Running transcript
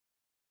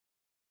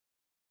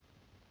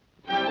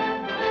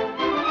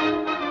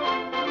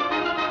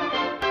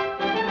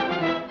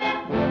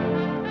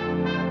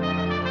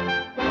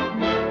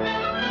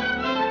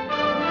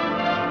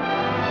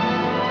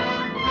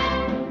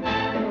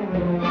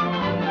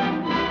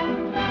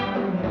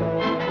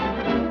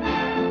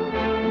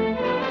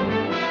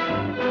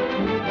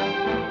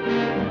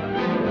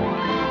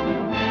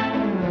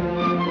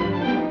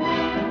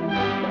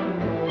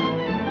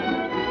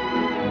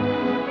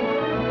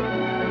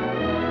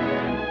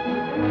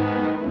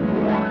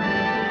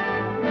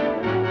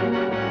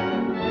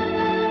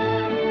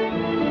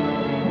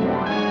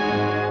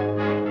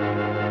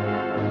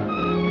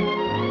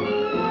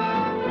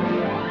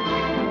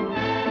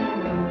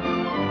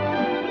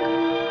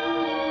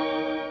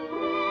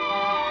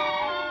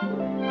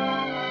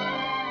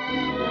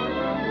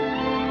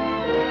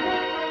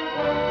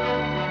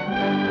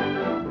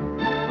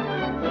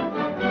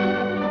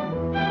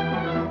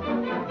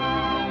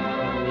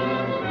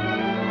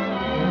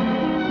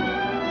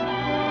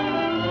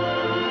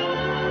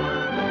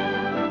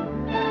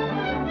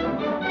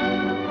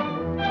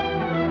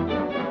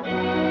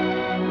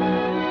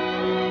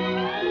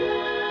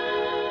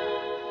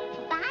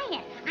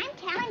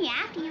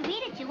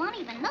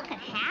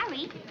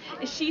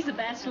she's a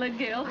bachelor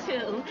girl,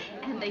 too.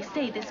 And they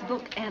say this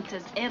book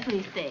answers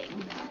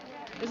everything.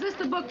 Is this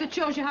the book that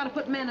shows you how to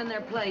put men in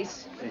their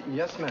place?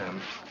 Yes,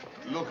 ma'am.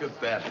 Look at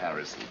that,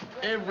 Harrison.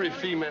 Every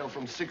female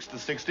from 6 to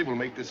 60 will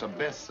make this a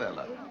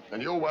bestseller.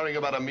 And you're worrying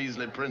about a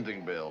measly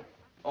printing bill.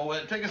 Oh,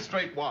 take a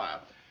straight wire.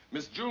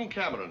 Miss June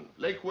Cameron,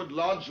 Lakewood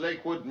Lodge,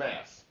 Lakewood,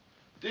 Mass.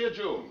 Dear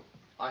June,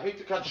 I hate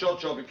to cut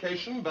short your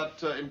vacation,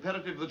 but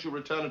imperative that you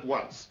return at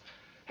once.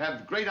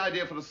 Have great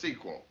idea for the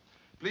sequel.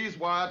 Please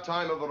wire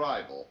time of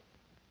arrival.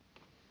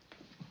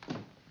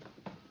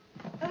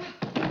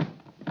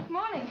 Good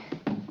morning.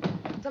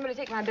 Somebody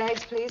take my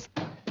bags, please.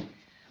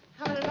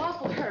 I'm in an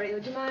awful hurry.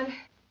 Would you mind?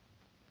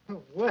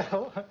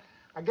 Well,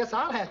 I guess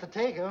I'll have to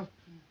take them.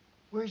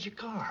 Where's your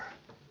car?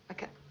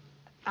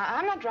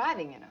 I'm not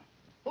driving, you know.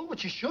 Oh,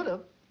 but you should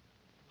have.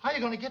 How are you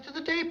going to get to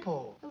the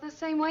depot? Well, the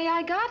same way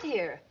I got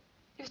here.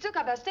 You've still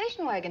got that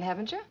station wagon,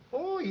 haven't you?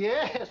 Oh,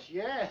 yes,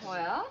 yes.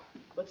 Well?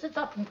 But since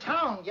up from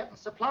town getting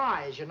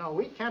supplies, you know,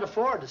 we can't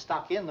afford to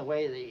stop in the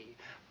way the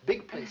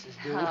big places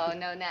do. Oh,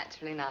 no,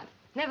 naturally not.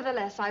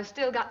 Nevertheless, I've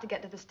still got to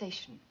get to the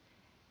station.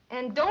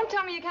 And don't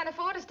tell me you can't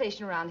afford a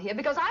station around here,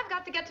 because I've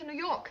got to get to New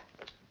York.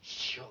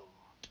 Sure.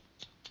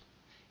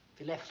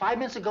 If you left 5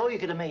 minutes ago, you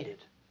could have made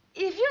it.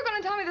 If you're going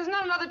to tell me there's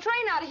not another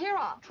train out of here,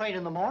 Train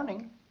in the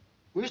morning.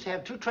 We used to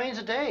have 2 trains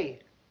a day.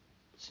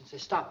 Since they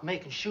stopped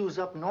making shoes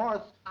up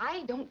north.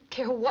 I don't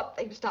care what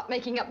they've stopped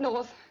making up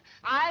north.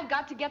 I've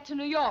got to get to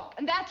New York,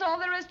 and that's all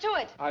there is to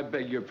it. I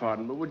beg your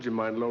pardon, but would you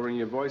mind lowering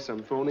your voice?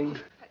 I'm phoning.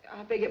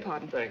 I beg your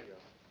pardon. Thank you.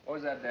 What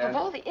was that, Dad? Of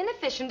all the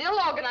inefficient,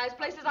 ill-organized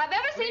places I've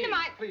ever seen in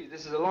my... Please,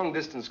 this is a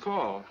long-distance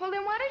call. Well,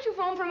 then why don't you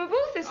phone from a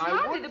booth? This is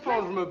hardly the place. I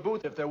would phone from a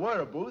booth if there were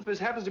a booth. This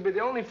happens to be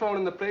the only phone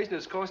in the place, and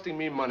it's costing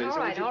me money. All so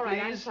right, would you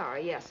please... I'm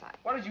sorry. Yes,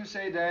 What did you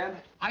say, Dad?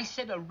 I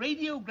said a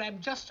radiogram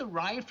just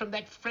arrived from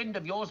that friend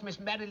of yours, Miss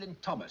Marilyn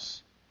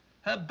Thomas.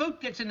 Her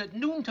boat gets in at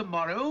noon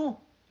tomorrow,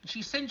 and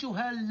she sends you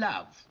her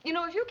love. You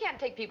know, if you can't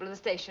take people to the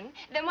station,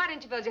 then why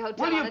don't you build your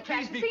hotel on the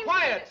tracks? Will you please be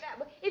quiet?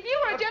 If you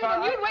were a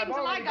gentleman, you'd wait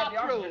until I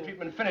got through.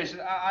 Treatment finished.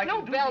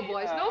 No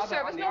bellboys, no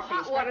service, no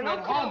hot water, no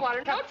cold water,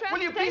 no transportation.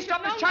 Will you please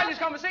stop this childish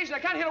conversation? I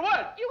can't hear a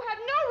word. You have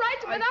no right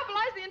to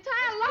monopolize the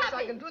entire lobby.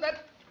 I can do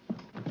that.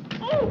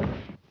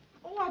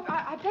 Oh,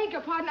 I beg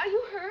your pardon. Are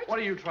you hurt? What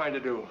are you trying to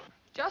do?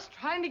 Just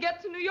trying to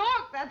get to New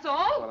York, that's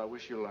all. Well, I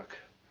wish you luck.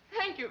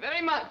 Thank you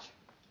very much.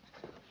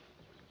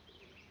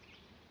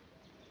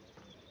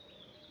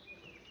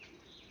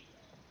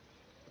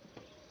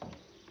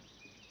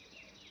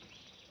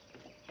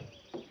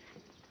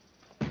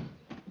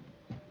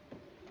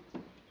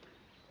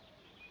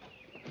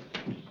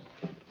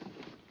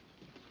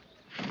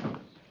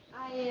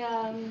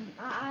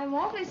 I'm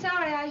awfully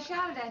sorry I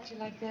shouted at you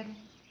like that.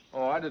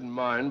 Oh, I didn't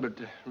mind, but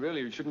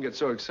really, you shouldn't get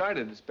so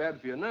excited. It's bad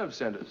for your nerve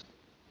centers.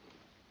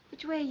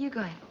 Which way are you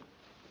going?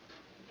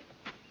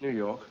 New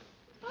York.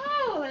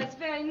 Oh, that's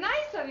very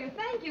nice of you.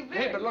 Thank you very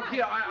much. Hey, but look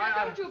here,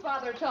 Don't you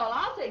bother at all.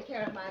 I'll take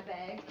care of my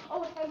bags.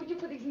 Oh, would you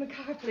put these in the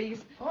car,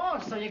 please? Oh,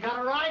 so you got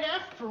a ride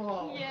after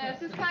all. Yes,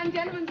 this kind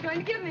gentleman's going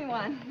to give me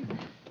one.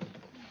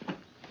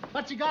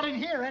 What you got in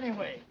here,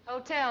 anyway?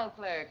 Hotel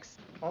clerks.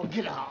 Oh,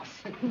 get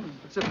off.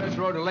 What's the best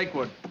road to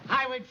Lakewood?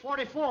 Highway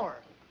 44.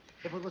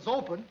 If it was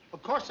open,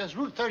 of course, there's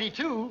Route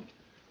 32,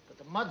 but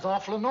the mud's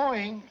awful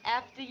annoying.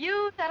 After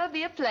you, that'll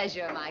be a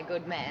pleasure, my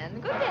good man.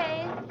 Good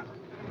day.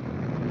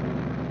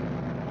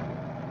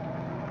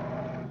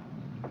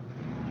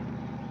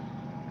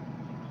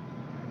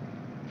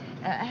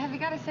 Have you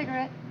got a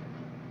cigarette?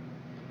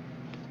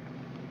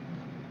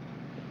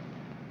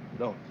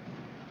 No.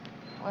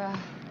 Well,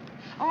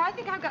 oh, I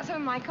think I've got some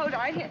in my coat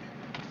right here.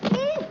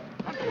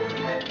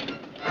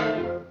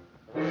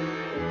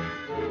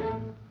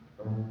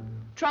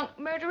 Trunk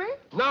murderer?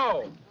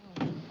 No!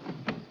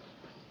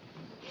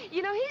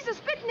 You know, he's a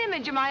spitting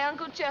image of my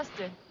Uncle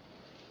Chester.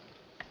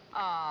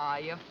 Aw,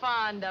 you're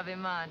fond of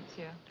him, aren't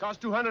you? Cost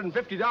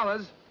 $250.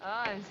 Oh,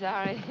 I'm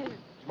sorry.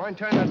 Mind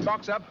turning that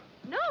box up?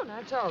 No,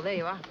 not at all. There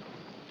you are.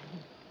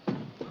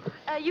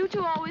 You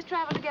two always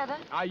travel together?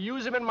 I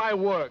use him in my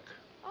work.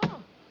 Oh.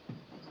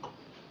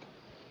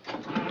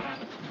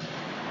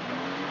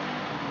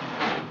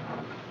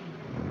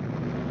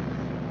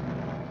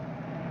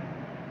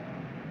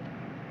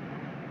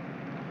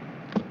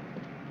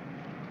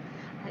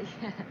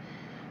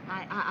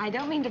 I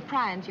don't mean to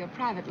pry into your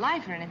private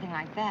life or anything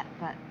like that,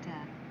 but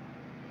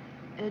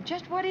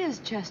just what is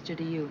Chester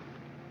to you?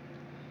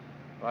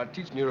 Well, I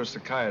teach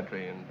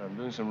neuropsychiatry, and I'm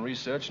doing some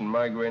research in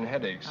migraine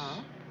headaches.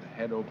 Oh? The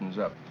head opens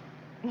up.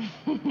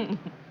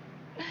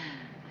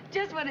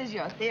 Just what is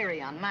your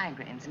theory on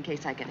migraines, in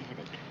case I get a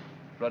headache?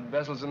 Blood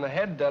vessels in the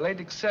head dilate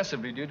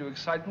excessively due to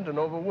excitement and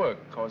overwork,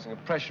 causing a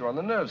pressure on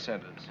the nerve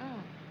centers. Oh.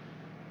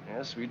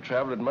 Yes, we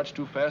travel at much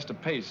too fast a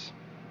pace,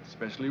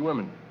 especially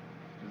women,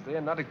 because they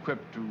are not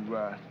equipped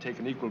to take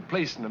an equal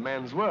place in a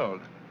man's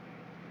world.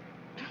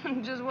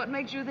 Just what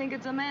makes you think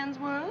it's a man's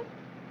world?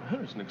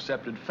 Well, it's an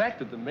accepted fact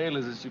that the male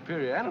is a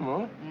superior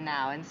animal.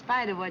 Now, in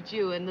spite of what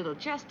you and little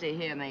Chester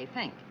here may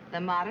think, the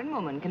modern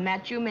woman can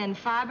match you men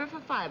fiber for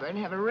fiber and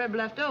have a rib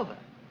left over.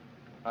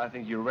 I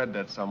think you read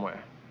that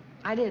somewhere.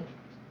 I did.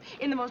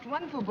 In the most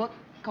wonderful book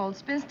called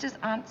Spinsters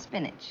Aren't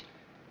Spinach.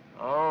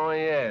 Oh,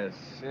 yes,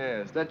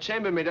 yes. That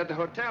chambermaid at the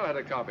hotel had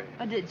a copy.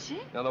 Oh, did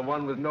she? Now, the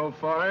one with no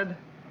forehead?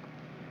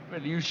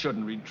 Well, you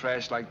shouldn't read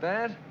trash like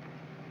that.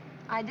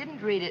 I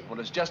didn't read it. Well,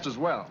 it's just as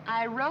well.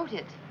 I wrote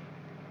it.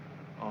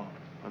 Oh,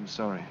 I'm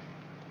sorry.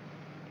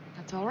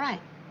 That's all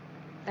right.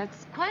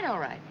 That's quite all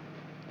right.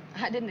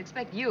 I didn't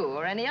expect you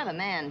or any other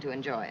man to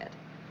enjoy it.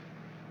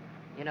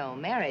 You know,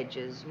 marriage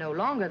is no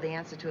longer the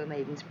answer to a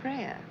maiden's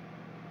prayer.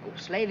 Oh,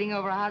 slaving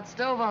over a hot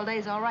stove all day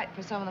is all right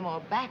for some of the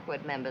more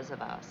backward members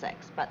of our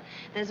sex, but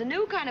there's a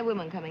new kind of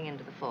woman coming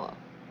into the fore.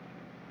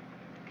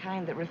 The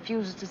kind that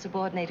refuses to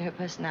subordinate her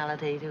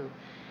personality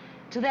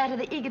to that of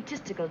the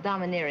egotistical,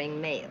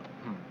 domineering male.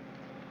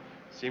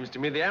 Seems to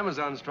me the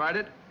Amazons tried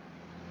it.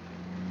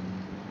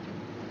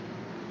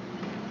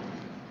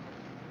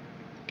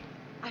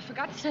 I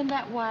forgot to send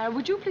that wire.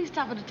 Would you please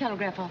stop at the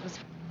telegraph office?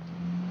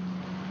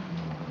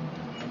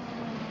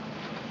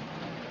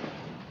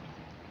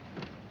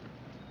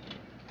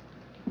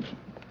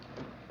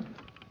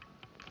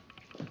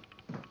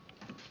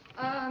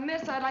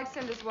 Miss, I'd like to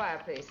send this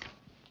wire, please.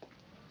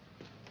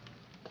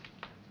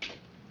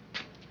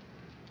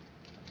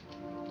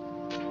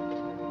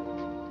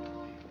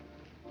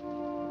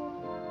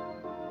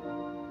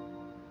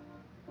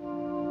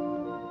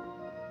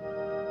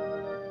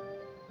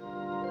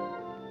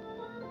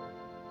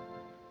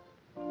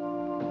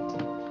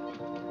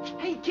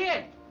 Hey,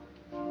 kid!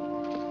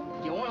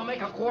 You want to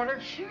make a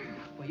quarter? Sure.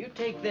 Well, you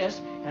take this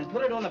and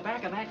put it on the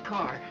back of that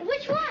car.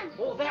 Which one?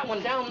 Oh, that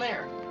one down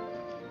there.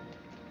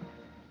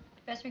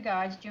 Best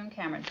regards, June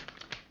Cameron.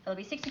 That'll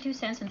be 62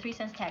 cents and 3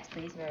 cents tax,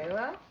 please. Very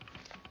well.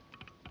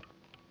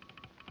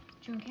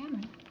 June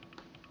Cameron?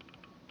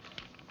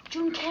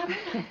 June Cameron?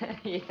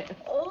 Yes.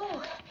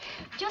 Oh,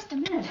 just a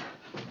minute.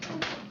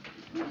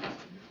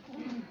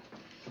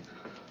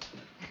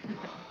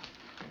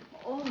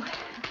 Oh,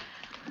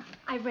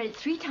 I've read it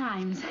 3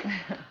 times.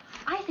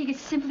 I think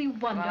it's simply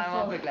wonderful. Well, I'm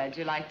awfully glad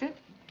you liked it.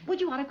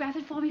 Would you autograph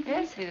it for me, please?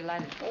 Yes, be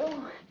delighted.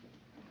 Oh.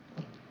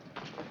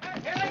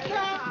 Here they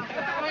come!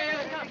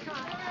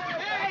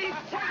 Hey,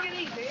 take it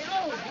easy.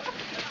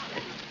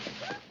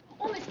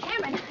 Oh, Miss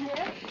Cameron,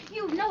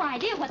 you've no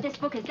idea what this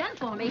book has done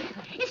for me.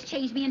 It's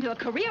changed me into a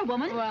career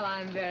woman. Well,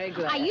 I'm very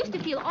glad. I used to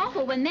feel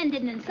awful when men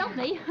didn't insult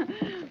me,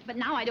 but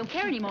now I don't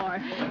care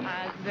anymore.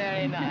 That's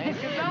very nice.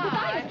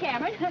 Goodbye, Goodbye. Miss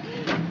Cameron.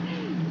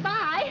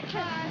 Bye.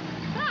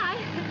 Bye.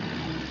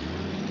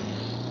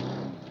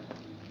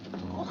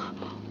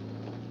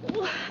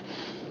 Oh,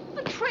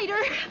 a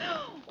traitor.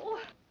 Oh.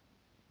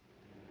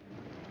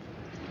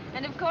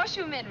 And of course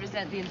you men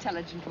resent the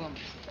intelligent woman.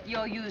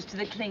 You're used to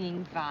the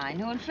clinging vine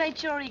who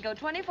inflates your ego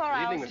 24 Good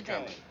hours evening, a Miss day.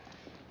 Cameron.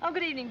 Oh,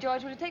 good evening,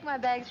 George. Will you take my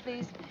bags,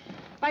 please?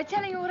 By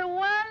telling you what a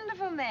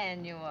wonderful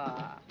man you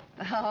are.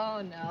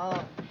 Oh,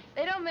 no.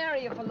 They don't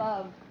marry you for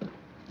love.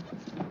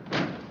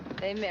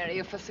 They marry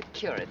you for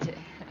security.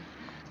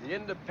 The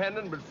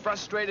independent but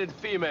frustrated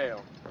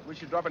female.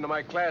 Wish you'd drop into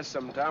my class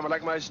sometime. I'd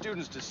like my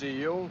students to see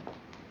you.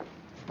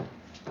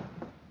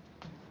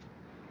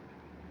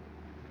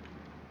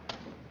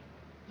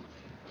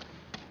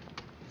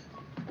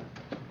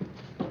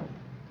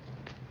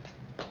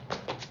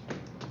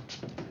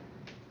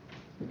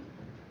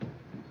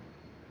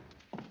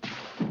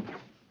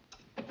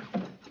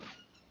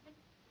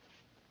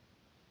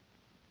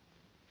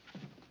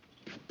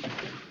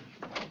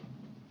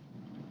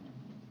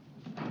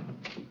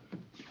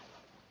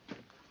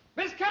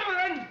 Miss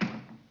Cameron!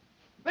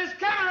 Miss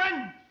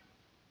Cameron!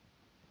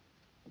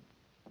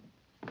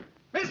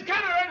 Miss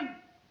Cameron!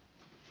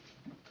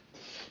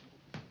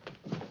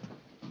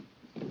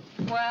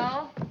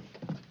 Well?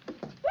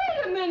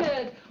 Wait a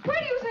minute. Where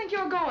do you think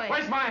you're going?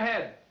 Where's my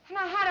head?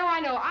 Now, how do I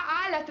know?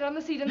 I left it on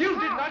the seat in the You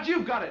car. did not.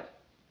 You've got it.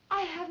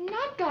 I have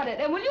not got it.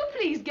 And will you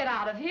please get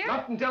out of here?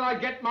 Not until I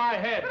get my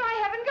head. But I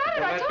haven't got it.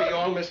 Will I that told be you.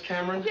 all, Miss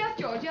Cameron? Yes,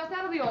 George. Yes,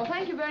 that'll be all.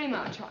 Thank you very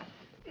much.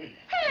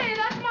 Hey,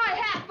 that's my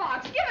hat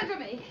box. Give it to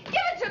me. Give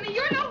it to me.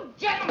 You're no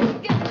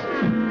gentleman.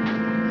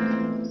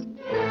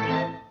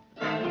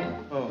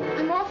 Oh.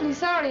 I'm awfully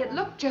sorry. It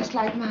looked just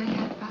like my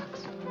hat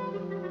box.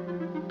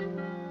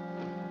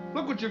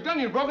 Look what you've done.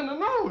 You've broken the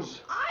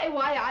nose.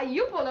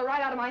 You pulled it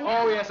right out of my head.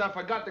 Oh, yes, I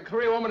forgot. The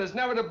career woman is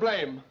never to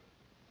blame.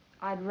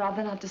 I'd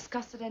rather not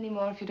discuss it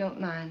anymore if you don't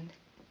mind.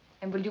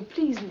 And will you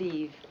please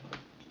leave?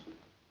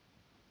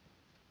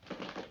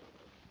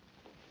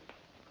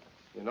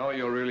 You know,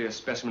 you're really a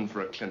specimen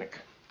for a clinic.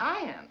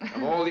 I Of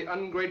am. all the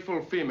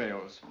ungrateful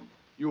females.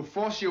 You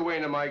force your way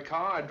into my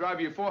car, I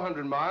drive you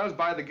 400 miles,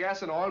 buy the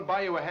gas and oil,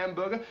 buy you a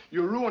hamburger,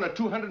 you ruin a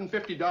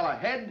 $250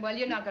 head. Well,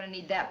 you're not going to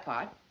need that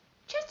part.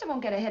 Chester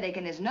won't get a headache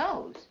in his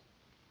nose.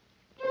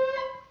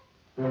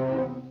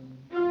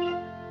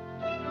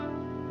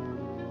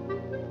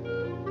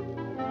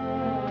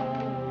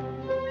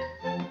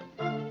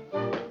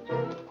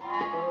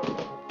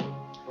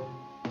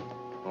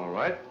 All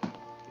right.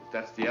 If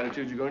that's the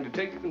attitude you're going to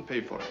take, you can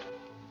pay for it.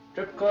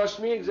 Trip cost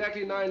me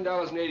exactly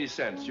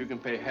 $9.80. You can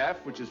pay half,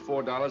 which is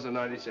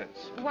 $4.90.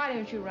 Why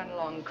don't you run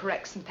along and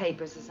correct some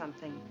papers or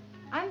something?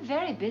 I'm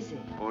very busy.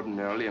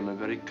 Ordinarily, I'm a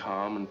very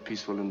calm and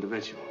peaceful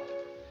individual.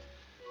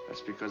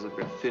 That's because I've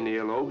got thin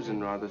earlobes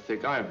and rather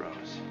thick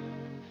eyebrows.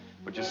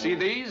 But you see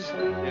these?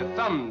 They're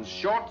thumbs,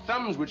 short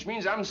thumbs, which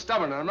means I'm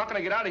stubborn, and I'm not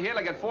going to get out of here till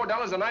I get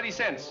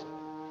 $4.90.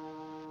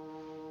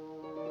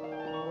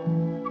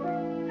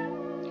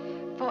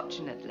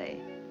 Fortunately,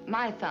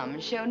 my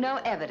thumbs show no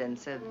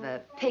evidence of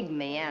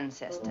pygmy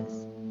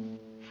ancestors.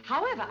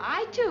 However,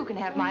 I too can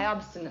have my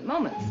obstinate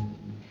moments.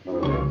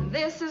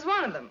 This is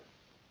one of them.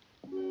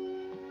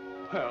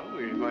 Well,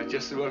 we might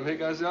just as well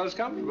make ourselves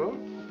comfortable.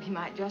 We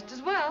might just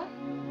as well.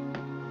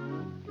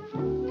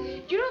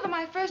 You know that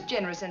my first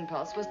generous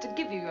impulse was to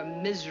give you a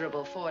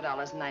miserable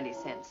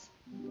 $4.90.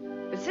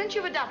 But since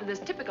you've adopted this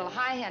typical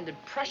high-handed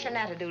Prussian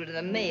attitude to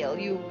the male,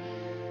 you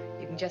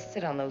can just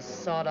sit on those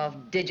sawed-off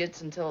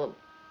digits until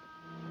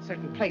a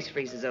certain place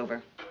freezes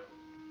over.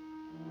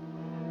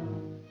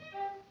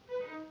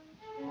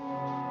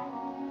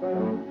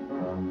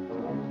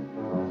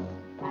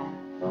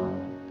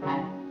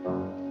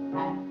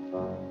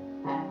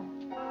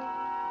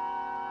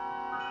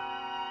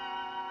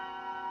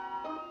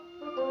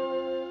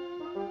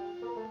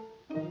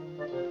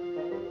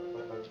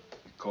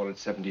 Call it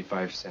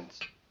 75 cents.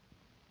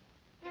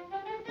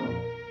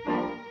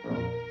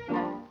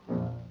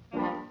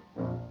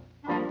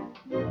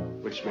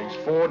 Which makes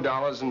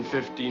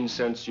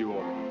 $4.15 you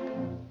owe me.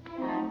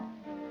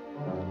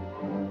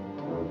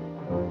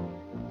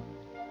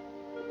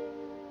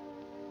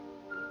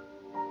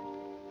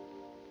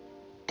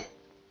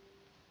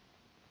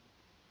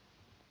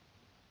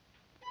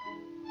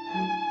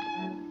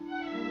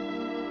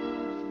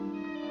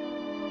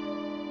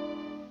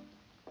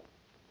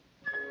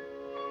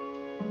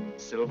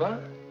 Silver?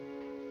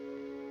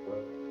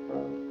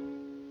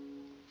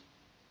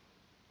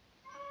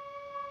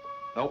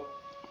 Nope.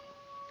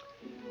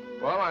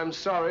 Well, I'm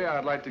sorry.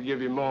 I'd like to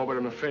give you more, but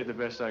I'm afraid the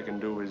best I can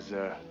do is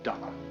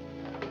dollar.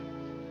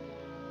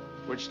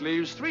 Which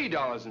leaves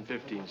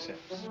 $3.15.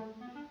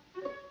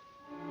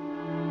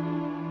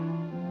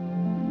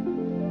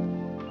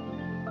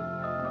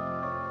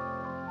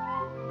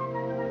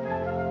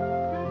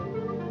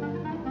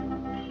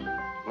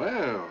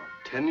 Well,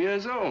 10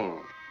 years old.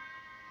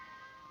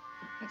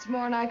 That's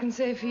more than I can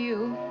say for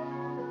you.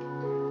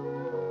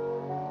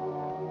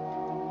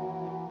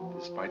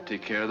 This might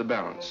take care of the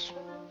balance.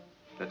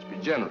 Let's be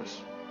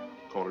generous.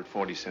 Call it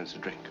 40 cents a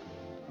drink.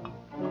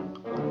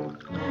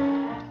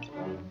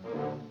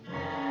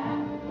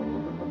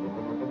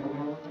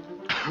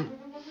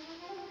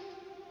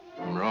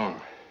 I'm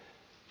wrong.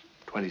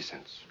 20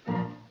 cents.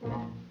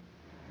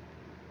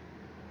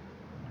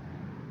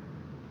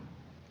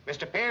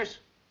 Mr. Pierce,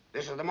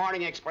 this is the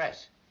Morning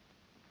Express.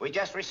 We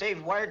just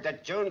received word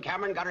that June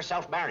Cameron got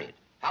herself married.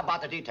 How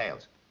about the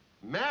details?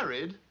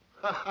 Married?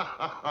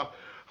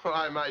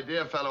 Why, my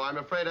dear fellow, I'm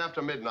afraid after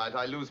midnight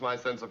I lose my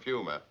sense of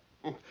humor.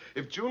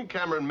 If June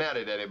Cameron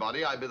married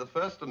anybody, I'd be the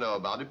first to know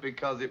about it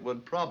because it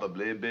would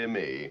probably be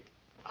me.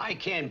 I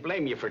can't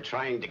blame you for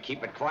trying to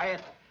keep it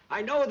quiet.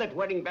 I know that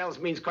wedding bells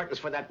means curtains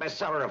for that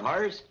bestseller of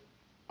hers.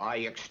 I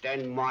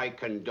extend my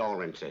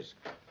condolences.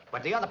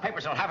 But the other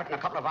papers will have it in a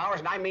couple of hours,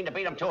 and I mean to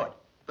beat them to it.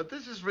 But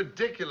this is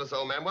ridiculous,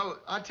 old man. Well,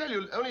 I tell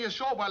you, only a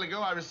short while ago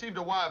I received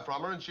a wire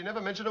from her, and she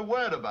never mentioned a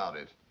word about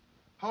it.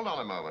 Hold on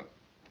a moment.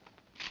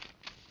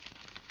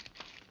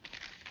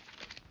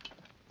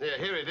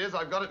 Here it is.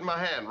 I've got it in my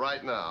hand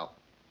right now.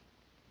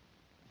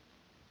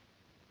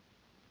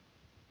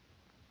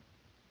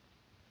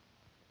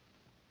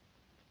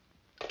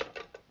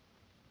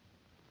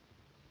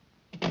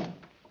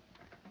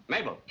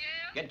 Mabel,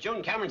 get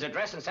June Cameron's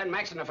address and send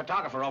Max and the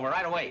photographer over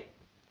right away.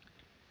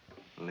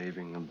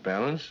 Leaving a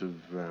balance of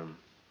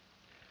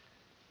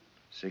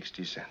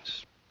 60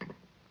 cents.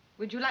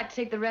 Would you like to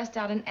take the rest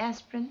out in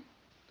aspirin?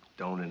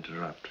 Don't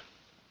interrupt.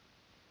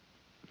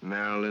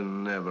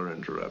 Marilyn never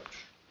interrupts.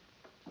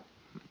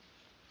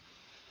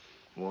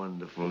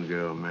 Wonderful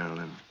girl,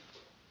 Marilyn.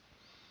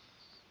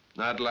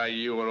 Not like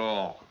you at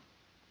all.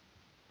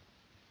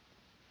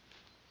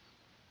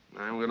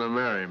 I'm gonna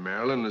marry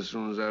Marilyn as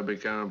soon as I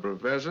become a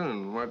professor,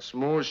 and what's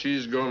more,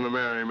 she's gonna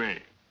marry me.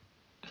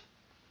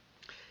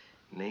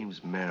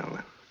 Name's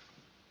Marilyn.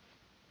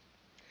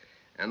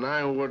 And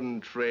I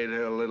wouldn't trade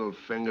her little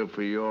finger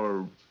for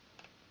your...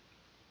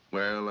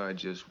 Well, I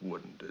just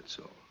wouldn't, that's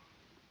all.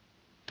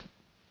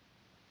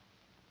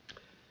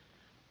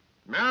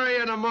 Marry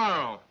her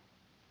tomorrow.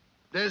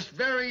 This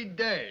very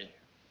day.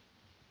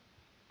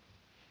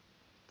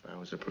 If I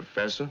was a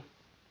professor.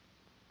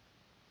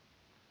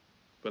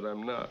 But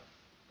I'm not.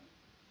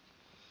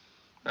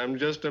 I'm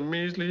just a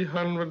measly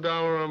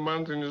 $100 a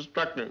month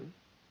instructor.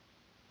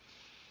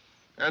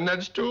 And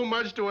that's too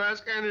much to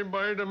ask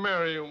anybody to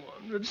marry you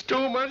one. It's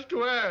too much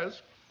to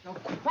ask. You're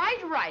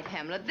quite right,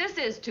 Hamlet. This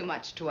is too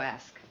much to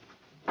ask.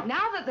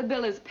 Now that the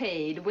bill is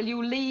paid, will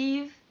you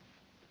leave?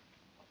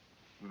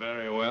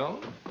 Very well.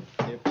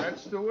 If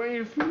that's the way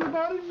you feel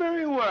about it,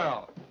 very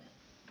well.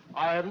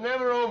 I have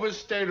never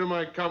overstayed when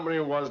my company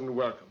wasn't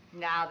welcome.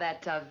 Now,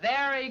 that's a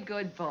very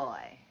good boy.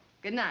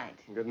 Good night.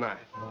 Good night.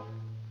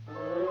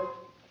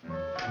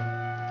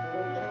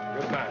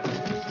 Goodbye.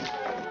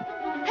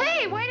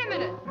 Hey, wait a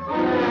minute.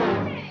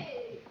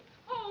 Hey!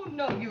 Oh,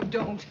 no, you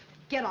don't.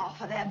 Get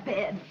off of that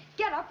bed.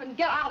 Get up and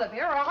get out of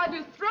here, or I'll have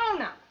you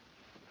thrown out.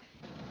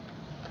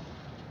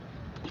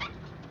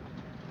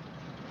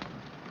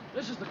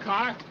 This is the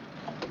car.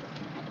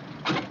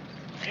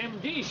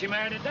 MD, she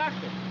married a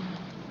doctor.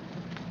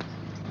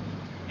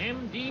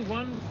 MD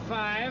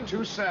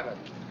 1527.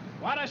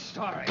 What a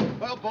story.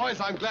 Well, boys,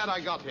 I'm glad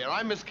I got here.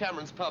 I'm Miss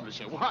Cameron's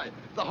publisher. Why,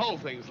 the whole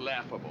thing's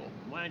laughable.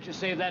 Why don't you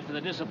save that for the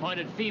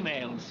disappointed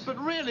females?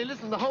 But really,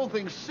 listen, the whole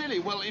thing's silly.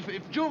 Well, if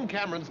June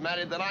Cameron's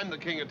married, then I'm the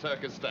king of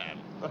Turkestan.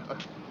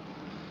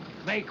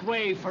 Make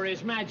way for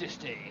His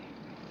Majesty.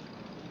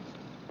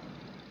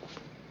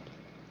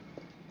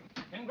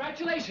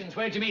 Congratulations.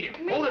 Where'd you meet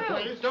him? Hold it,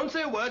 please. Don't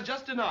say a word.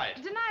 Just deny it.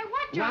 Deny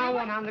what, Johnny? Now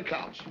What- one on the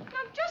couch. Now,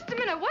 just a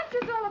minute. What's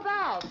this all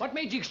about? What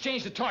made you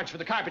exchange the torch for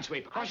the carpet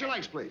sweeper? Cross your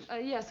legs, please.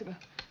 Yes.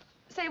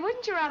 Say,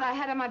 wouldn't you rather I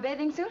had on my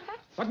bathing suit, huh?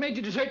 What made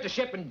you desert the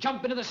ship and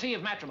jump into the sea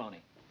of matrimony?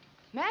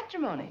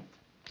 Matrimony.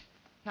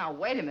 Now,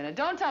 wait a minute.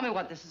 Don't tell me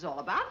what this is all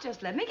about.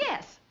 Just let me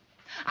guess.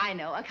 I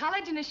know. A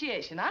college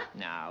initiation, huh?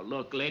 Now,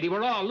 look, lady,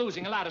 we're all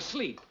losing a lot of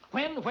sleep.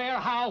 When, where,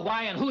 how,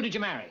 why, and who did you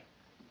marry?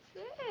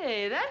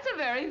 Say, that's a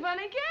very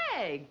funny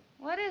gag.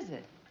 What is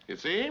it? You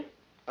see?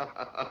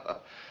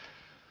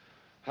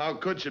 How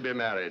could she be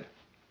married?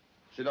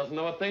 She doesn't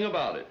know a thing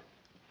about it.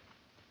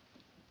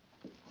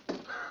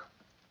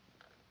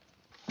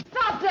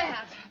 Stop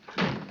that!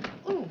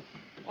 Ooh.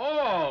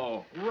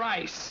 Oh,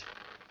 Rice.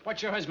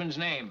 What's your husband's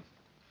name?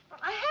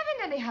 I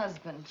haven't any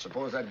husband.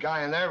 Suppose that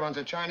guy in there runs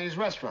a Chinese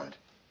restaurant.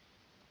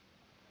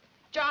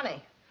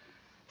 Johnny,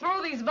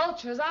 throw these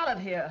vultures out of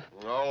here.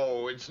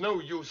 Oh, it's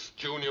no use,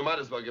 June. You might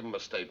as well give him a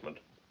statement.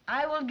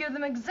 I will give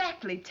them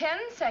exactly 10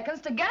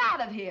 seconds to get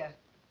out of here.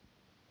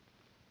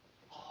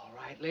 All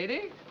right,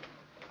 lady.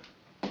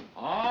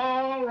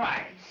 All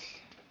right.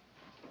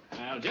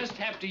 I'll just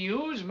have to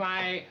use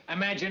my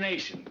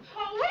imagination.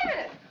 Oh, wait a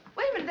minute.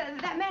 Wait a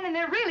minute. That man in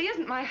there really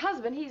isn't my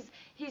husband.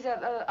 He's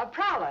a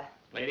prowler.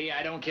 Lady,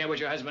 I don't care what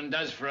your husband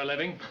does for a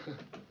living.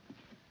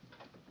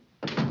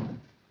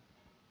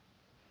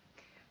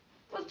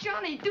 Well,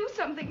 Johnny, do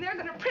something. They're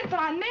going to print that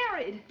I'm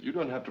married. You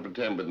don't have to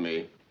pretend with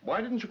me.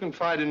 Why didn't you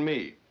confide in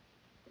me?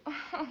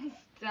 Oh,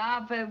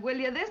 stop it, will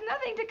you? There's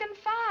nothing to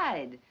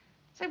confide.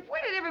 Say,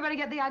 where did everybody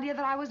get the idea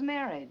that I was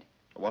married?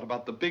 What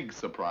about the big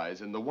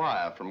surprise in The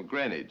Wire from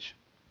Greenwich?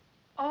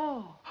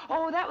 Oh,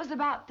 that was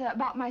about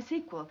my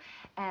sequel.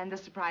 And the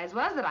surprise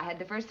was that I had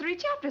the first 3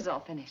 chapters all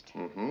finished.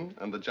 Mm-hmm.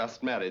 And the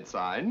just married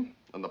sign.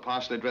 And the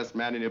partially dressed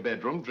man in your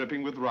bedroom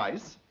dripping with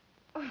rice.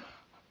 Oh,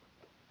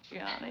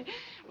 Johnny,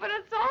 but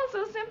it's all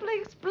so simply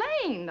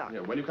explained. Yeah,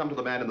 when you come to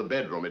the man in the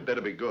bedroom, it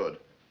better be good.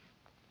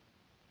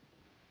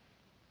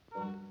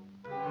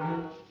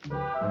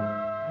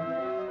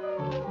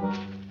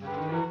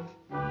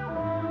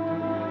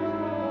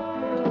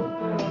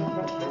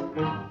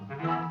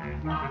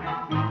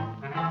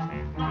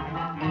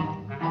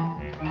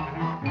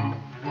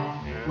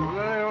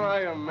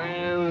 Like a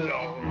man's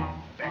own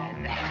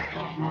bed.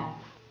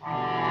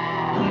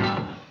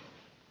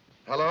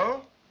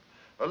 Hello?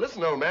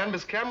 Listen, old man,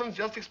 Miss Cameron's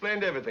just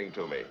explained everything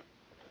to me.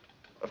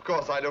 Of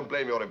course, I don't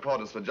blame your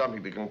reporters for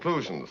jumping to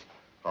conclusions.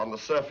 On the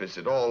surface,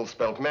 it all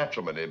spelt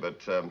matrimony,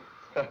 but,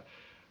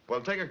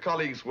 well, take a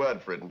colleague's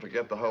word for it and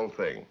forget the whole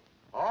thing.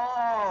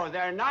 Oh,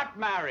 they're not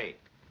married.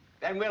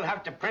 Then we'll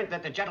have to print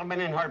that the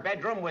gentleman in her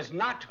bedroom was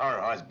not her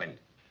husband.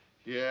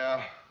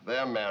 Yeah,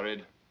 they're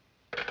married.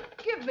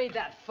 Give me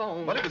that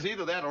phone. But it was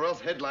either that or else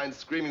headlines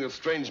screaming of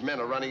strange men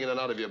are running in and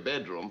out of your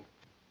bedroom.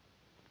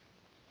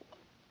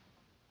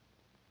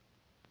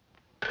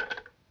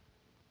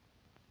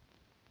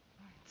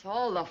 It's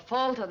all the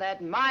fault of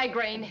that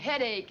migraine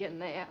headache in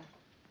there.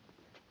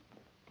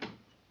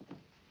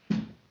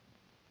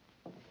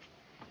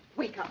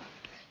 Wake up.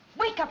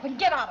 Wake up and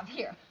get out of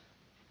here.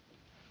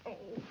 Oh,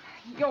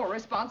 you're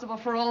responsible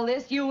for all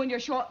this, you and your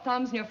short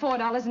thumbs and your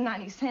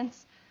 $4.90.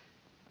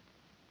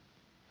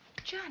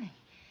 Johnny,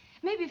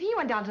 maybe if he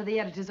went down to the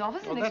editor's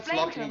office Well, and that's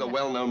explained to locking him the that-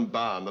 well-known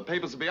barn. The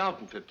papers will be out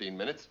in 15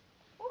 minutes.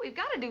 Well, we've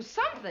got to do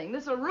something.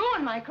 This will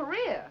ruin my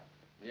career.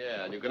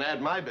 Yeah, and you can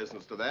add my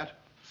business to that.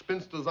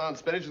 Spinsters Aren't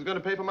Spinach is going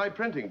to pay for my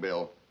printing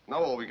bill.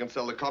 Now all we can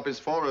sell the copies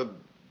for are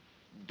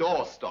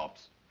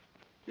doorstops.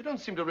 You don't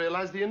seem to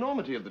realize the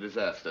enormity of the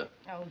disaster.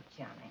 Oh,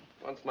 Johnny.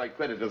 Once my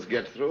creditors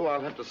get through,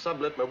 I'll have to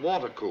sublet my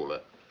water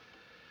cooler.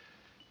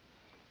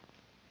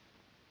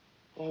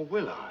 Or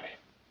will I?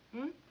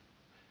 Hmm?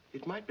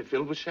 It might be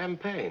filled with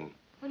champagne.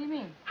 What do you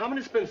mean? How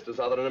many spinsters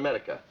are there in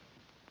America?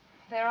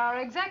 There are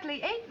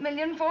exactly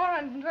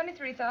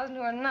 8,423,000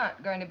 who are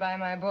not going to buy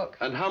my book.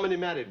 And how many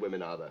married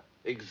women are there?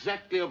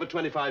 Exactly over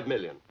 25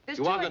 million. There's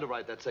You are 20 going to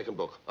write that second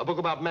book, a book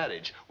about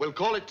marriage. We'll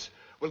call it,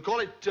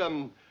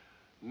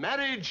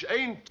 Marriage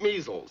Ain't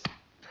Measles.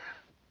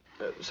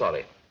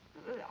 Sorry.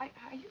 Are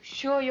you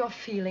sure you're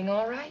feeling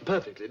all right?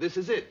 Perfectly. This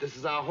is it. This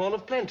is our horn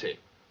of plenty.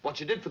 What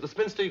you did for the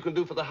spinster, you can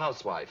do for the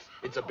housewife.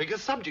 It's a bigger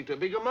subject, a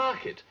bigger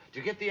market. Do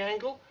you get the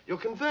angle? You're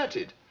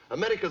converted.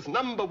 America's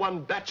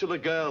 #1 bachelor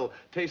girl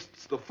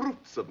tastes the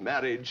fruits of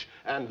marriage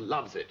and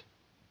loves it.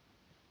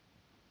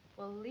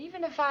 Well,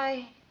 even if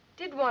I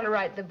did want to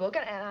write the book,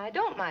 and I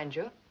don't, mind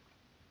you.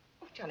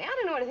 Oh, Johnny, I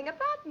don't know anything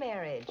about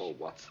marriage. Oh,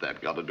 what's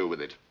that got to do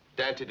with it?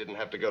 Dante didn't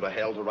have to go to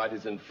hell to write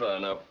his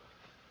Inferno.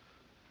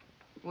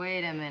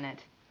 Wait a minute.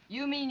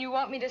 You mean you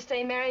want me to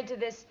stay married to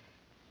this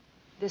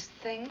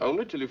thing?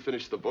 Only till you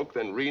finish the book,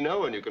 then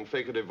Reno, and you can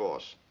fake a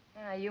divorce.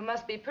 You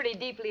must be pretty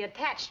deeply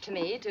attached to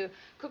me to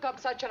cook up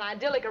such an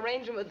idyllic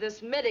arrangement with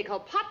this medical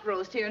pot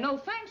roast here. No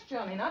thanks,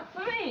 Johnny, not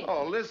for me.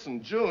 Oh,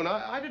 listen, June,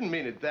 I didn't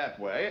mean it that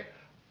way.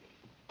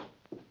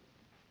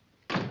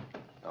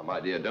 Now, my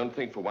dear, don't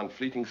think for one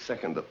fleeting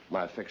second that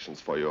my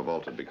affections for you have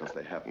altered, because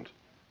they haven't.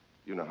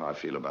 You know how I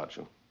feel about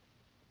you.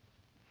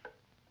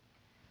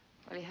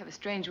 Well, you have a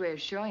strange way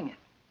of showing it.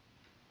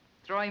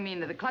 Throwing me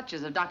into the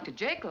clutches of Dr.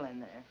 Jekyll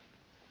in there.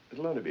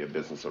 It'll only be a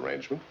business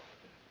arrangement.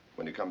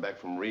 When you come back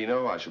from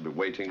Reno, I shall be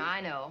waiting. I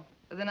know.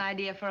 With an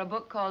idea for a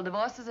book called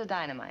Divorces Are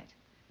Dynamite.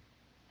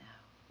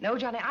 No,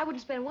 Johnny, I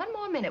wouldn't spend one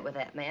more minute with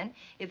that man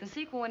if the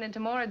sequel went into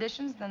more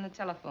editions than the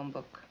telephone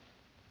book.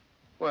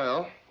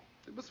 Well,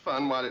 it was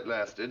fun while it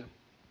lasted.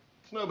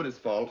 It's nobody's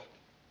fault.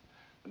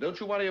 And don't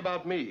you worry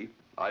about me.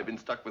 I've been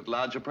stuck with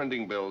larger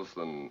printing bills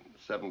than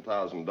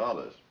 $7,000.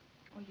 Oh,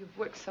 you've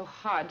worked so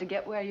hard to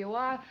get where you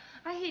are.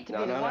 I hate to be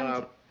the one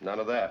No, none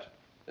of that.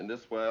 In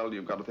this world,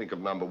 you've got to think of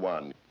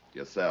 #1,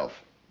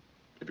 yourself.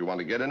 If you want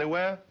to get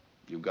anywhere,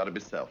 you've got to be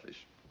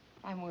selfish.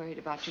 I'm worried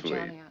about you, Sweet.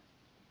 Johnny.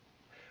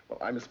 Well,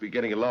 I must be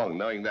getting along.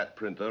 Knowing that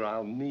printer,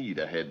 I'll need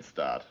a head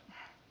start.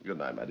 Good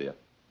night, my dear.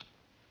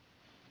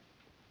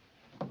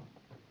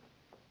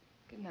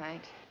 Good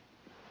night.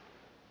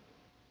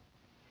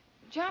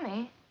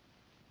 Johnny,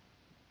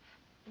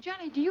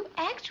 do you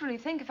actually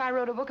think if I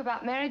wrote a book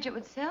about marriage, it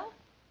would sell?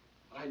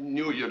 I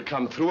knew you'd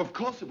come through. Of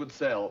course it would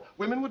sell.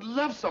 Women would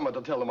love someone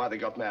to tell them why they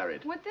got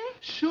married. Would they?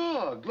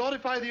 Sure.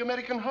 Glorify the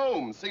American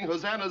home. Sing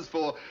hosannas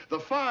for the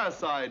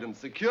fireside and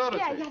security.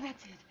 Yeah,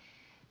 that's it.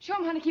 Show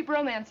them how to keep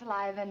romance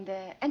alive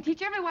and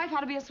teach every wife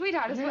how to be a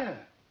sweetheart as well.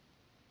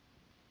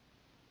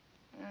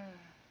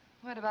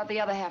 What about the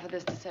other half of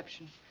this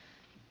deception?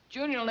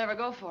 Junior will never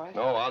go for it.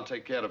 No, I'll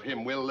take care of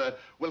him. We'll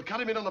cut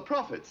him in on the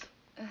profits.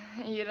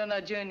 You don't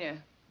know Junior.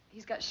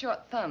 He's got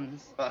short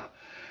thumbs.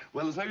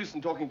 Well, there's no use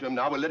in talking to him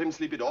now. We'll let him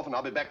sleep it off, and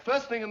I'll be back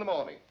first thing in the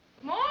morning.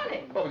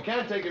 Morning? Well, we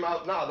can't take him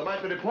out now. There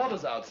might be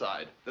reporters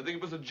outside. They think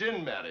it was a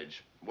gin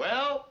marriage.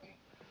 Well,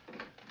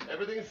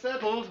 everything's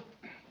settled.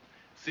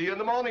 See you in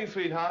the morning,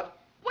 sweetheart.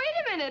 Wait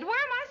a minute. Where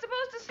am I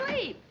supposed to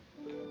sleep?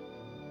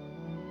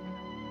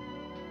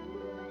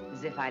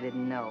 As if I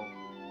didn't know.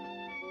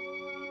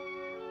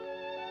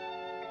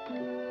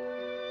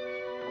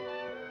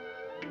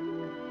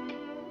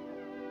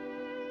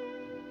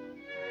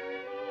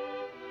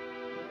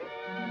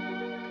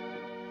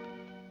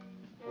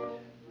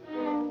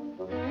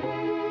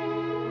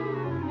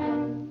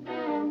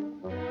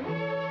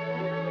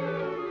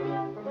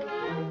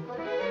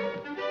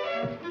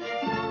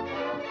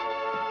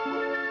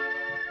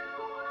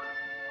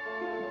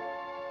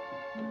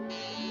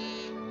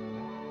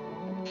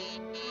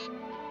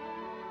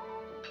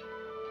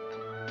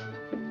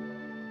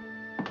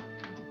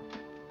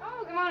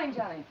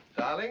 Johnny.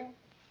 Darling,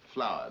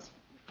 flowers.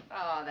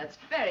 Oh, that's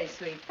very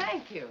sweet.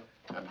 Thank you.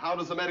 And how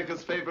does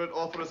America's favorite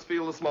authoress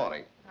feel this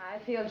morning? I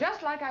feel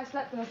just like I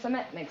slept in a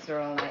cement mixer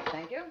all night,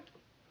 thank you.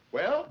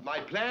 Well, my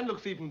plan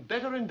looks even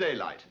better in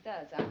daylight. It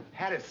does, huh?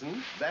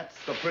 Harrison, that's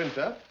the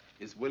printer,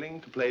 is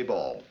willing to play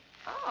ball.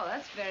 Oh,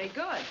 that's very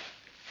good.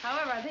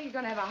 However, I think you're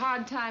going to have a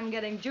hard time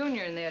getting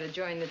Junior in there to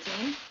join the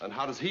team. And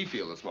how does he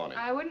feel this morning?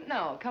 I wouldn't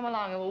know. Come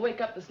along and we'll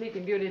wake up the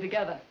Sleeping Beauty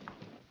together.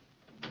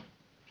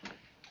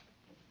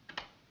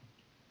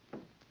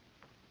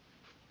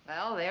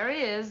 Well, there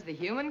he is, the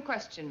human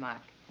question mark.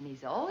 And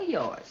he's all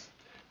yours.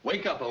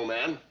 Wake up, old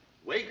man.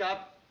 Wake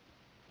up.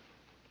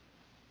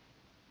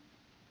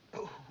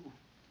 Oh.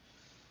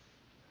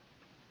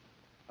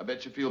 I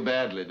bet you feel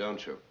badly,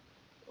 don't you?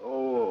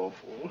 Oh,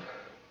 awful.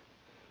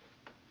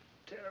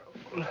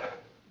 Terrible.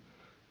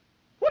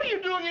 What are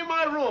you doing in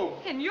my room?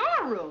 In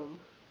your room?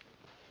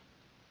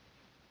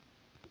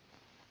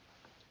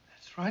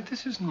 That's right,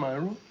 this isn't my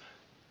room.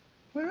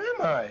 Where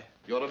am I?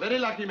 You're a very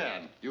lucky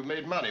man. You've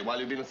made money while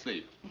you've been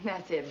asleep.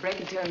 That's it.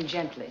 Break it to him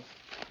gently.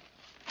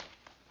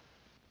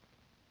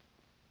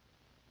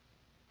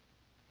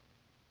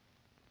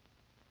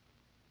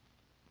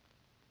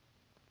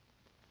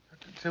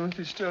 Dr.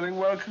 Timothy Sterling,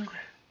 welcome.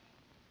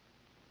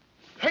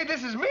 Hey,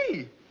 this is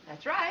me.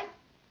 That's right.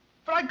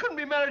 But I couldn't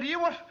be married to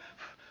you.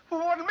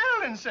 What did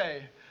Marilyn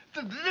say?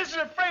 This is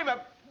a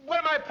frame-up. Where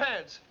are my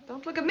pants?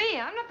 Don't look at me.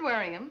 I'm not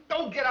wearing them.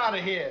 Don't get out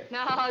of here.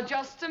 Now,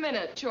 just a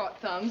minute, Short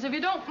Thumbs. If you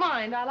don't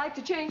mind, I like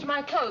to change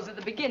my clothes at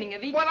the beginning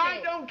of each Well, day.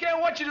 I don't care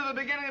what you do at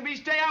the beginning of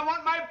each day. I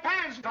want my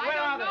pants.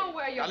 I don't know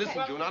where your Now, listen,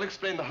 pants... June, I'll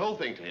explain the whole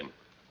thing to him.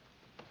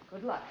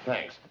 Good luck.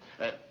 Thanks.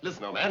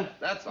 Listen, old man,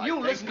 that's right. You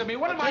listen to me.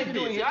 What am I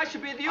doing here? I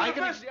should be at the I can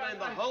university. explain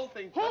the whole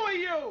thing. Who are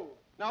you?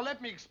 Now,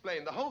 let me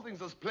explain. The whole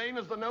thing's as plain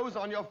as the nose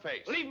on your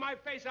face. Leave my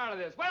face out of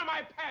this. Where are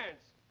my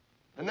pants?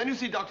 And then you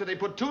see, Doctor, they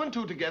put 2 and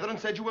 2 together and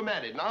said you were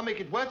married. Now make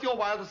it worth your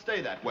while to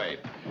stay that way.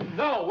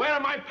 No, where are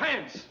my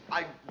pants?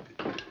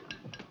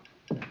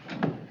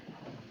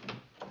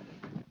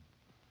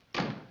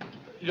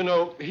 You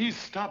know, he's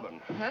stubborn.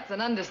 That's an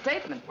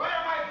understatement. Where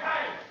are my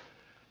pants?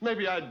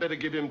 Maybe I'd better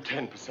give him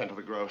 10% of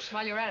the gross.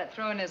 While you're at it,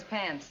 throw in his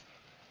pants.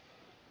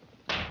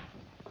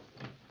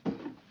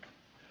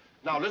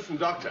 Now, listen,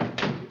 Doctor.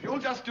 If you'll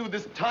just do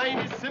this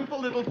tiny, simple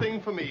little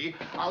thing for me,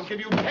 I'll give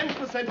you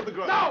 10% of the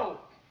gross. No!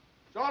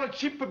 It's all a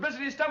cheap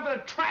publicity stunt for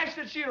the trash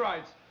that she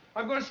writes.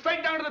 I'm going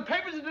straight down to the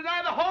papers and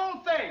deny the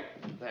whole thing.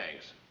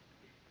 Thanks.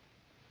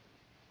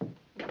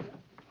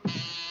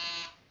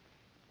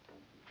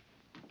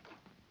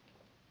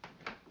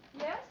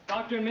 Yes?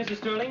 Dr. and Mrs.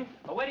 Sterling,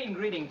 a wedding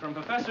greeting from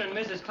Professor and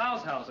Mrs.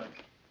 Klaushauser.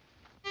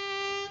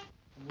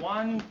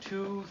 1,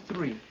 2,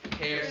 3.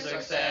 Here's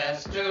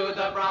success to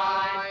the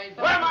bride.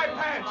 Where are my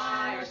pants?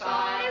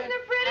 Isn't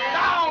it pretty?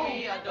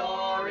 Happy,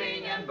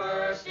 adoring, and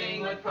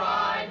bursting with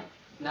pride.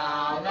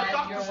 Now let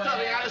Dr. your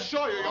Sterling, I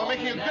assure you, you're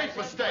making a great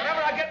mistake.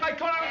 Whenever I get my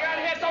coat out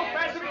of here so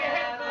fast to be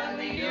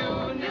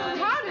It's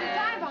hardly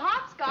time for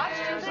hopscotch,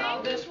 do you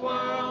of think? this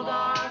world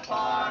are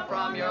far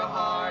from your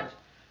heart.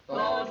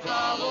 Though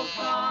troubles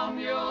come,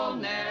 you'll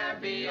ne'er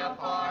be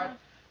apart.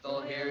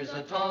 So here's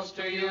a toast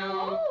to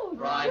you,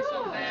 bride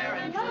so fair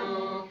and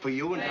true. For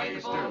you and Dr.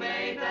 Faithful Sterling.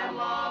 maid and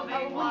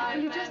loving wife,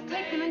 Will you just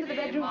take them into the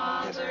bedroom?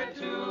 mother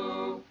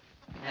too.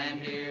 And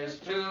here's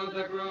to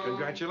the groom.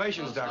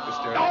 Congratulations, Dr.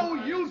 Sterling.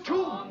 Oh, you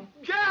two!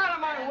 Get out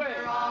of my way!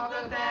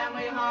 Of the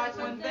family hearts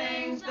when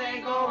things they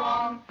go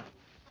wrong.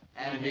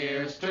 And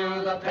here's to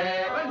the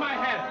pair. Where's my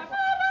hat?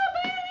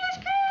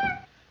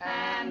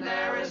 And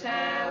there is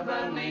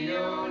heavenly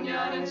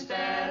union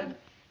instead.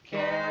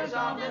 Cares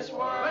of this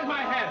world Where's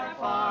my hat? are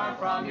far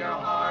from your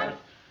heart.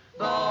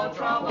 Though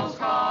troubles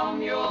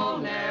come, you'll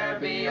ne'er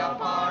be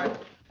apart.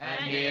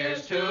 And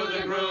here's to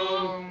the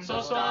groom,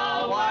 so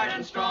stalwart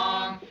and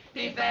strong,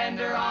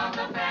 defender of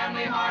the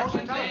family hearts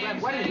when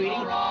things they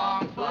go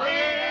wrong.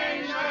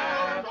 Wedding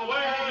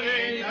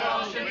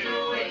devotion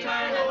to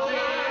eternity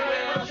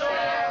we'll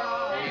share.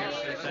 Here's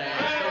success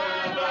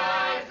to the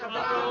bride, the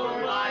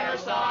groom by her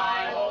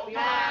side,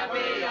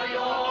 happy,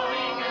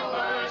 adoring, and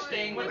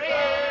bursting with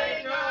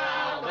pride.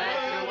 Now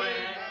let your way.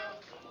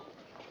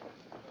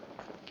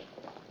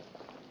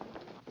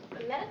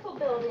 The medical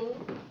building.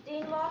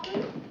 Dean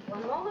Lawton,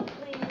 one moment,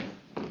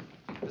 please.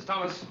 Miss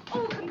Thomas,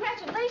 Oh,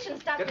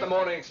 congratulations, Dr. get the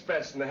Morning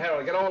Express and the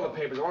Herald. Get all the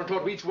papers. I want to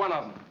talk to each one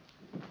of them.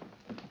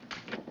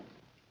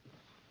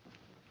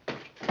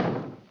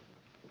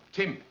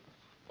 Tim.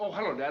 Oh,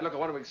 hello, Dad. Look, I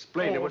want to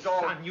explain. It was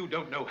all... son, you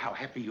don't know how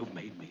happy you've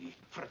made me.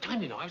 For a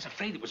time, you know, I was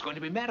afraid it was going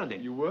to be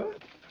Marilyn. You were?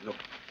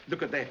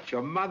 Look at that.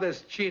 Your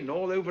mother's chin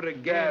all over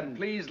again. Dad,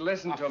 please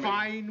listen to me.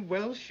 Fine,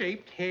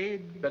 well-shaped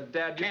head. But,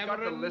 Dad, you've got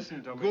to Cameron,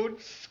 listen to me.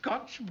 Good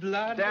Scotch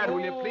blood. Dad, will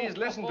you please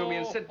listen to me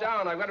and sit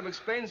down? I've got to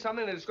explain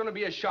something and it's going to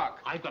be a shock.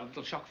 I've got a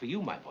little shock for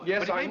you, my boy.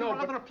 Yes, but I know,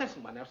 rather a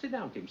pleasant one. Now, sit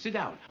down, Tim. Sit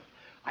down.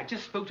 I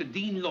just spoke to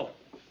Dean Lawton.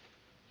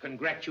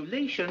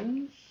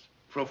 Congratulations,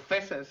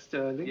 Professor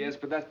Sterling. Yes,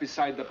 but that's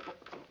beside the...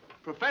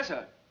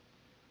 Professor?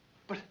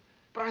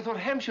 But I thought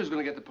Hampshire was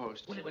going to get the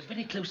post. Well, it was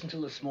very close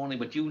until this morning,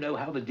 but you know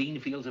how the Dean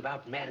feels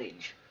about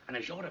marriage. And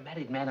as you're a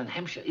married man and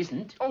Hampshire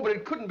isn't... Oh, but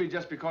it couldn't be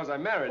just because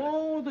I'm married.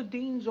 Oh, the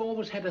Dean's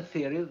always had a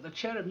theory that the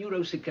chair of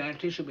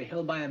neuropsychiatry should be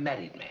held by a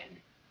married man.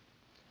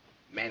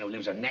 A man who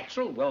lives a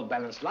natural,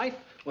 well-balanced life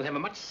will have a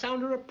much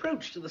sounder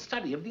approach to the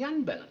study of the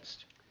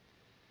unbalanced.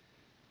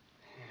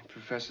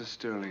 Professor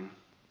Sterling.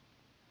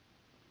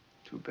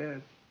 Too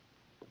bad.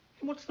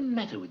 What's the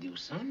matter with you,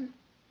 son?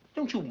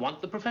 Don't you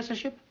want the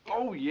professorship?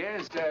 Oh,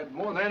 yes, Dad,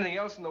 more than anything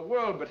else in the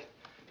world,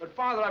 but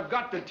Father, I've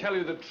got to tell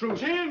you the truth.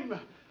 Tim!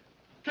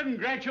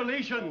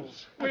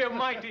 Congratulations. We are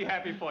mighty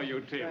happy for you,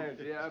 Tim.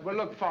 Yeah, but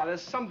look, Father,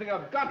 there's something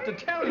I've got to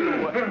tell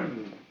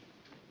you.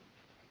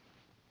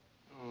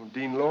 Oh,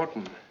 Dean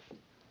Lawton.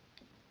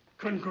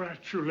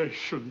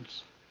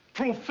 Congratulations,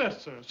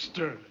 Professor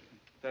Sterling.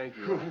 Thank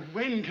you.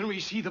 When can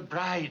we see the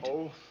bride?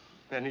 Oh,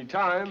 any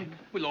time.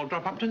 We'll all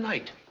drop up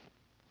tonight.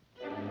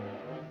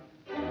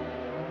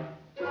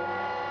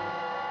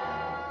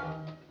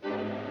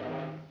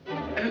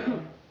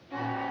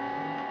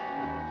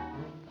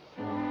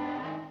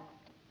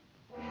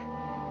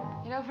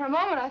 You know, for a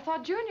moment, I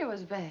thought Junior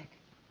was back.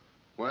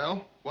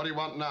 Well, what do you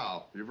want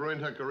now? You've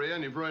ruined her career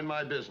and you've ruined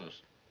my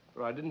business.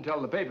 Well, I didn't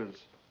tell the papers.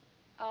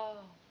 Oh.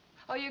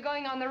 Oh, you're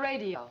going on the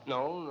radio?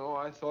 No,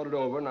 I thought it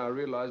over and I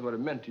realized what it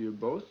meant to you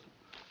both.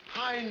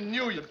 I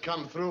knew you'd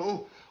come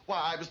through.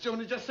 Why, I was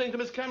only just saying to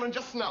Miss Cameron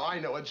just now, I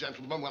know a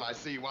gentleman when I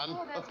see one.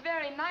 Oh, that's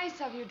very nice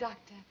of you,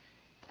 Doctor.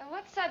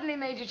 What suddenly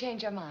made you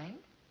change your mind?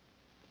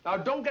 Now,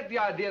 don't get the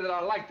idea that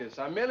I like this.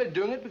 I'm merely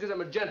doing it because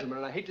I'm a gentleman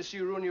and I hate to see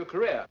you ruin your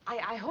career.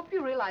 I hope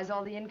you realize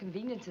all the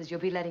inconveniences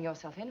you'll be letting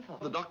yourself in for.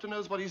 The doctor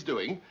knows what he's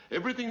doing.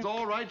 Everything's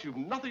all right. You've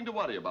nothing to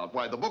worry about.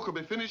 Why, the book will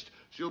be finished.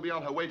 She'll be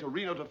on her way to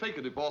Reno to fake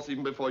a divorce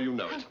even before you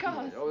know it. Of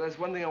course. Oh, that's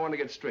one thing I want to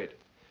get straight.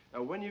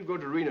 Now, when you go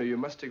to Reno, you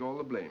must take all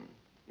the blame.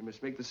 You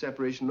must make the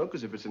separation look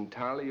as if it's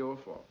entirely your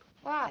fault.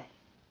 Why?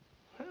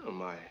 Well,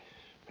 my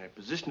Her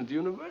position at the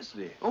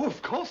university. Oh,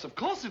 of course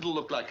it'll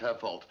look like her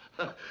fault.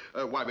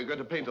 Why, we're going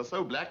to paint her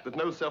so black that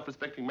no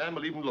self-respecting man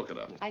will even look at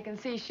her. I can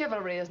see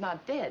chivalry is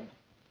not dead.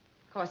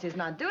 Of course, he's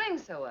not doing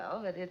so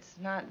well, but it's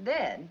not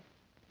dead.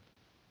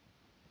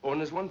 Oh, and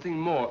there's one thing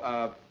more.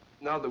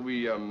 Now that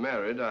we are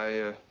married,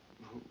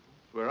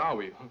 where are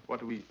we? What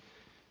do we,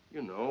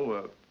 you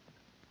know,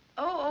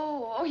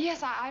 Oh,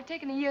 yes, I've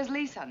taken a year's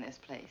lease on this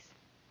place.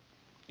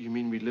 You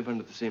mean we live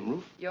under the same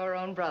roof? Your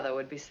own brother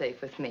would be safe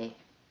with me.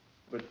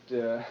 But,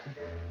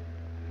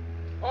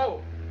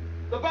 Oh,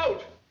 the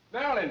boat!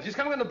 Marilyn, she's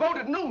coming on the boat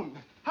at noon.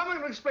 How am I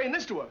going to explain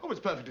this to her? Oh, it's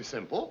perfectly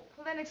simple.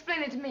 Well, then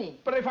explain it to me.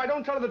 But if I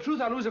don't tell her the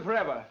truth, I'll lose her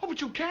forever. Oh, but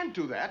you can't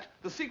do that.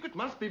 The secret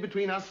must be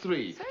between us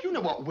three. Certainly. You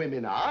know what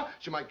women are.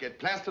 She might get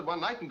plastered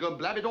one night and go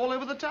blab it all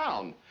over the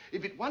town.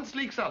 If it once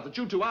leaks out that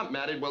you two aren't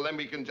married, well, then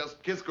we can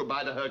just kiss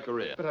goodbye to her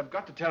career. But I've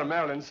got to tell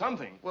Marilyn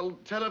something. Well,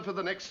 tell her for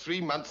the next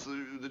 3 months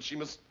that she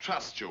must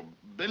trust you,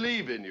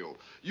 believe in you,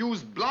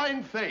 use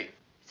blind faith.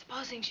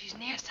 Supposing she's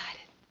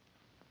nearsighted.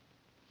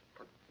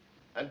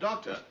 And,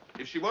 Doctor,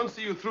 if she won't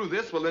see you through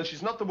this, well, then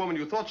she's not the woman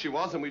you thought she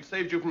was, and we've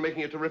saved you from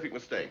making a terrific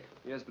mistake.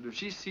 Yes, but if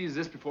she sees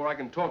this before I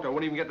can talk to her, I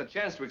won't even get the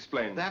chance to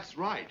explain. That's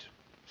right.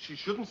 She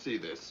shouldn't see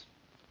this.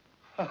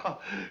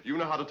 You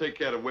know how to take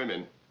care of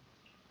women.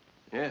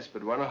 Yes,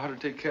 but do I know how to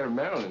take care of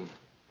Marilyn?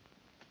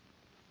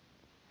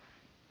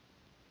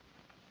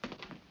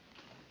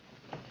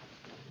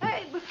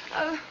 Hey,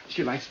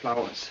 She likes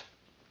flowers.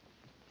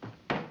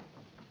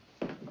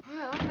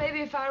 Well, maybe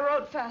if I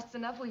wrote fast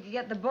enough, we could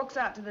get the books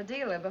out to the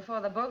dealer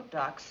before the boat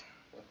docks.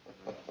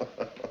 Wait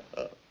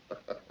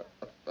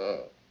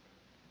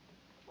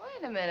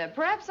a minute.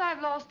 Perhaps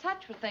I've lost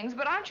touch with things,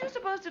 but aren't you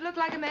supposed to look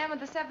like a man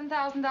with a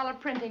 $7,000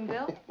 printing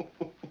bill?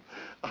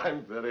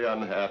 I'm very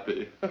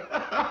unhappy.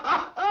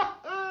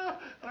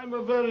 I'm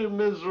a very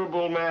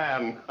miserable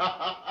man.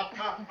 I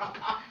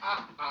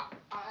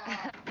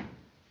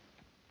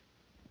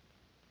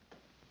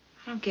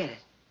don't get it.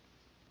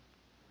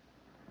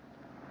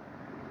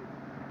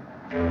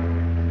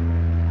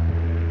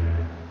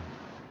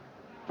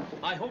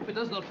 I hope he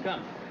does not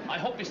come. I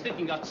hope he's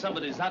sticking out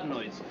somebody's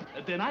adenoids.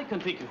 Then I can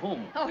take you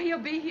home. Oh, he'll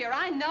be here.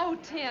 I know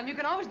Tim. You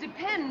can always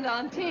depend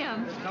on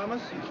Tim. Miss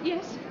Thomas?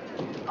 Yes.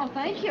 Oh,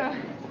 thank you.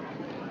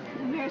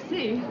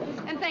 Merci.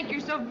 And thank you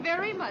so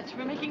very much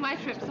for making my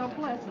trip so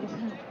pleasant.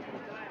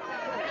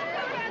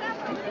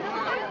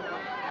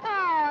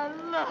 Oh,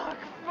 look,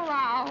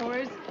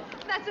 flowers.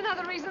 That's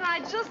another reason I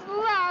just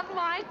love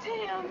my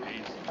Tim.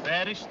 He's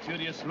very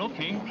studious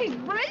looking. He's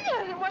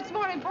brilliant, and what's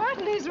more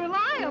important, he's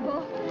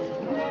reliable.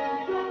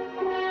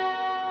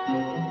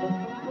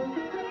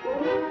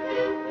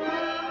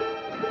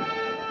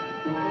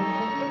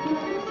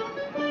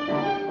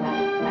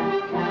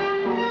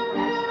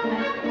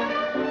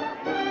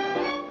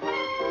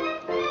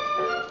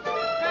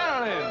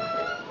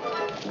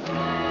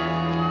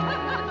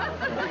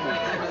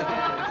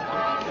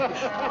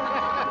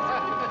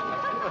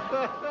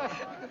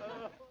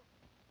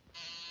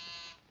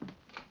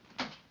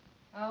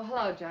 Oh,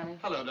 hello, Johnny.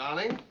 Hello,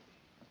 darling.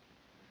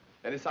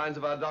 Any signs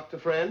of our doctor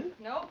friend?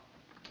 Nope.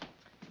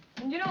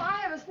 And you know,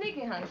 I have a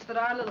sneaky hunch that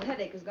our little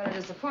headache is going to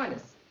disappoint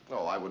us.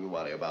 Oh, I wouldn't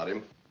worry about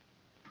him.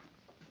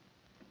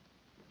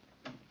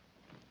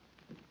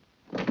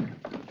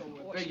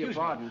 Beg your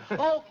pardon.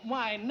 Oh,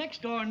 my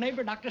next-door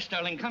neighbor, Dr.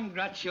 Sterling.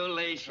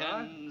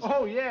 Congratulations. Huh?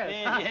 Oh, yes.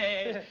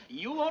 Yes.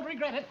 You won't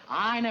regret it.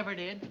 I never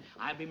did.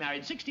 I'll be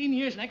married 16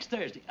 years next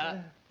Thursday.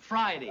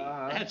 Friday.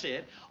 That's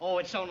it. Oh,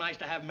 it's so nice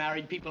to have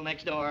married people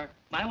next door.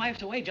 My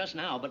wife's away just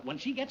now, but when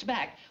she gets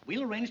back,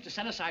 we'll arrange to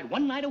set aside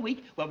one night a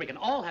week where we can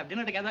all have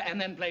dinner together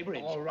and then play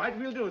bridge. All right,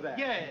 we'll do that.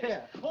 Yes.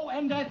 Yeah. Oh,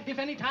 and if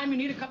any time you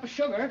need a cup of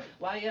sugar,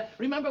 why,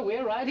 remember,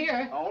 we're right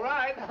here. All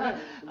right.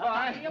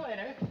 I'll see you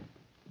later.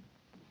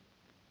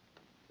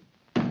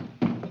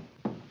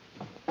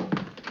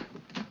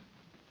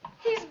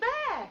 He's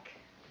back.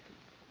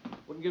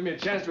 Wouldn't give me a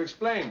chance to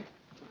explain.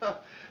 Did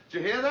you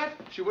hear that?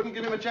 She wouldn't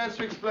give him a chance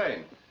to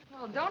explain.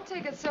 Well, don't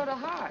take it so to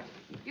heart.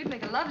 You'd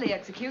make a lovely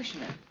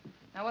executioner.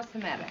 Now, what's the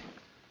matter?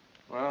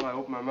 Well, I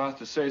opened my mouth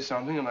to say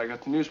something, and I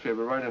got the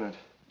newspaper right in it.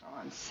 Oh,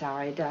 I'm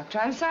sorry, Doctor.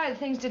 I'm sorry that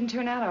things didn't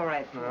turn out all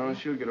right for you. Well,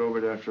 she'll get over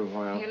it after a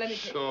while. Here, let me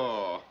take...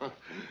 Sure.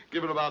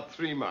 Give it about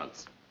 3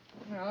 months.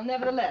 Well,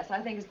 nevertheless,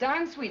 I think it's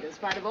darn sweet, in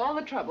spite of all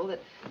the trouble,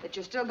 that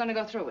you're still going to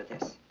go through with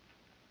this.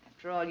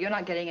 After all, you're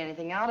not getting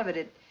anything out of it.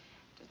 It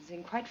doesn't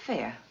seem quite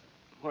fair.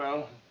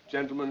 Well,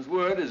 gentleman's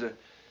word is a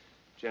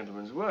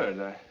gentleman's word.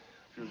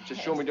 If you'll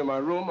just show me to my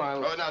room,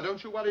 I'll... Oh, now,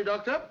 don't you worry,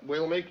 Doctor.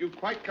 We'll make you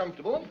quite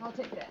comfortable. I'll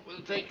take that. We'll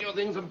take your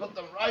things and put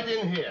them right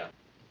in here.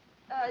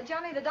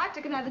 Johnny, the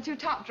doctor can have the 2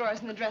 top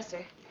drawers in the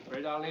dresser.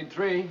 Afraid I'll need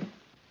 3.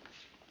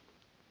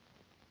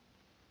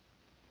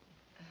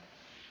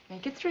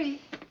 Make it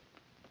 3.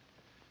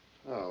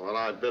 Oh, well,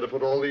 I'd better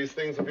put all these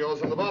things of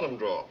yours in the bottom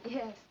drawer.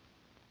 Yes.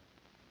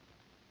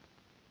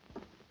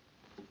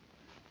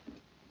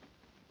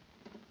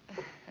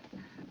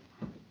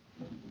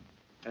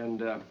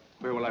 And,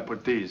 where will I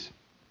put these?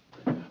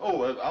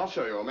 Oh, I'll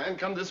show you, old man.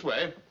 Come this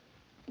way.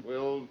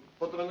 We'll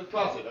put them in the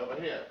closet over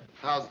here.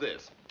 How's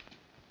this?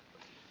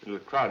 A little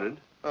crowded.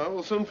 Oh,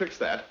 we'll soon fix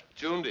that.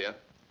 June, dear.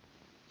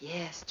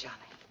 Yes, Johnny.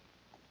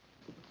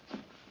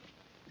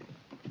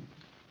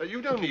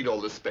 You don't need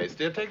all this space,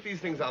 dear. Take these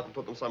things out and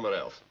put them somewhere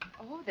else.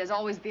 Oh, there's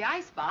always the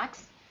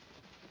icebox.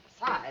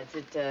 Besides,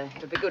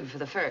 it'll be good for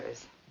the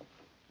furs.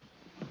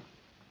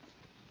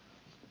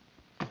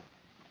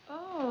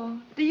 Oh,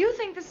 do you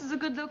think this is a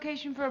good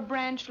location for a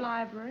branch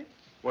library?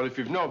 Well, if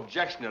you've no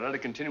objection, I'd like to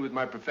continue with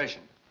my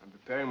profession. I'm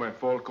preparing my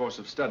fall course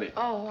of study.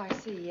 Oh, I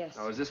see, yes.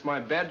 Now, is this my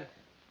bed?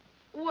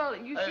 Well,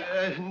 you see...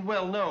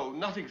 Well, no,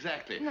 not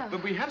exactly. No.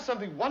 But we have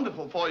something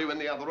wonderful for you in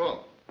the other room.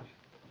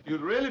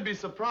 You'd really be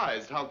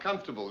surprised how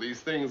comfortable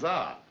these things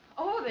are.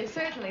 Oh, they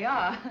certainly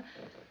are.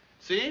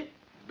 See?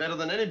 Better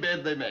than any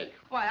bed they make.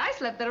 Why, I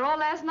slept there all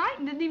last night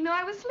and didn't even know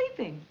I was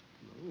sleeping.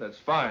 That's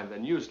fine.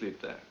 Then you sleep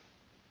there.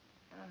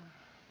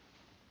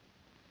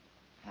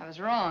 I was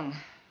wrong.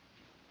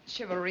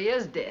 Chivalry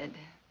is dead.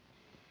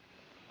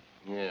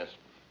 Yes.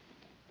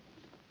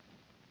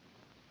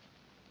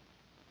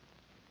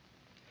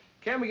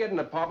 Can't we get an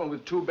apartment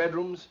with 2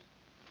 bedrooms?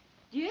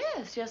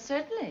 Yes,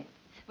 certainly.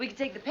 We could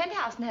take the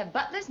penthouse and have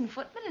butlers and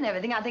footmen and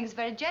everything. I think it's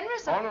very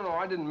generous. Oh, no,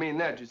 I didn't mean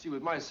that. You see,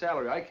 with my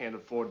salary, I can't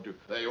afford to.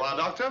 There you are,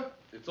 Doctor.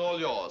 It's all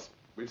yours.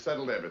 We've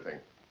settled everything.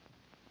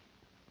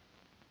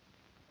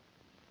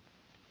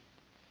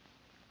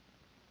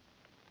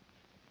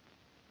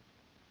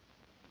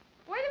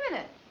 Wait a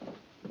minute.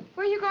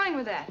 Where are you going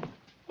with that?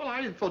 Well,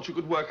 I thought you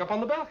could work up on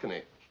the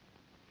balcony.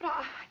 But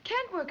I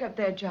can't work up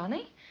there,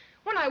 Johnny.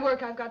 When I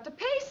work, I've got to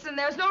pace, and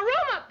there's no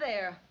room up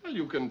there. Well,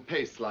 you can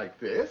pace like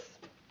this.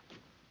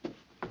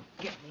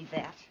 Give me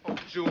that. Oh,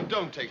 June,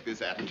 don't take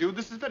this attitude.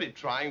 This is very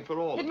trying for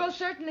all of It us. most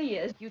certainly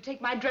is. You take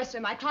my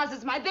dresser, my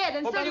closets, my bed,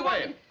 and Oh, so by the you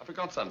want way, me I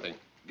forgot something.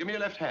 Give me your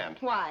left hand.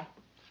 to... Why?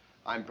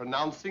 I'm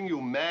pronouncing you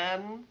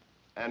man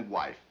and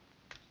wife.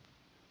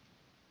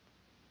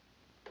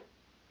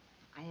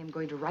 I am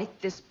going to write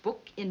this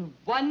book in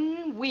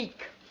 1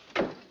 week.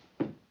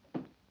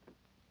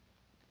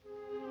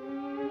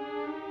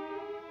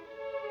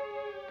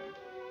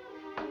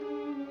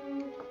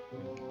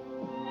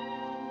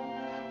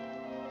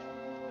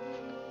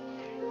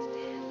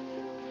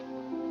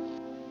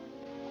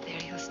 There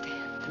he'll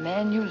stand, the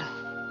man you love.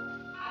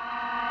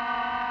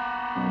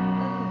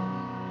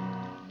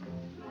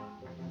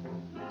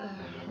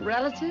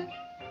 Relative?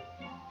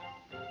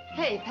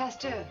 Hey,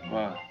 Pasteur.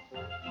 What?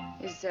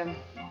 Is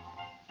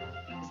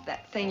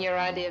that thing your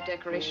idea of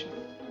decoration?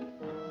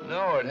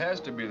 No, it has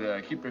to be there.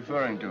 I keep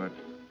referring to it.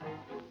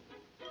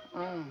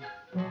 Oh.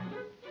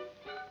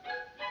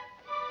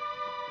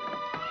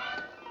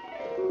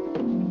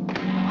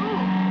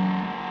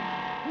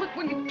 Look,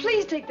 will you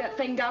please take that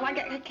thing down? I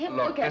can't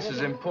Look, look at it. this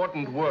is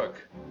important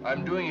work.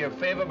 I'm doing you a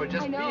favor by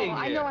just I know, being here.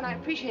 I know, and I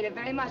appreciate it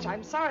very much.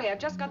 I'm sorry, I've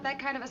just got that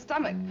kind of a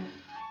stomach.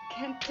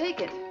 Can't take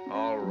it.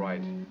 All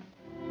right.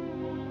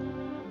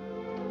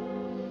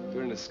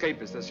 You're an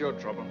escapist. That's your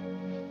trouble.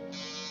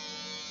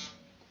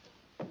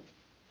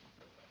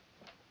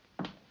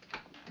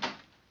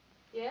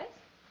 Yes?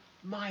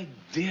 My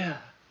dear,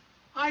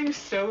 I'm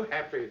so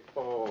happy.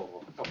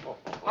 Oh.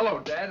 Hello,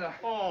 Dad.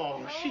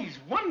 Oh, she's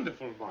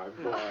wonderful, my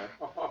boy.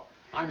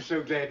 I'm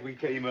so glad we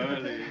came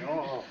early.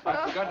 Oh.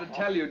 I forgot to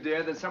tell you,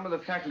 dear, that some of the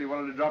faculty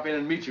wanted to drop in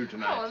and meet you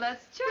tonight. Oh,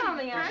 that's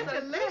charming.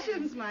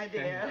 Congratulations, my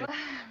dear.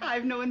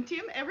 I've known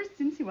Tim ever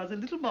since he was a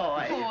little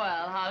boy.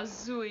 Well, how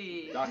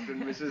sweet. Dr.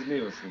 and Mrs.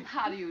 Nielsen.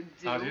 How do you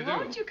do? How do you do?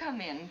 Won't you come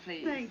in,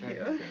 please? Thank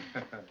you.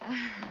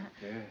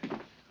 Yeah.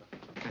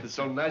 It's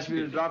so nice of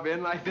you to drop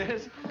in like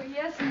this. Oh,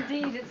 yes,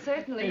 indeed, it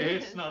certainly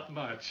is. It's not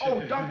much.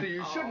 Oh, Doctor,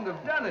 you shouldn't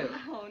have done it.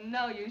 Oh,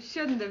 no, you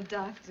shouldn't have,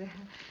 Doctor.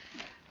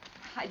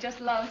 I just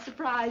love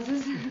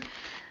surprises.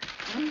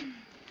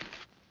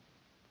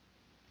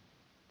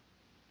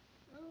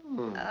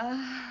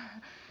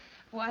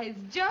 Why, it's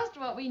just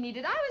what we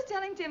needed. I was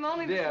telling Tim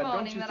only Dear, this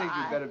morning don't you that think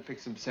you'd better pick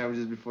some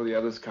sandwiches before the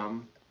others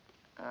come?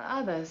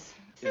 Others?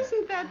 Yeah.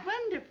 Isn't that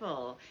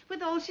wonderful?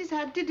 With all she's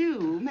had to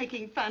do,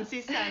 making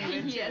fancy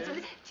sandwiches. Yes.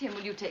 Tim,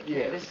 will you take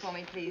care of this for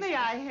me, please? May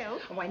I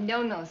help? Oh, why,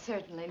 no,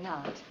 certainly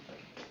not.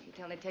 It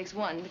only takes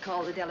one to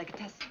call the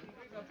delicatessen.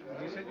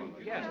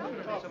 Yes,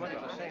 so much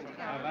the same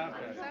time.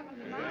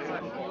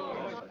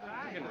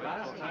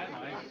 Last time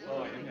I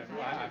saw him,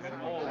 I met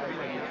him all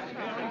very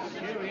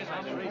serious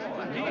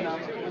observation.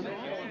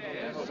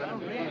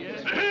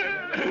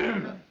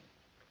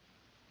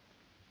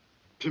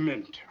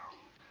 Pimento.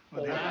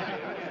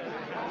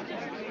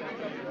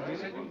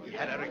 He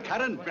had a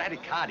recurrent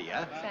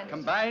bradycardia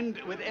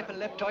combined with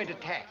epileptoid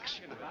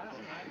attacks.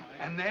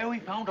 And there we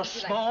found a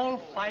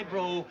small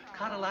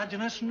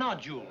fibrocartilaginous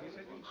nodule,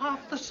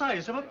 half the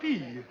size of a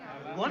pea.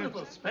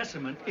 Wonderful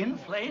specimen in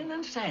flame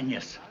and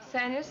sanious.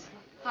 Sandwich?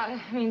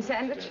 I mean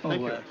sandwich?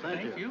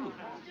 Thank you.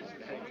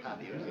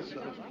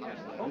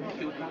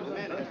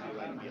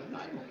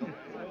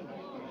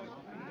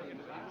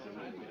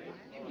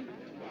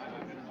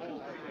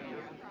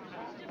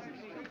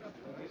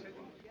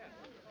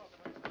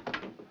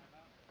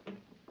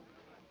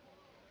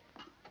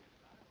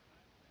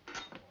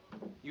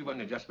 You've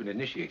only just been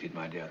initiated,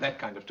 my dear. That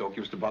kind of talk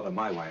used to bother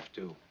my wife,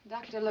 too.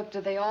 Doctor, look, do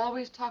they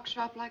always talk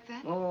shop like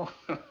that? Oh,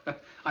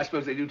 I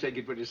suppose they do take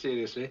it pretty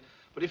seriously.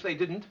 But if they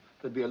didn't,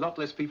 there'd be a lot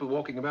less people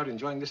walking about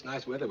enjoying this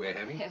nice weather we're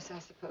having. Yes, I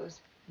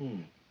suppose.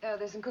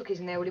 There's some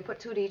cookies in there. Will you put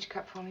 2 to each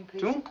cup for me,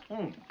 please? 2?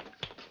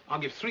 I'll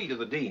give 3 to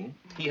the dean.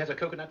 He has a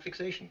coconut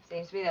fixation.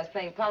 Seems to me that's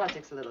playing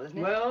politics a little, isn't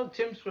it? Well,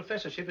 Tim's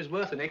professorship is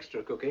worth an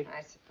extra cookie.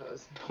 I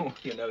suppose. Oh,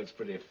 you know, it's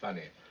pretty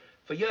funny.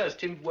 For years,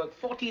 Tim worked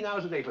 14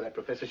 hours a day for that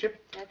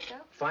professorship. That's so?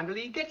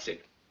 Finally, he gets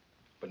it.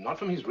 But not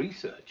from his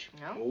research.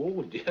 No?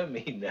 Oh, dear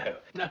me, no.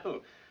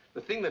 No. The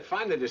thing that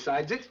finally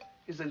decides it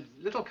is a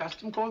little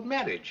custom called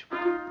marriage. Wait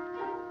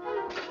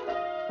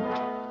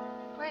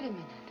a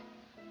minute.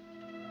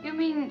 You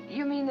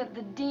mean that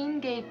the dean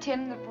gave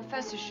Tim the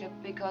professorship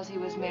because he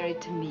was married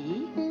to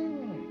me?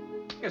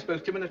 I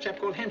suppose Tim and a chap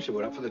called Hampshire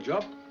were up for the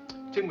job.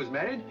 Tim was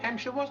married,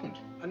 Hampshire wasn't.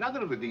 Another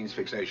of the dean's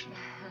fixation.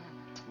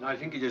 And I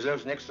think he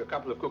deserves an extra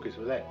couple of cookies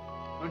for that.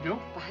 Don't you?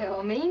 By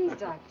all means,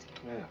 Doctor.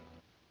 Yeah.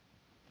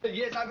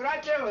 Yes, I'm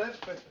right there with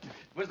it.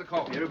 Where's the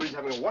coffee? Everybody's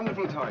having a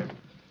wonderful time.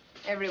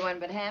 Everyone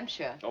but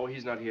Hampshire. Oh,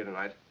 he's not here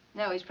tonight.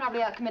 No, he's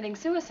probably out committing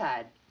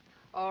suicide.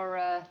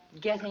 Or,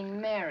 getting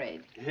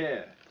married.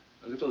 Yeah.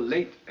 A little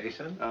late, eh,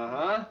 son?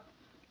 Uh-huh.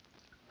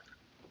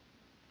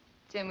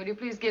 Tim, would you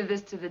please give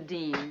this to the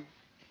dean?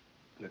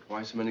 Look,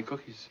 why so many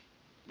cookies?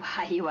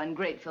 Why, you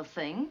ungrateful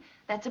thing.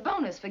 That's a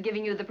bonus for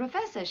giving you the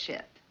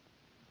professorship.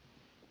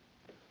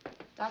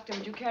 Doctor,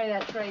 would you carry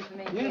that tray for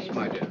me, please? Yes,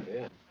 my dear,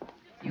 yeah.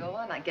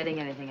 You're not getting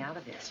anything out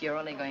of this. You're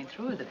only going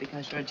through with it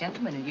because you're a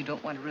gentleman and you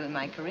don't want to ruin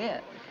my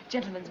career.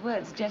 Gentleman's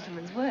words,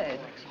 gentleman's word.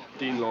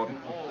 Dean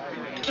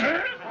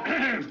Loretta.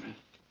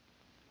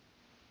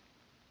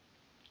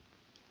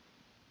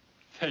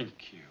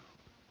 Thank you.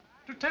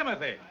 To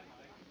Timothy,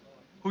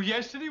 who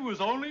yesterday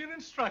was only an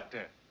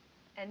instructor.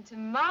 And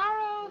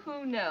tomorrow,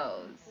 who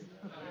knows?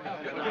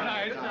 Good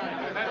night.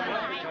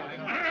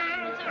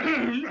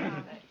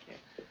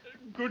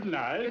 Good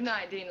night. Good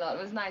night, Dean Lott.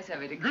 It was nice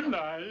of you to come. Good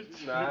night.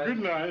 Good night. Good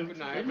night. Good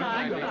night. Good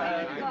night.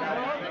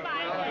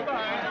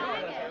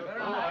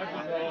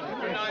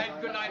 Good night.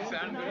 Good night,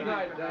 son. Good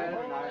night, Dad.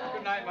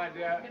 Good night, my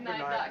dear. Good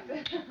night,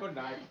 Doctor. Good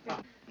night.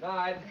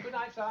 Night. Good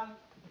night, son.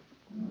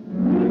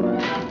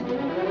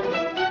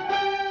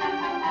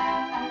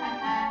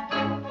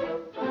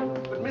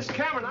 But Miss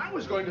Cameron, I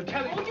was going to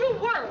tell you. Oh, you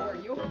were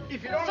you?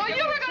 If you don't So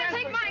you were going to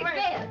take my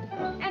bed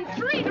and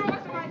 3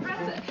 drawers of my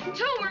dresser.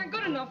 2 weren't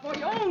good enough for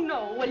you. Oh,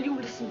 no. Well, you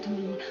listen to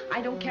me. I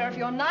don't care if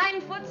you're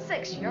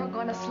 9'6". You're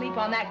going to sleep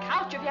on that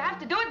couch if you have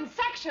to do it in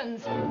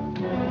sections.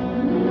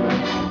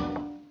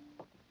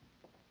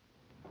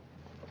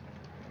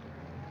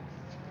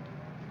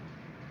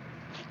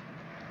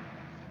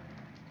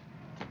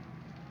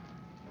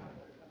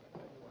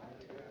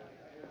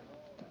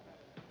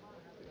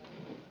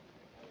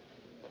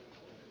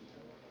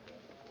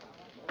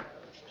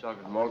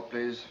 Chocolate malt,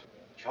 please.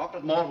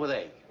 Chocolate malt with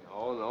egg.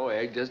 Oh, no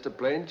egg, just a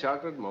plain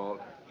chocolate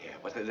malt. Yeah,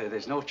 but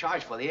there's no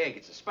charge for the egg.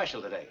 It's a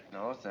special today.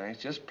 No, thanks,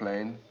 just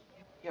plain.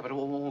 Yeah, but it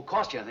won't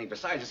cost you anything.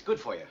 Besides, it's good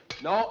for you.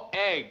 No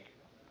egg.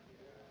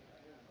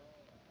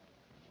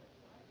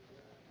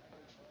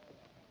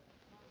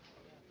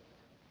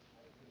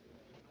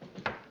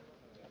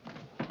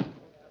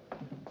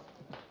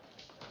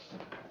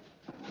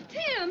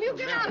 Tim, you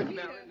get out of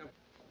here.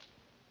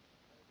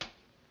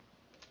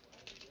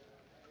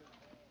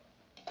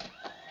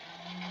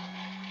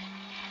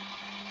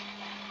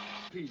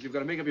 Please, you've got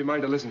to make up your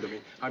mind to listen to me.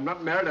 I'm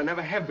not married. I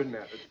never have been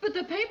married. But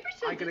the paper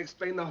said... I can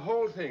explain the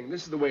whole thing.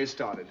 This is the way it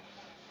started.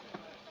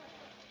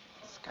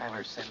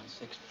 Skylar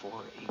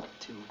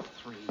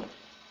 764823.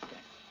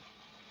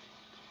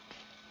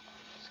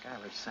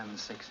 Skylar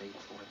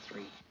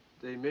 76843.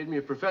 They made me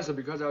a professor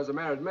because I was a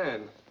married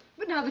man.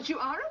 But now that you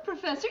are a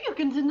professor, you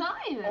can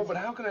deny it. Oh, but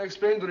how can I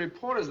explain to the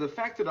reporters the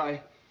fact that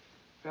I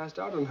passed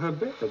out on her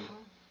bed?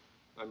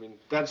 I mean,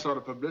 that sort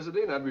of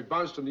publicity, and I'd be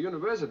bounced from the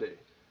university.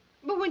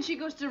 But when she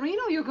goes to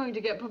Reno, you're going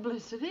to get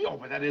publicity. Oh,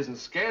 but that isn't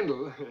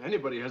scandal.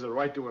 Anybody has a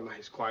right to a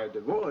nice, quiet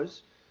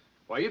divorce.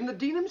 Why, even the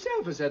dean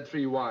himself has had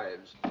 3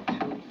 wives.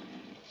 Well,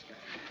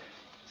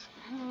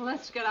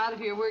 let's get out of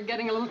here. We're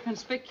getting a little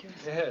conspicuous.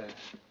 Yeah.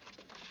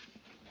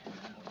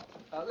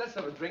 Let's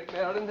have a drink,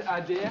 Marilyn,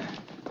 dear.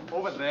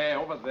 Over there,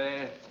 over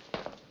there.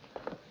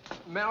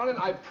 Marilyn,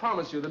 I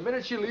promise you, the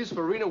minute she leaves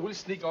for Reno, we'll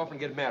sneak off and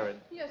get married.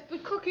 Yes,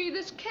 but Cookie,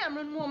 this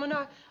Cameron woman,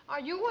 are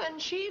you and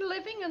she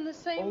living in the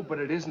same... Oh, but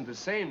it isn't the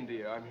same,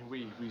 dear. I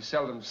mean, we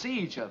seldom see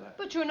each other.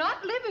 But you're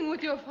not living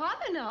with your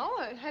father now.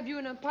 Have you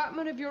an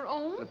apartment of your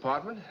own? An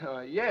apartment?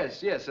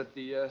 Yes, at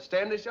the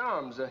Standish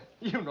Arms.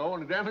 You know,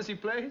 in the Gramercy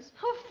Place.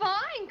 Oh,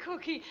 fine,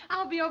 Cookie.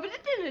 I'll be over to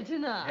dinner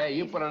tonight. Hey,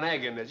 you put an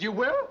egg in this. You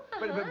will?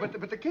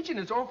 But the kitchen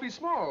is awfully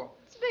small.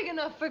 It's big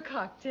enough for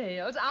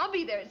cocktails. I'll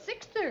be there at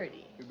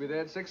 6:30. You'll be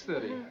there at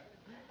 6:30.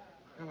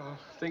 Well, I'll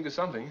think of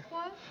something.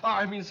 What? Oh,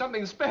 I mean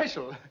something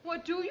special.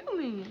 What do you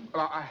mean?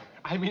 Well,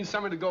 I mean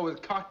something to go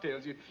with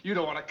cocktails. You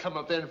don't want to come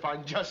up there and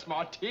find just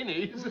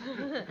martinis.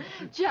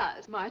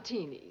 Just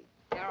martinis.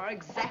 There are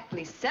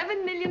exactly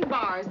 7 million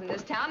bars in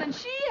this town, and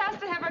she has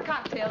to have her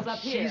cocktails up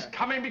here. She's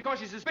coming because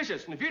she's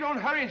suspicious, and if you don't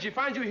hurry and she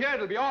finds you here,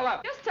 it'll be all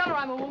up. Just tell her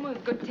I'm a woman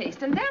with good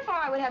taste, and therefore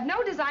I would have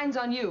no designs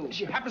on you.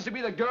 She happens to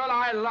be the girl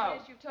I love.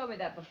 Yes, you've told me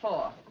that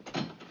before.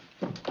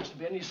 Mustn't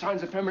be any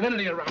signs of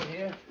femininity around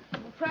here.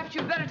 Well, perhaps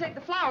you'd better take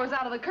the flowers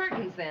out of the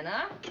curtains then,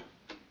 huh?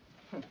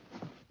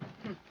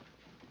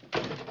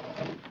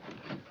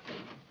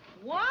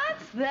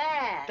 What's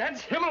that?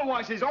 That's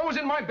Himmelweiss. He's always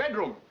in my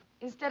bedroom.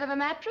 Instead of a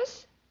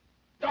mattress?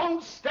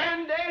 Don't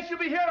stand there. She'll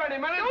be here any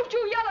minute. Don't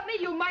you yell at me,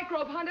 you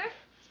microbe hunter.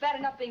 It's bad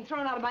enough being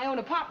thrown out of my own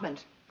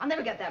apartment. I'll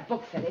never get that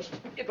book finished.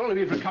 It'll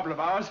only be for a couple of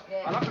hours.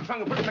 Yeah. I'll lock the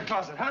trunk and put it in the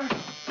closet, huh?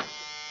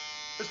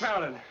 Miss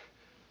Marilyn,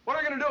 what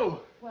are you going to do?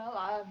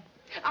 Well,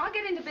 I'll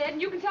get into bed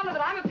and you can tell her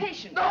that I'm a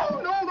patient.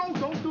 No,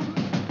 don't do that.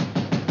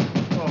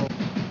 Oh.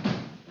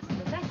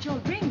 Is that your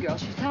dream girl?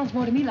 She sounds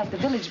more to me like the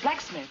village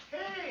blacksmith.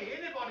 Hey,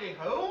 anybody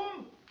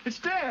home? It's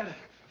Dad.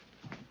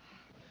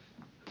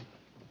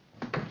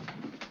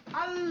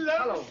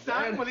 Hello,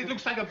 Dad. son. Well, it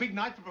looks like a big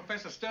night for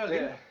Professor Sterling.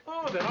 Yeah.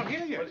 Oh, they're not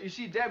here yet. Well, you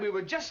see, Dad, we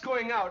were just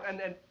going out,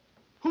 and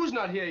who's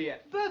not here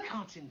yet?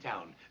 Burkhart's in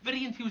town.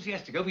 Very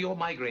enthusiastic over your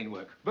migraine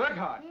work.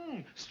 Burkhart?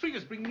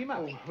 Streeter's bringing him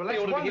up. Oh, well, They that's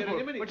ought to be wonderful. here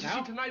in a minute But you now.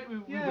 see, tonight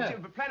we Yeah.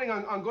 were planning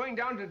on going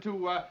down to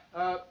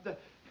the...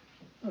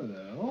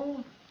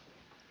 Hello.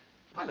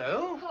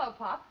 Hello. Hello,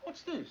 Pop.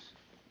 What's this?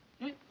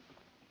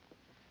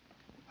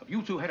 Have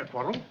you two had a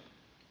quarrel?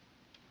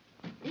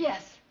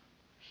 Yes.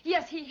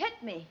 Yes, he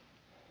hit me.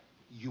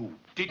 You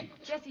didn't.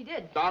 Yes, he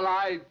did. Well,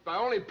 I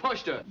only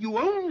pushed her. You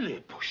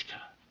only pushed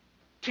her.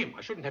 Tim,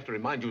 I shouldn't have to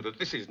remind you that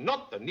this is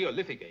not the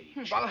Neolithic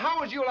age. Well, how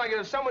would you like it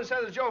if someone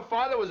said that your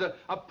father was a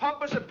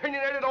pompous,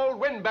 opinionated old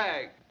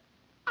windbag?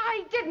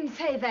 I didn't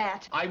say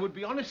that. I would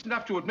be honest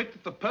enough to admit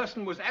that the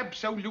person was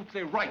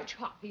absolutely right.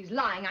 Pop, he's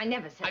lying. I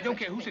never said I don't such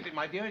care a who thing. said it,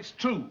 my dear. It's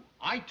true.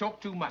 I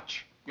talk too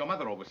much. Your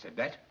mother always said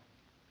that.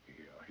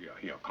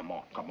 Here. Come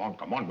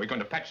on. We're going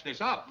to patch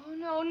this up.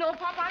 Oh, no,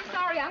 Pop, I'm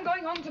sorry. I'm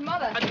going home to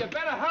Mother. And you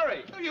better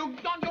hurry. You're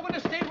going to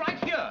stay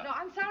right here. No,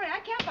 I'm sorry. I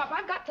can't, Pop.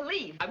 I've got to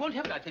leave. I won't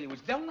have it, I tell you.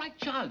 It's downright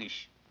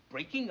childish.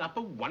 Breaking up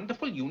a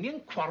wonderful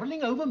union,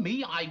 quarreling over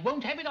me. I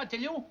won't have it, I tell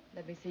you.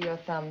 Let me see your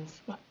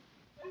thumbs. What?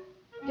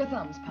 Your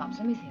thumbs, Pops.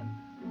 Let me see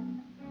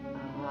them.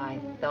 Oh, I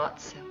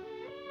thought so.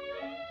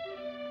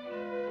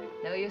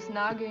 No use in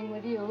arguing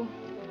with you.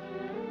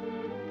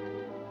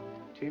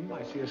 Tim,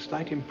 I see a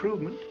slight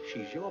improvement.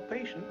 She's your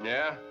patient.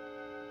 Yeah?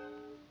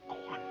 Go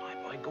on, my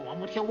boy, go on.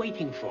 What are you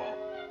waiting for?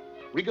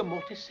 Rigor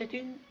mortis set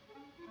in?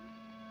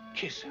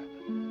 Kiss her.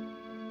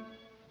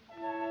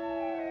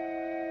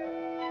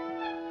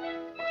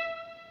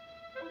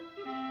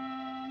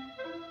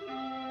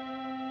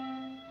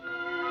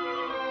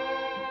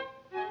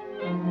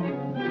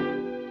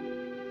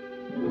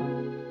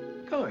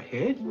 Go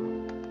ahead.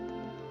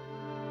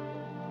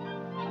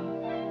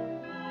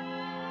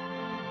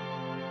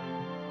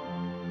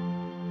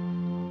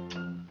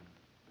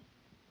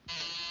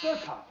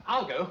 Burkhart,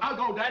 I'll go. I'll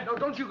go, Dad. No,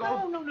 don't you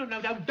go. No.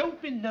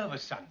 Don't be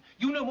nervous, son.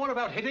 You know more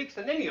about headaches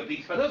than any of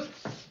these fellows.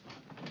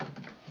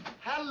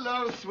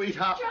 Hello,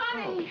 sweetheart.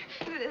 Johnny!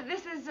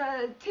 This is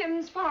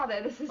Tim's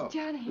father. This is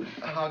Johnny.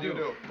 How do you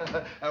do?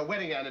 A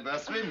wedding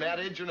anniversary,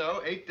 marriage,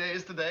 8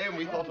 days today, and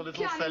we thought a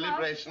little Johnny,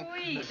 celebration. How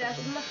sweet.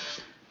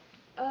 That's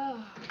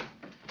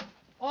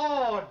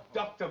Oh,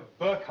 Dr.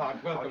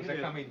 Burkhart. Welcome, sir.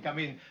 Come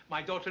in.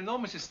 My daughter-in-law,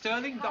 Mrs.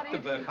 Sterling, Dr.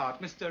 Burkhart,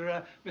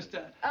 Mr.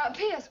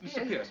 Pierce.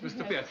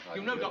 Mr. Pierce.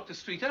 You know Dr.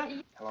 Streeter?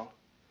 Hello?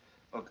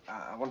 Look,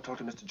 I want to talk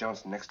to Mr.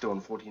 Johnson next door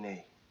in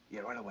 14A. Yeah,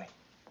 right away.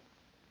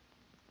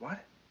 What?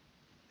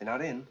 They're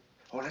not in?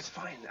 Oh, that's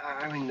fine.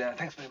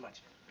 Thanks very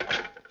much.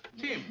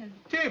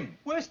 Tim,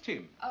 where's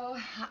Tim? Oh,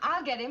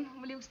 I'll get him.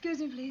 Will you excuse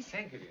me, please?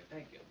 Thank you, dear,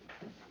 thank you.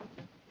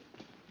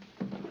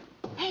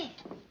 Hey,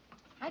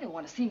 I don't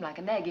want to seem like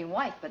a nagging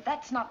wife, but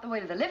that's not the way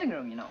to the living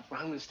room, you know. Well,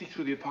 I'm going to sneak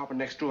through the apartment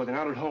next door, then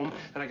out at home,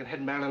 then I can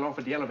head Marilyn off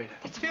at the elevator.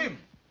 Tim!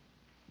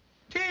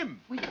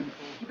 Wait a minute.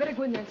 You better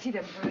go in there and see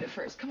them for a minute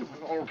first. Come on.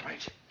 All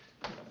right.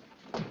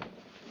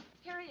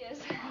 Here he is.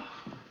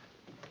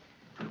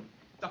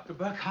 Dr.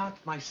 Burkhart,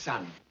 my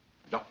son.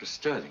 Dr.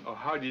 Sterling. Oh,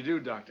 how do you do,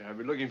 Doctor? I've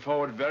been looking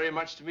forward very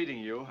much to meeting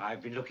you.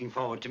 I've been looking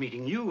forward to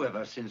meeting you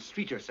ever since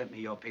Streeter sent me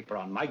your paper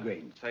on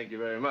migraines. Thank you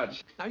very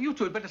much. Now, you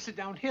two had better sit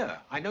down here.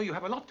 I know you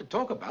have a lot to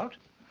talk about.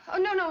 Oh,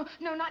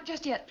 no, not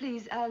just yet,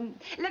 please.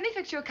 Let me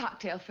fix you a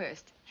cocktail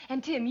first.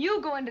 And, Tim,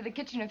 you go into the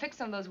kitchen and fix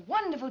some of those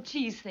wonderful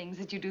cheese things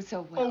that you do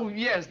so well. Oh,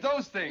 yes,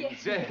 those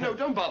things. Yes. No,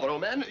 don't bother,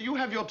 old man. You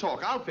have your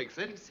talk. I'll fix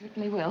it. You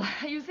certainly will.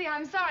 You see,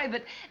 I'm sorry,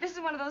 but this is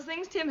one of those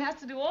things Tim has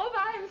to do all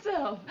by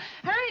himself.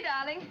 Hurry,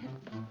 darling.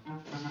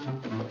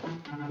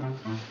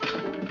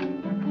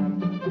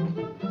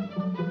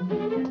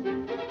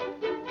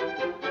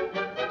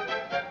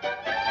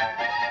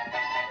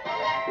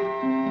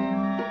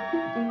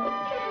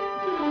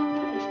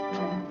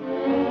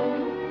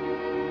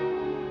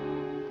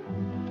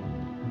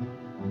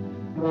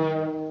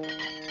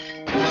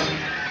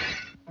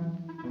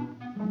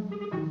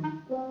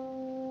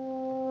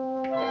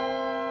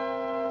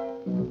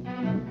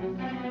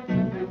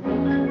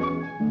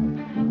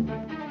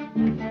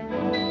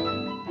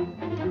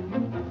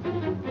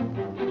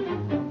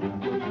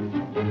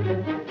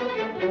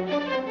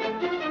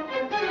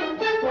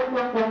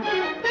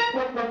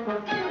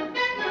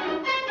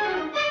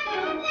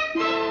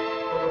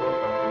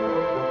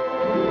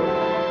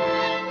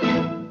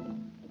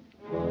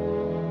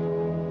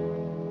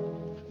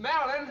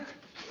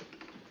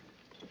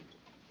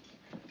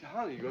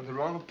 Holly, you got the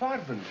wrong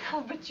apartment.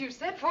 Oh, but you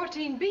said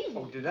 14B.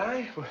 Oh, did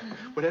I?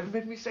 Whatever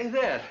made me say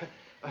that?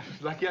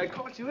 Lucky I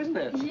caught you, isn't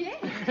it?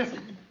 Yes.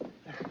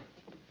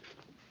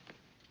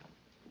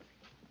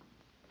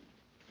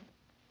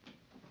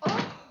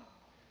 Oh.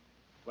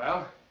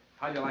 Well,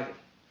 how'd you like it?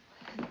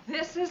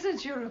 This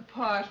isn't your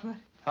apartment.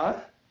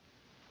 Huh?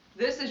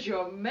 This is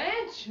your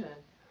mansion.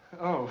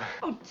 Oh.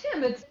 Oh,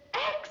 Tim, it's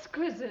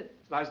exquisite.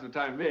 Nice for the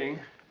time being.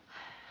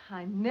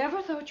 I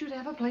never thought you'd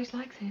have a place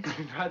like this.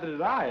 Neither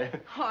did I.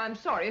 Oh, I'm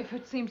sorry if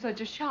it seems such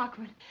a shock,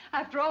 but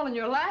after all, in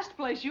your last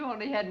place, you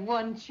only had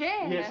one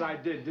chair. Yes, I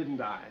did,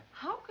 didn't I?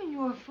 How can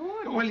you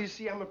afford it? Well, you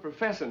see, I'm a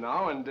professor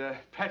now, and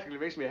practically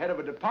makes me head of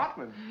a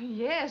department.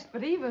 Yes,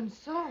 but even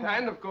so...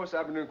 And, of course,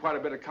 I've been doing quite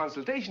a bit of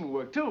consultation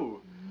work, too.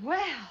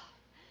 Well,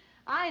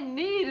 I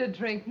need a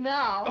drink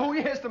now. Oh,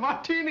 yes, the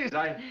martinis.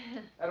 I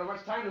haven't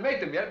much time to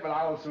make them yet, but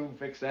I'll soon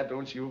fix that,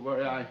 don't you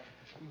worry.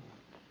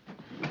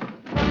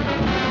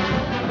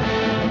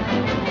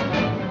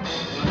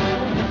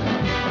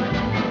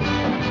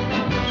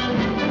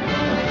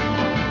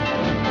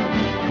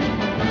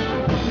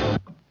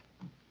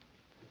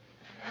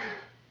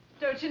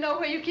 Don't you know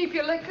where you keep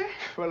your liquor?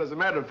 Well, as a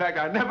matter of fact,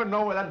 I never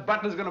know where that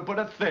butler's going to put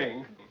a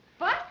thing.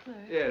 Butler?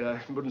 Yeah,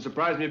 it wouldn't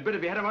surprise me a bit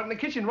if you had him out in the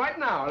kitchen right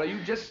now. Now,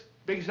 you just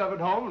big yourself at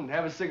home and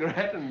have a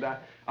cigarette, and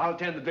I'll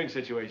attend the drink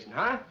situation,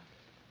 huh?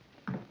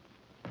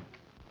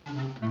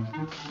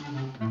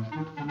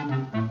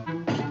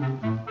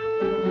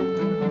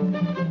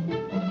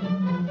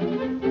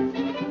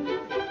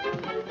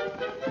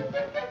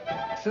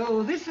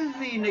 So this is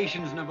the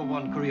nation's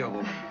 #1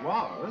 Creole.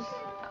 Was?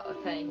 Oh,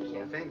 thank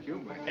you. Thank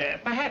you,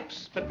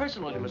 Perhaps, but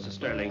personally, Mr.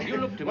 Sterling, you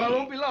look to me... Well, it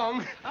won't be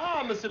long.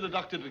 Ah, Monsieur le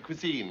Docteur de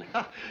Cuisine.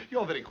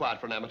 You're very quiet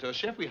for an amateur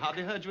chef. We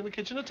hardly heard you in the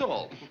kitchen at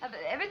all.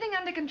 Everything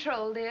under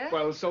control, dear.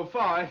 Well, so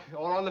far,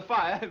 all on the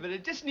fire, but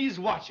it just needs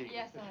watching.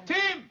 Yes, sir.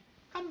 Tim,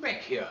 come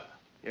back here.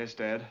 Yes,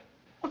 Dad?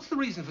 What's the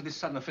reason for this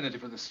sudden affinity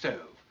for the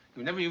stove?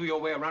 You never knew your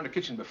way around a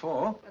kitchen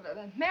before.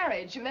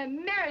 Marriage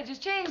has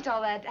changed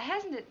all that,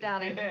 hasn't it,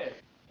 darling? Yes.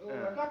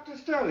 Dr.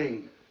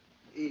 Sterling,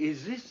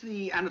 is this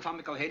the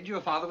anatomical head your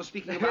father was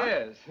speaking about?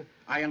 Yes.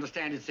 I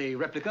understand it's a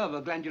replica of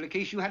a glandular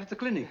case you had at the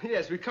clinic.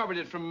 Yes, we covered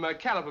it from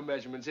caliper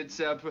measurements. It's,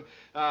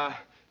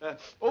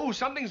 oh,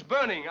 something's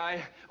burning.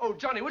 Oh,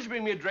 Johnny, would you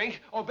bring me a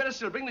drink? Or better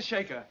still, bring the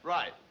shaker.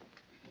 Right.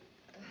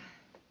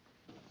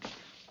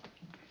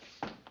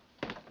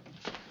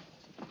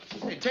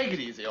 Hey, take it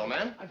easy, old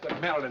man. I've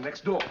got Marilyn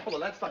next door. Oh, well,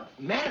 that's not...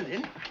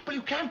 Marilyn? Well,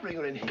 you can't bring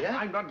her in here.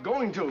 I'm not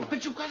going to.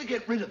 But you've got to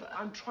get rid of her.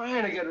 I'm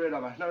trying to get rid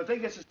of her. Now, if they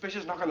get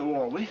suspicious, knock on the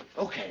wall, will you?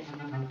 Okay.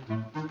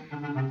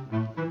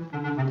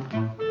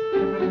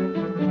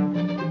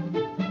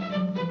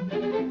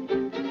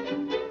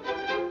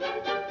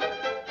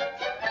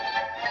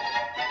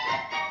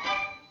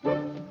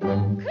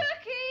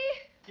 Cookie!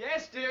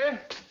 Yes,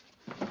 dear?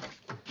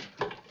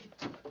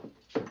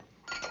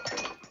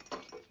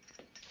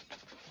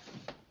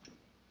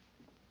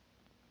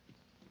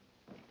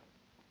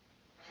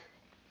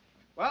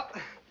 Well,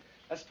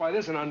 let's try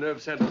this on our nerve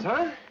settles,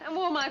 huh? And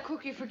will my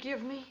Cookie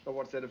forgive me? Well,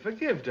 what's there to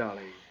forgive,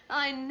 darling?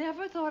 I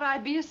never thought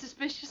I'd be a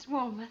suspicious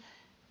woman.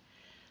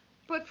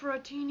 But for a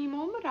teeny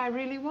moment, I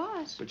really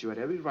was. But you had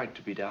every right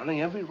to be,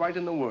 darling, every right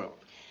in the world.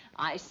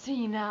 I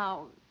see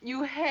now.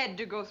 You had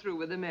to go through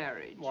with the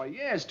marriage. Why,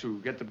 yes,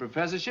 to get the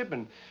professorship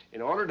and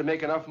in order to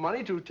make enough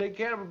money to take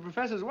care of a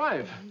professor's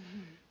wife.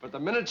 But the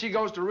minute she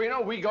goes to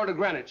Reno, we go to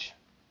Greenwich.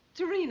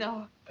 To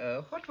Reno?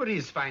 What were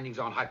his findings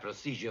on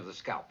hyperesthesia of the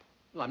scalp?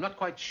 Well, I'm not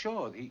quite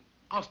sure. He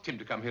asked him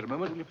to come here a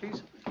moment, will you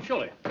please?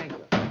 Surely. Thank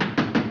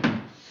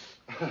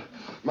you.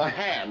 My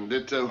hand,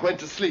 it went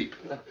to sleep.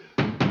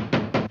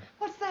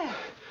 What's that?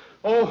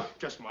 Oh,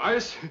 just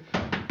mice.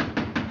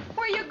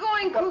 Where you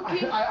going,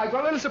 Cookie? I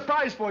got a little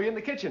surprise for you in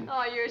the kitchen.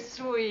 Oh, you're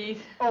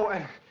sweet. Oh,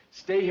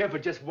 stay here for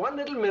just one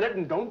little minute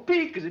and don't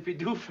peek, because if you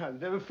do, I'll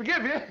never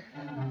forgive you.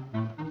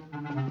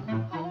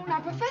 Oh,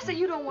 now, Professor,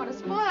 you don't want to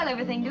spoil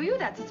everything, do you?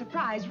 That's a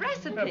surprise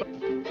recipe.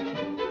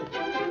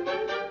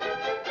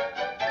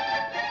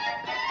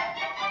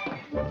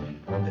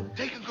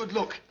 Take a good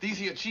look.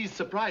 These are your cheese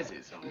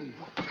surprises.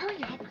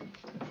 Hurry up.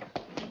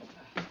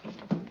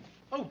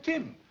 Oh,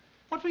 Tim,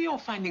 what were your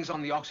findings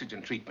on the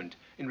oxygen treatment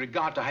in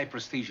regard to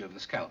hyperesthesia of the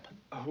scalp?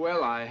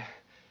 Well, I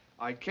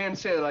can't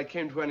say that I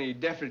came to any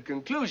definite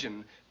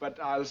conclusion, but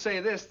I'll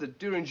say this, that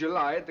during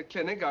July at the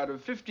clinic, out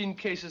of 15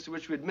 cases to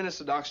which we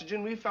administered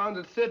oxygen, we found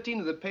that 13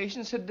 of the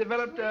patients had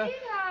developed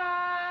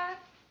Rita!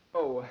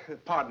 Oh,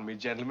 pardon me,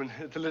 gentlemen,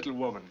 the little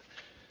woman.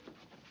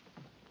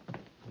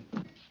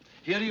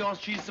 Here are your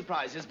cheese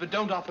surprises, but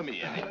don't offer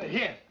me any.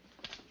 Here.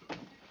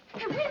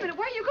 Hey, wait a minute.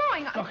 Where are you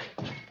going? Look,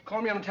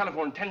 call me on the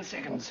telephone in 10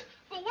 seconds.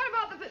 But what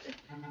about the...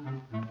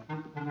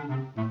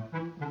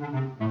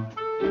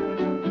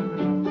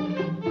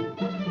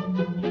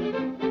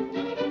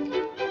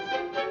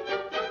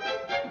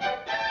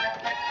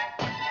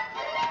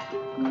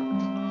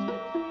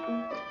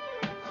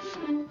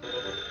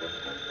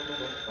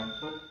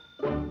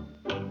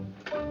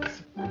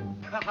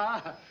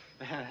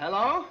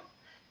 Hello?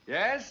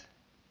 Yes?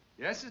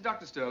 Yes, it's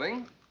Dr.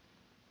 Sterling.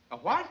 A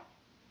what?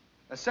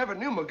 A severed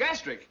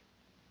pneumogastric.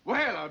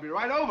 Well, I'll be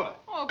right over.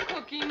 Oh,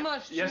 Cookie,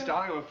 must you? Yes,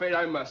 darling, I'm afraid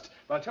I must.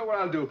 But I'll tell you what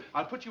I'll do.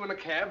 I'll put you in a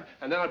cab,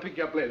 and then I'll pick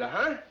you up later,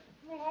 huh?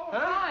 Well, all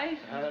right.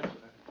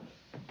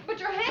 But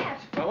your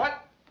hat. My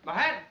what? My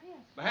hat? Yes.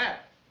 My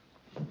hat.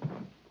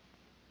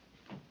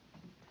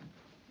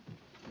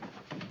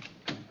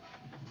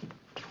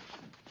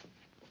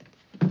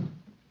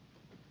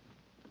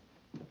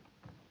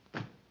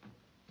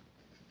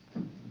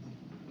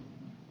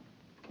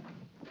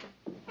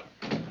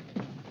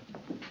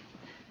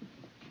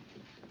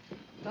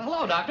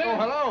 Hello, Doctor. Oh,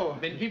 hello.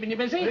 Been keeping you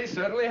busy? They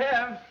certainly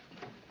have.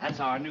 That's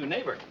our new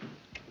neighbor.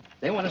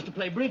 They want us to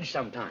play bridge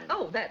sometime.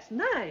 Oh, that's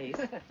nice.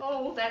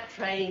 Oh, that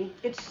train.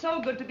 It's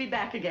so good to be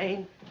back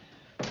again.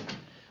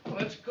 Well,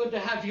 it's good to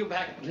have you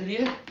back,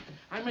 Lydia.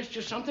 I missed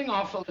you something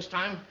awful this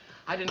time.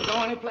 I didn't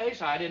go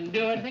anyplace. I didn't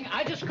do anything.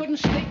 I just couldn't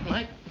sleep,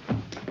 like.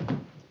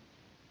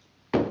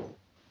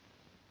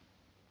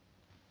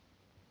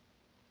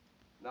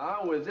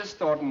 Now, with this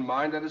thought in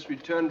mind, let us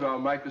return to our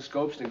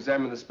microscopes and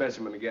examine the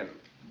specimen again.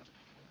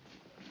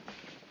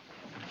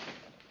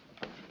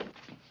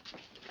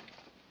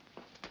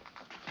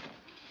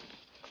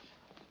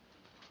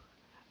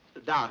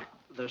 Doc,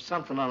 there's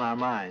something on our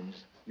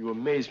minds. You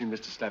amaze me,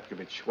 Mr.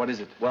 Slavkovich. What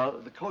is it? Well,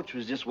 the coach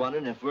was just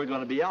wondering if we're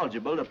going to be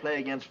eligible to play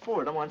against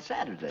Fordham on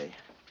Saturday.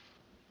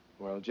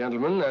 Well,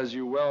 gentlemen, as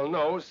you well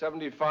know,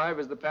 75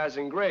 is the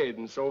passing grade,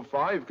 and so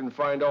far you've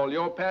confined all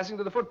your passing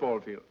to the football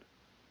field.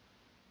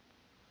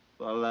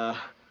 Well,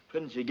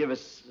 couldn't you give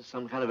us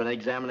some kind of an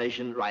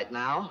examination right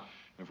now?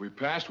 If we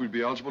passed, we'd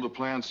be eligible to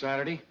play on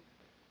Saturday.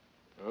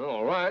 Well,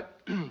 all right.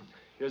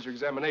 Here's your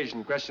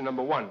examination. Question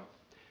number 1.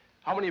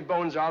 How many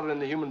bones are there in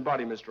the human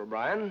body, Mr.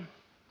 O'Brien?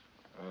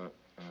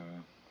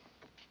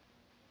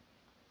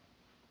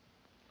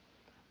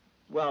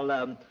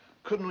 Well,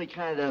 couldn't we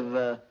kind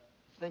of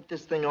think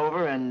this thing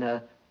over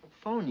and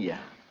phone you?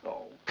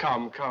 Oh,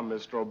 come,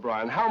 Mr.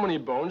 O'Brien. How many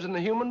bones in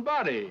the human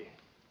body?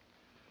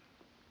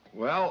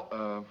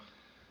 Well,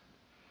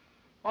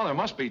 there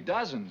must be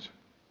dozens.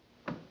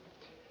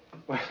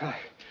 Well, I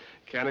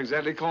can't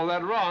exactly call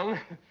that wrong.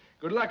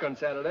 Good luck on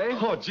Saturday.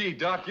 Oh, gee,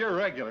 Doc, you're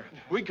regular.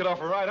 We could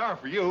offer right arm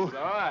for you. All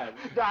right.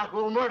 Doc,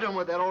 we'll murder him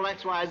with that old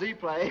XYZ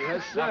play.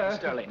 Yes, sir. Dr.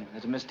 Sterling,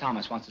 there's a Miss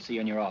Thomas wants to see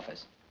you in your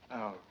office.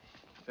 Oh,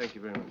 thank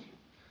you very much.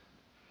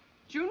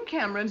 June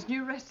Cameron's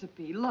new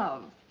recipe,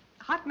 love.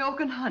 Hot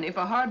milk and honey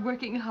for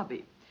hard-working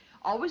hubby.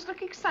 Always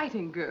look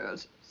exciting,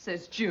 girls,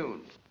 says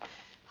June.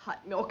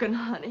 Hot milk and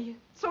honey.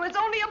 So it's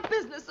only a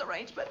business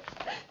arrangement.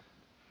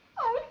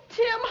 Oh,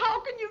 Tim, how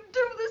can you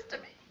do this to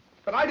me?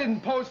 But I didn't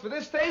pose for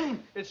this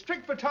thing. It's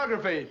trick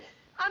photography.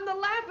 I'm the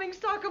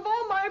laughingstock of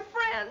all my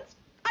friends.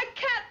 I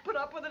can't put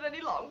up with it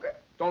any longer.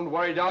 Don't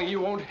worry, darling, you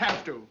won't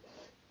have to.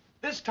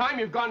 This time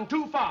you've gone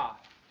too far.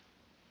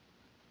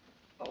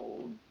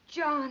 Oh,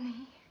 Johnny.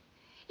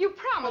 You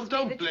promised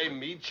Well, me don't blame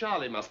me.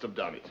 Charlie must have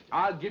done it.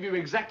 I'll give you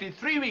exactly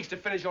 3 weeks to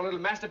finish your little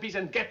masterpiece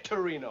and get to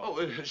Reno.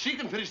 Oh, she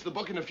can finish the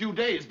book in a few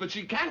days, but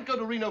she can't go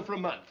to Reno for a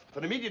month.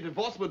 An immediate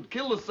divorce would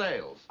kill the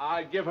sales.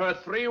 I'll give her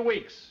 3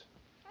 weeks.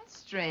 That's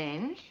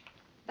strange.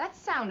 That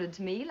sounded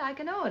to me like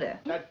an order.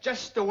 That's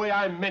just the way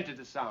I meant it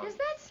to sound. Is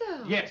that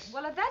so? Yes.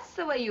 Well, if that's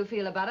the way you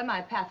feel about it,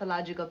 my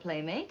pathological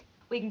playmate,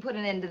 we can put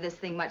an end to this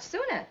thing much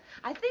sooner.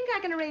 I think I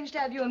can arrange to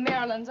have you in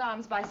Marilyn's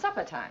arms by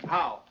supper time.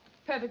 How?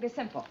 Perfectly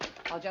simple.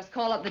 I'll just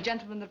call up the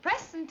gentlemen of the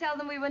press and tell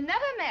them we were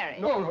never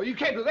married. No, you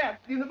can't do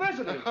that. The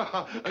university.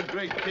 A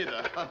great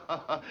kidder.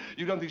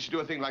 You don't think she'd do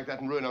a thing like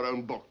that and ruin her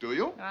own book, do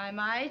you? I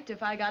might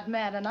if I got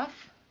mad enough.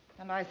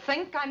 And I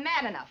think I'm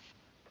mad enough.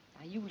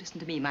 Now, you listen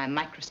to me, my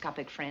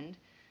microscopic friend.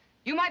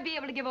 You might be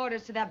able to give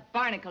orders to that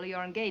barnacle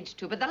you're engaged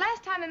to, but the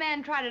last time a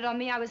man tried it on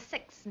me, I was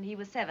 6 and he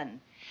was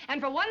 7.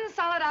 And for 1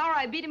 solid hour,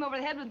 I beat him over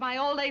the head with my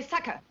all-day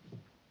sucker.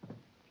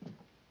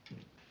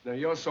 Now,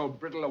 you're so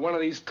brittle that one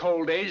of these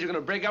cold days, you're going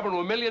to break up into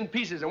a million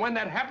pieces. And when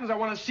that happens, I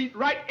want a seat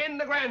right in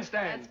the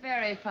grandstand. That's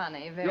very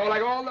funny, very... You're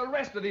like all the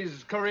rest of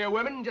these career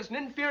women, just an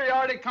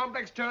inferiority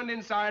complex turned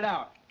inside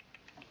out.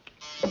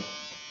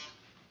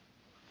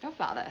 Don't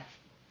bother.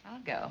 I'll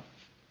go.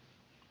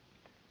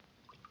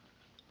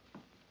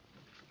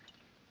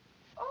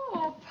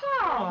 Oh,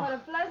 Paul, what a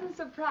pleasant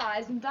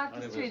surprise. And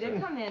Dr. Streeter,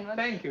 come in.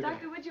 Thank you,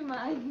 Doctor, would you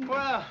mind?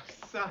 Well,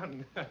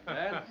 son,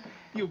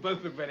 you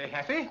both look very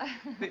happy.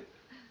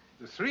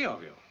 The 3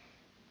 of you.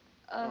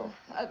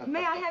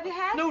 May I have your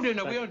hat? No, we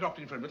only dropped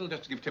in for a little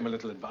just to give Tim a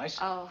little advice.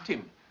 Oh.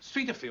 Tim,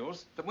 Streeter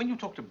feels that when you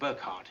talk to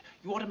Burkhardt,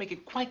 you ought to make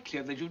it quite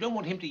clear that you don't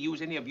want him to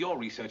use any of your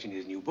research in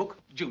his new book.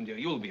 June, dear,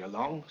 you'll be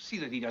along. See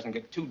that he doesn't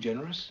get too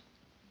generous.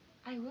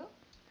 I will.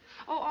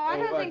 I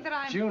don't think that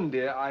I'm... June,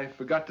 dear, I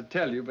forgot to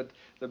tell you, but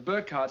the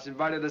Burkhardts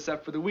invited us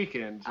up for the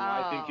weekend, so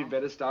I think you'd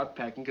better start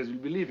packing because we'll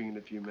be leaving in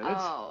a few minutes.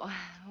 Oh,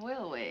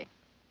 will we?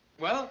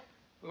 Well,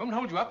 we won't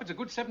hold you up. It's a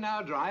good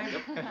 7-hour drive.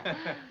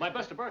 My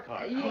best to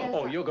Burkhardt. Yes.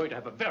 Oh, you're going to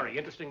have a very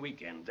interesting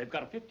weekend. They've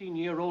got a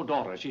 15-year-old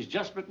daughter. She's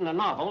just written a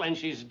novel, and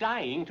she's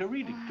dying to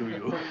read it to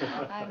you.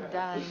 I'm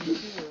dying, too.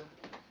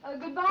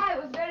 Goodbye.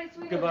 It was very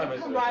sweet Goodbye, of you.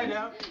 Miss. Goodbye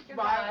now.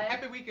 Goodbye.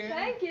 Happy weekend.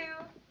 Thank you.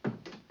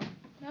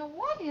 Now,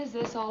 what is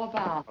this all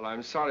about? Well,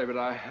 I'm sorry, but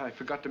I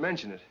forgot to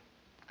mention it.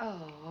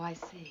 Oh, I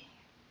see.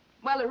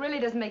 Well, it really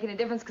doesn't make any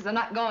difference because I'm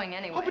not going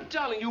anyway. Oh, but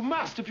darling, you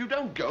must. If you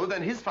don't go,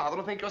 then his father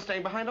will think you're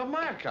staying behind on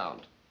my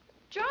account.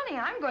 Johnny,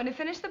 I'm going to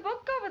finish the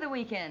book over the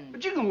weekend.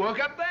 But you can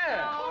work up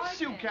there. Oh, Of course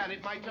you can.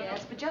 It might...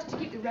 Yes, but just to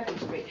keep the record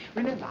straight.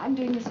 Remember, I'm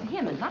doing this for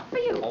him and not for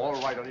you. All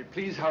right, honey,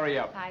 please hurry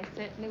up. I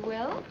certainly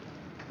will.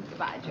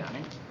 Goodbye,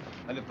 Johnny.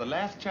 And if the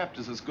last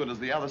chapter's as good as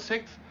the other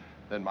 6,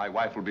 then my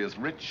wife will be as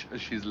rich as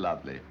she's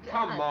lovely.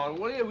 Come on,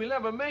 will you? We'll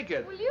never make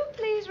it. Will you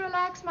please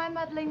relax my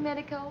muddling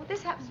medico?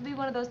 This happens to be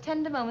one of those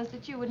tender moments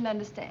that you wouldn't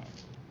understand.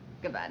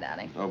 Goodbye,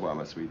 darling. Au revoir,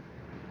 my sweet.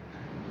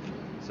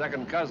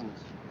 Second cousins.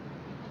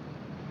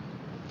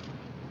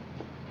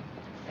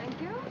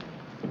 Thank you.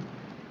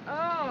 Oh,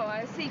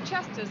 I see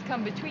Chester's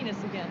come between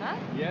us again, huh?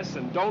 Yes,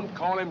 and don't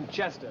call him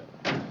Chester.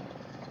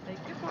 Beg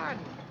your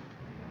pardon.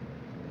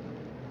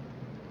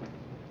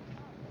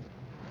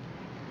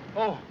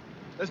 Oh,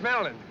 there's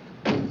Marilyn.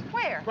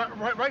 Where?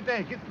 Right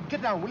there.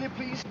 Get down, will you,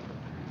 please?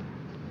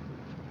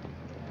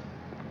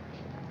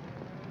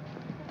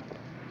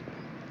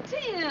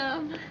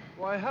 Tim.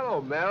 Why,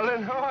 hello,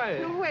 Marilyn. How are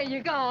you? Where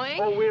you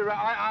going? Oh,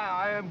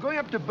 I am going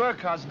up to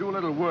Burkhart's to do a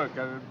little work.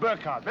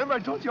 Burkhart. Remember I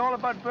told you all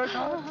about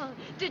Burkhart?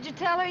 Did you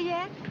tell her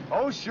yet?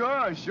 Oh, sure.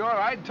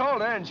 I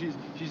told her, and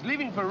she's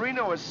leaving for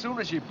Reno as soon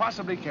as she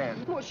possibly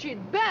can. Well,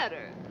 she'd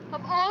better.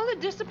 Of all the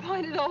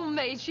disappointed old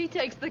maids, she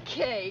takes the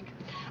cake.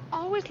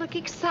 Always look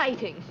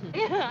exciting.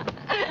 Yeah.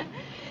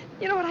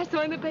 You know what I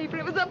saw in the paper?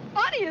 It was the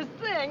funniest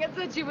thing. It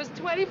said she was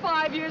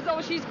 25 years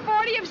old. She's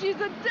 40 if she's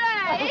a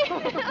day.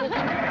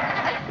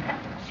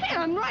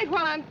 Tim, right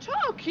while I'm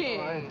talking.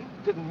 Oh, I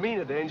didn't mean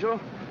it, Angel.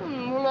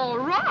 Well, all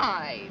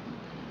right.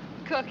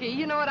 Cookie,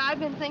 you know what I've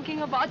been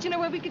thinking about? You know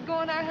where we could go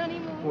on our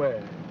honeymoon?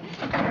 Where?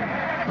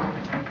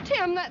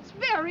 Tim, that's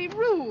very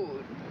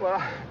rude.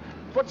 Well,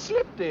 what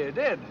slipped there,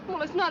 did?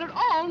 Well, it's not at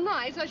all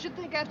nice. I should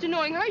think after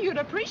knowing her, you'd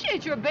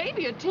appreciate your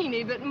baby a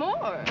teeny bit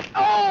more.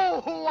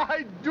 Oh,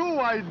 I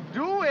do,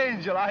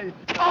 Angel. I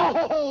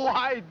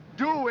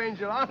do,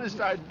 Angel.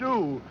 Honest, I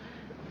do.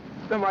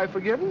 Am I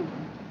forgiven?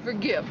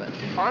 Forgiven.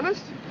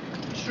 Honest?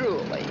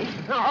 Truly.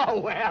 Oh,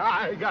 well,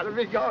 I've got to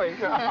be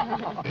going.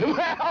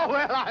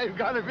 I've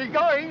got to be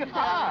going.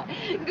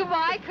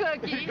 Goodbye,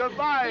 Cookie.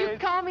 Goodbye. You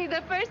call me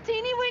the first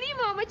teeny-weeny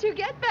moment you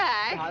get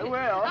back. I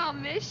will. I'll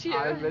miss you.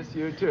 I miss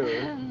you,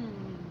 too.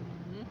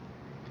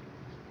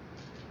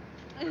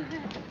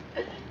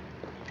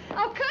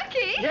 Oh,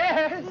 Cookie.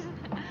 Yes.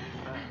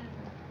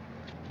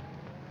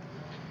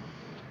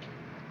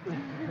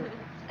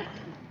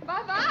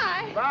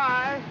 Bye-bye.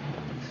 Bye.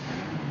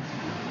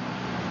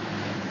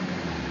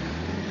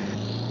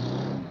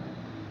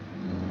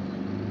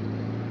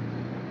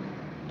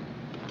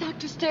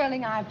 Dr.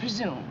 Sterling, I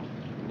presume.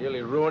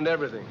 Nearly ruined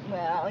everything.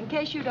 Well, in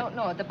case you don't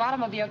know it, the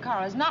bottom of your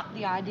car is not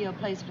the ideal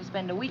place to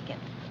spend a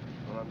weekend.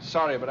 Well, I'm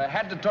sorry, but I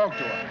had to talk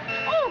to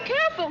her. Oh,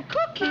 careful,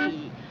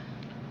 Cookie.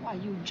 Why,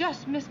 you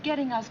just missed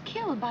getting us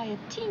killed by a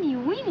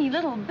teeny-weeny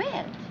little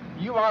bit.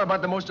 You are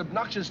about the most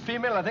obnoxious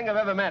female I think I've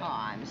ever met. Oh,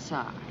 I'm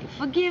sorry.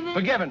 Forgiven?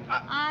 Forgiven.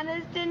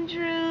 Honest and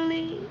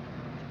truly.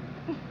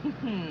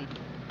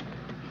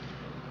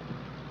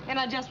 And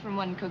now, just from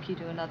one cookie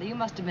to another, you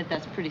must admit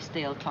that's pretty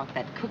stale talk,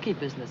 that cookie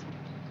business.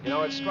 You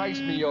know, it strikes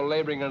me you're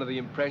laboring under the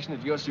impression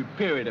that you're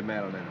superior to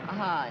Marilyn.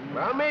 No.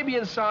 Well, maybe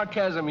in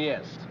sarcasm,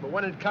 yes. But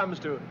when it comes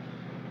to...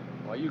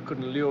 Well, you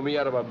couldn't lure me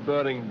out of a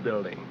burning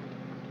building.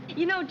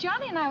 You know,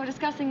 Johnny and I were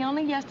discussing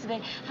only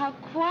yesterday how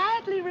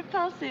quietly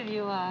repulsive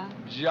you are.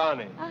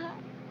 Johnny.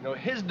 You know,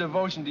 his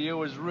devotion to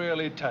you is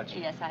really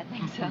touching. Yes, I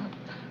think so.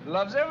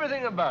 Loves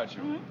everything about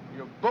you.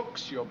 Your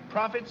books, your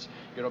profits,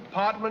 your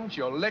apartment,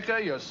 your liquor,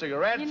 your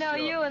cigarettes. You know,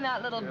 you and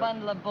that little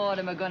bundle of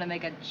boredom are going to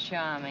make a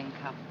charming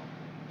couple.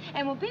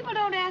 And when people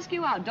don't ask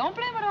you out, don't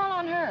blame it all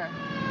on her.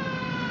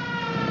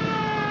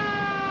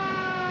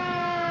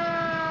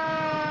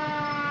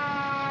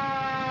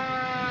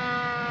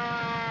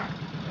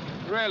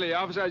 Really,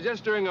 officer, I was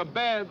just doing a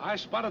bad... I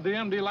spotted the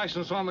MD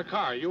license on the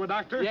car. You a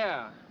doctor?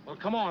 Yeah. Well,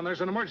 come on.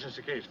 There's an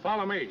emergency case.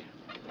 Follow me.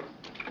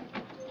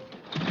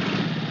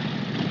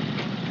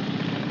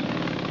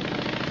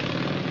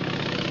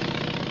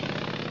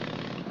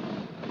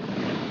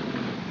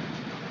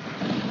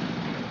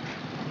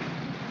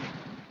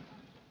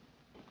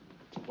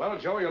 Well,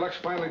 Joe, your luck's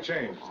finally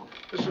changed.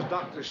 This is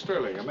Dr.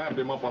 Sterling. I mapped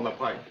him up on the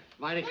pike.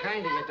 Mighty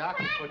kind of you, Doc,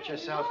 to put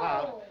yourself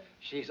out.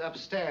 She's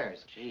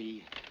upstairs.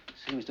 She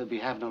seems to be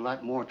having a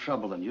lot more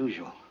trouble than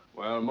usual.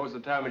 Well, most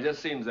of the time it just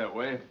seems that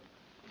way.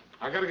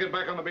 I gotta get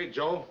back on the beat,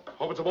 Joe.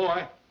 Hope it's a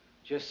boy.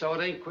 Just so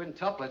it ain't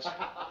quintuplets.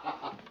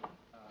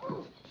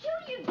 Oh, sure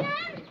you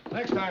done?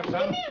 Next time, Give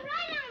son. me a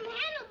ride on the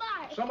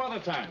handlebars. Some other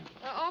time.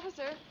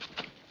 Officer,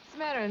 what's the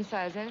matter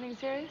inside? Is anything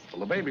serious?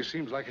 Well, the baby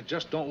seems like it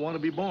just don't want to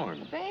be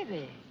born.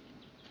 Baby.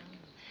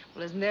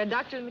 Well, isn't there a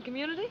doctor in the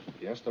community?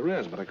 Yes, there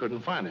is, but I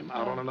couldn't find him.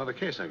 Out on another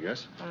case, I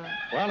guess.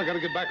 Well, I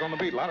gotta get back on the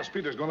beat. A lot of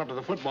speeders going up to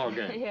the football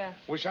game. Yeah.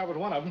 Wish I was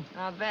one of them.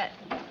 I'll bet.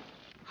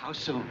 How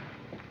soon?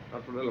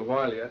 Not for a little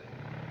while yet.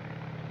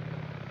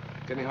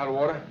 Getting hot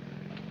water?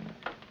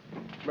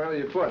 Where are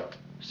your foot?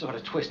 Sort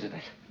of twisted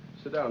it.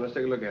 Sit down. Let's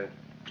take a look at it.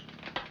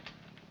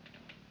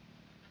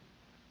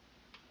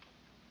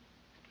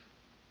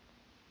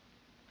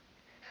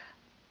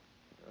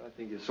 I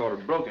think you sort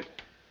of broke it.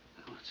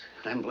 Oh, it's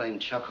them blamed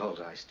chuck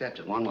holes. I stepped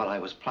in one while I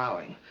was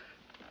plowing.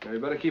 Now, you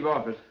better keep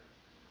off it.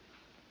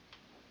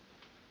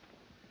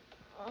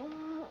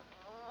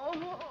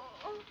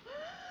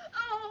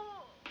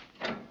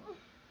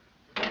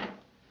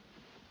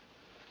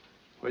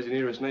 Where's your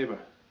nearest neighbor?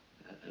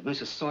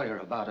 Mrs. Sawyer,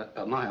 about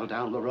a mile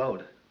down the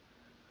road.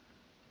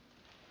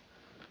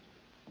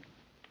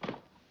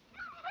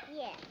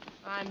 Yeah.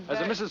 There's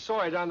a Mrs.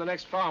 Sawyer down the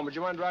next farm. Would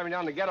you mind driving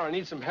down to get her? I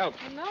need some help.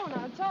 No,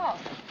 not at all.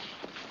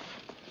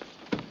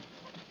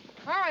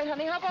 All right,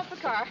 honey, hop off the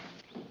car.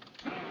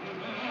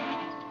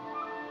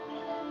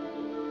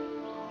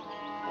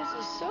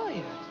 Mrs.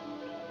 Sawyer,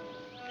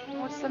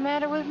 what's the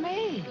matter with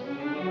me?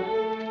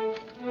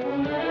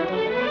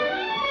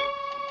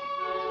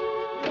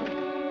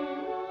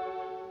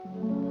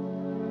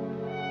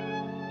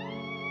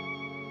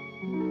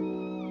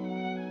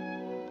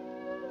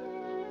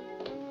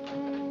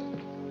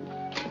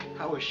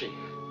 How is she?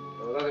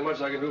 Well, nothing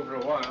much I can do for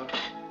a while.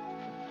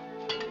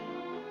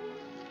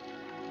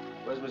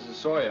 Where's Mrs.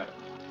 Sawyer?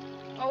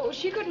 Oh,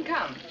 she couldn't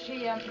come.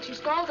 She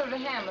scalded her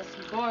hand with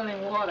some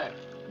boiling water.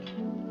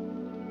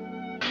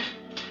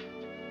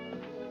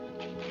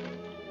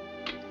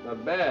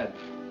 Not bad.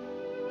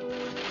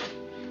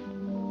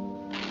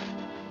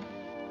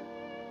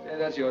 Say,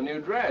 that's your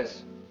new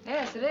dress.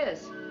 Yes, it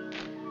is.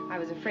 I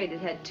was afraid it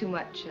had too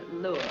much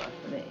lure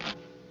for me.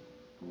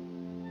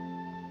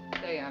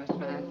 There you are, Mr.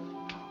 Milland.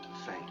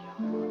 Thank you.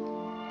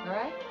 All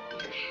right?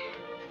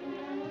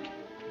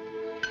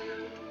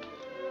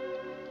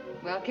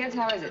 Well, kids,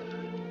 how is it?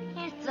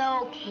 It's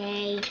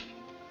okay.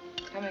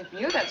 Coming from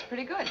you, that's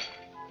pretty good.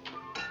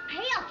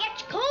 Hey, I'll get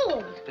you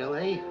cold.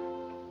 Billy?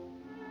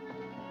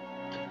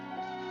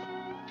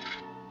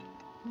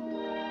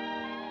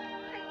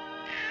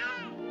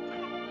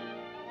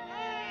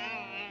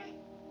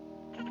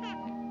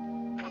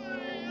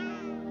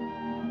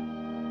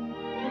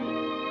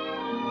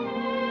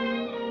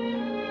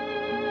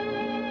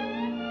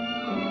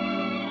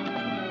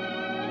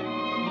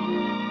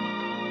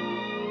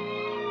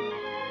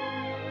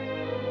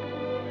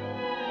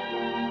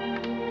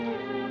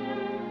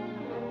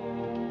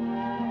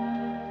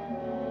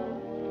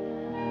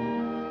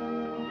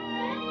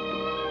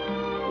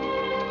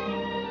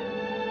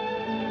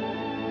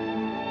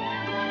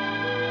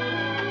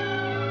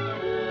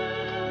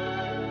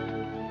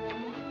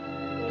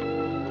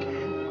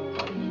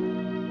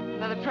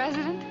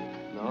 President?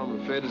 No,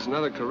 I'm afraid it's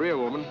another career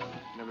woman.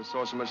 Never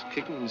saw so much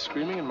kicking and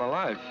screaming in my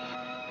life.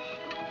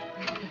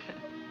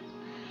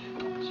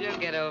 She'll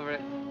get over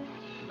it.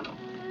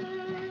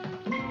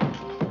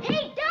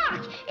 Hey,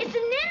 Doc, it's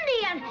an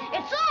Indian.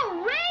 It's all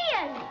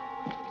red.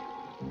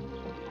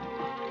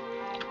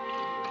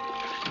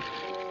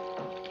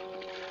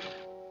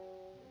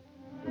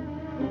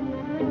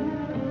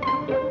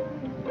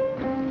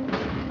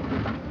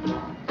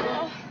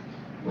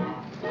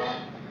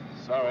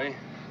 Sorry.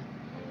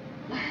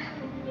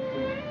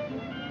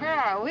 Where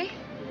are we?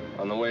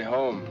 On the way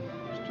home.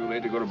 It's too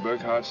late to go to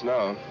Burkhart's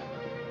now.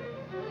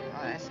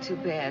 Oh, that's too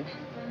bad.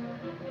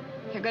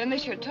 You're gonna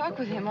miss your talk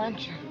with him,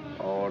 aren't you?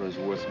 Oh, it is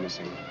worth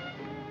missing.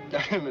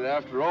 I mean,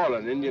 after all,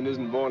 an Indian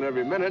isn't born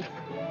every minute.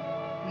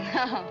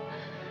 No.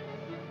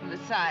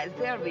 Besides,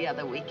 there'll be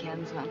other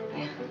weekends, won't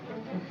there?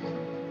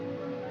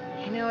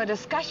 You know, a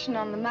discussion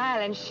on the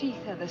myelin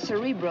sheath of the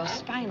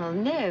cerebrospinal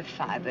nerve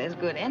fiber is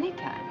good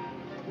anytime.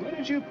 Where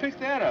did you pick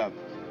that up?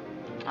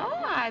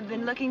 Oh, I've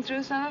been looking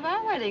through some of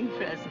our wedding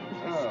presents.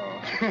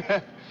 Oh.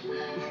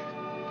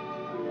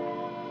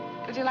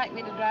 Would you like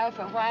me to drive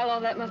for a while? Oh,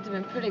 that must have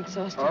been pretty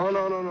exhausting. Oh,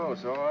 no.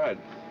 It's all right.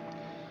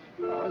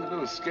 I was a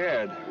little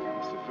scared.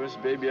 It's the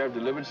first baby I've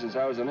delivered since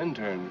I was an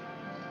intern.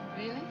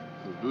 Really?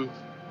 Mm-hmm.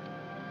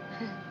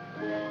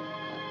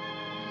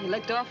 You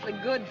looked awfully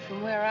good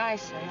from where I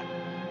sat.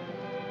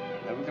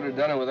 Never could have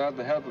done it without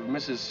the help of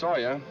Mrs.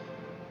 Sawyer.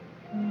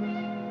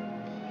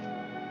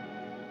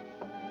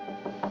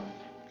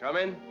 Come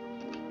in.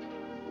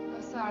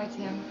 Oh, sorry,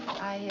 Tim.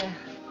 I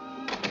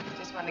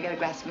just wanted to get a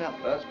glass of milk.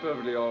 That's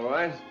perfectly all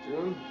right,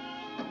 June.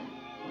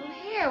 Well,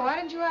 here, why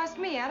didn't you ask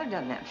me? I'd have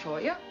done that for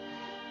you.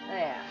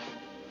 There.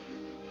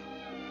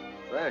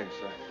 Thanks.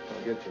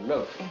 I'll get your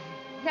milk.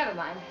 Never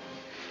mind.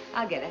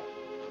 I'll get it.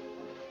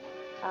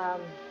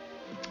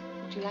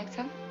 Would you like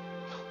some?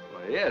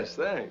 Why, yes,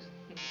 thanks.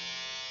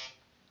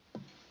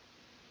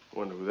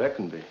 Wonder who that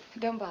can be.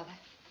 Don't bother.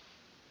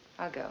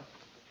 I'll go.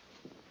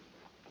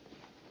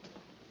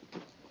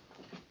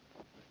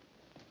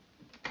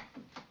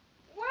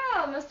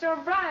 Well, Mr.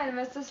 O'Brien,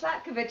 Mr.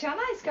 Slatkovich, how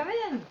nice. Come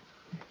in.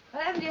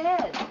 What happened to your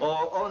head?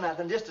 Oh,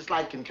 nothing. Just a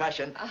slight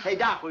concussion. Hey,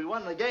 Doc, we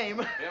won the game.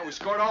 Yeah, we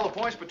scored all the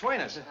points between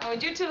us. Oh,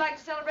 would you two like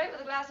to celebrate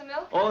with a glass of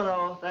milk? Oh,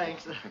 no,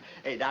 thanks.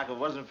 Hey, Doc, if it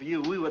wasn't for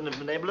you, we wouldn't have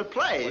been able to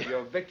play. Well,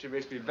 your victory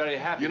makes me very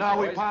happy. You know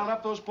how we boys. piled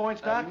up those points,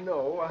 Doc?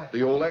 No.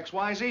 The old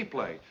XYZ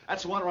play.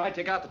 That's the one where I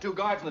take out the two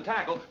guards from the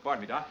tackle.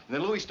 Pardon me, Doc. And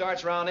then Louis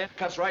starts around in,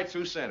 cuts right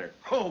through center.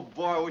 Oh,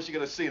 boy, I wish you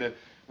could have seen it.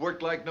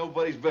 Worked like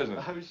nobody's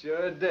business. I'm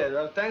sure it did.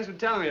 Well, thanks for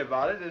telling me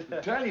about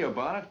it. Tell you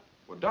about it?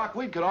 Well, Doc,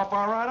 we'd cut off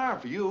our right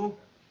arm for you.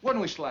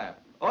 Wouldn't we, Slap?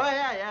 Oh,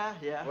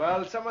 yeah.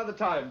 Well, some other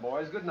time,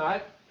 boys. Good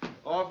night.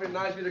 Awfully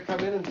nice of you to come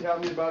in and tell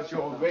me about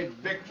your great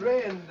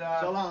victory, and,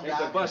 So long, Hate to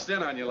Doc. bust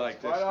in on you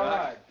like this, Quite all Doc.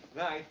 right.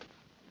 Night.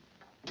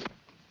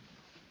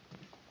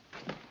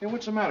 Hey,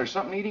 what's the matter?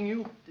 Something eating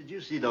you? Did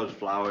you see those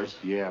flowers?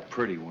 Yeah,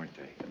 pretty, weren't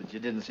they? But you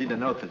didn't see the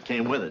note that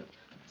came with it.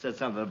 It said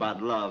something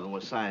about love and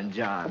was signed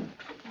John.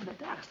 But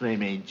Doc's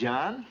name ain't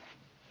John.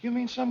 You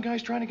mean some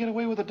guy's trying to get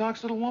away with the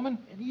Doc's little woman?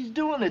 And he's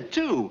doing it,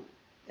 too.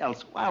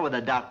 Else, why would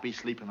the Doc be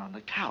sleeping on the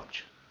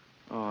couch?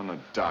 Oh, and the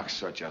Doc's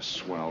such a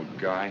swell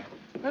guy.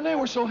 And they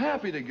were so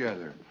happy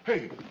together.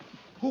 Hey,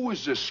 who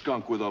is this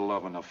skunk with the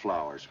love and the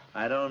flowers?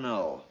 I don't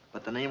know,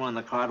 but the name on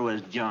the card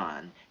was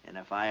John. And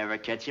if I ever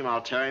catch him,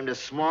 I'll tear him to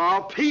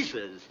small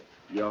pieces.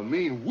 You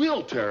mean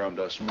we'll tear him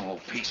to small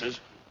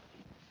pieces?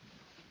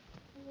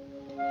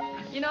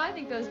 You know, I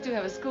think those two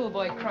have a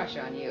schoolboy crush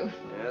on you.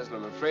 Yes, and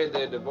I'm afraid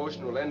their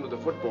devotion will end with the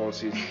football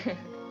season.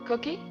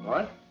 Cookie?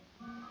 What?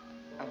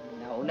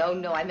 Oh,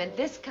 no, I meant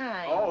this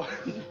kind. Oh.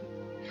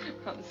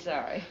 I'm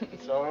sorry.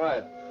 It's all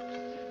right.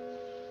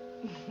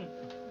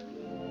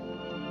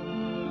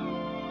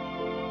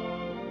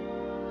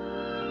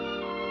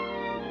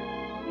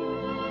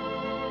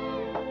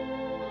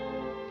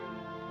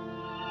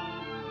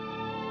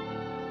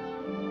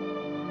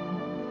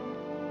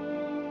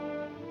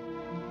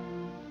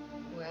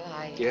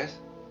 Yes?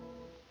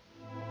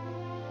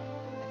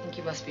 I think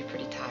you must be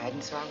pretty tired,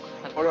 and so I'm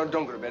going to... Oh, no,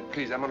 don't go to bed,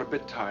 please. I'm a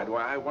bit tired.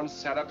 Why, I once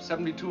sat up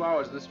 72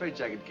 hours in the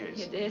straitjacket case.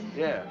 You did?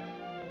 Yeah.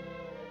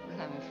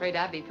 Well, I'm afraid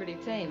I'd be pretty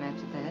tame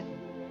after that.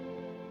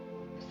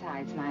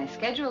 Besides, my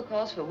schedule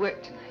calls for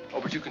work tonight.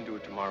 Oh, but you can do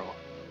it tomorrow.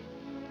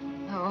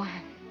 No,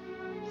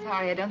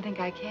 sorry, I don't think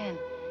I can.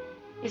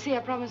 You see, I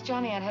promised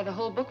Johnny I'd have the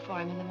whole book for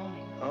him in the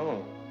morning.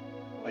 Oh.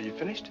 Are you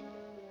finished?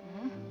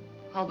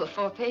 All but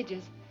 4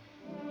 pages.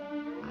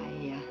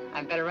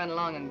 I'd better run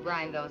along and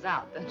grind those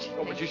out, don't you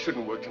Oh, but you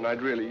shouldn't work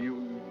tonight, really. You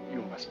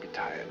must be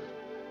tired.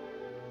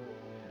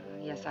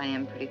 Yes, I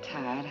am pretty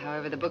tired.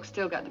 However, the book's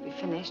still got to be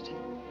finished.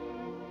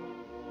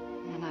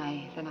 And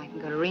then I can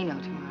go to Reno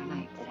tomorrow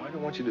night. Oh, I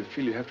don't want you to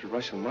feel you have to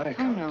rush on my Oh,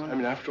 account. no. I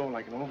mean, after all,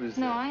 I can always...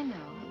 No, I know.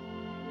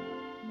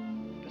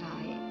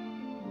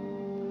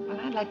 But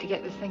I'd like to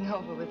get this thing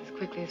over with as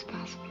quickly as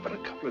possible. But a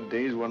couple of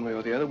days, one way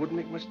or the other, wouldn't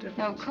make much difference.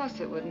 No, of course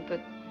it wouldn't, but...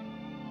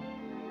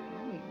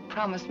 Well, we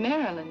promised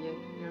Marilyn, you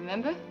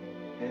remember?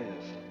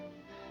 Yes.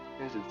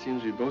 Yes, it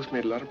seems we both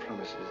made a lot of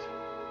promises.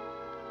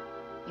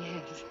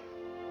 Yes.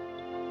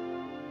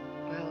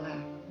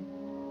 Well,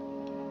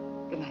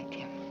 good night,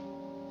 Tim.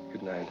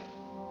 Good night.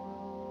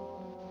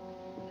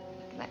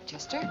 Good night,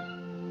 Chester.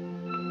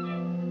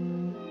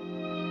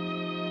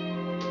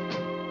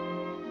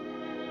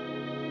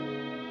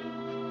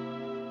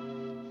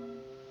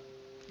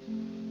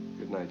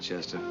 Good night,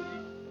 Chester.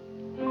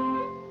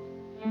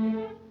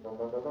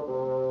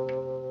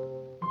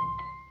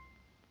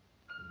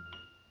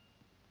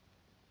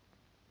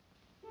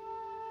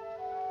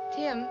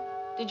 Tim,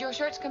 did your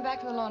shirts come back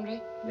to the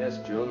laundry? Yes,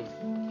 June.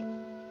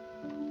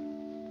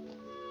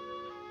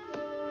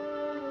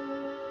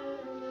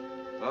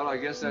 Well, I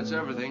guess that's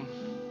everything.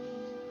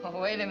 Oh,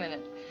 wait a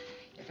minute.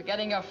 You're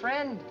forgetting your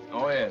friend.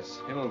 Oh, yes.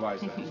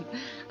 Himmelweiser.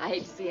 I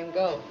hate to see him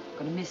go. I'm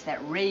gonna miss that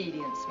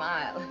radiant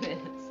smile of his.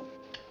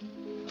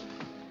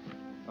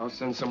 I'll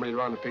send somebody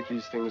around to pick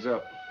these things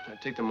up. I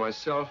take them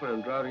myself when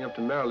I'm driving up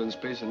to Marilyn's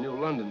place in New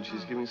London.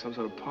 She's giving some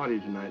sort of party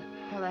tonight.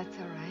 Oh, that's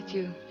all right.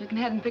 You can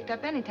have them picked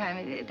up anytime.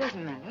 It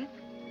doesn't matter.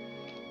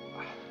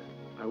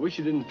 I wish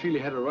you didn't feel you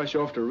had to rush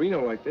off to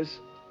Reno like this.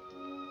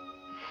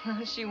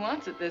 She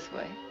wants it this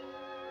way.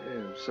 Yeah,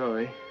 I'm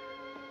sorry.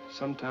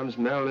 Sometimes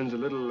Marilyn's a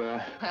little,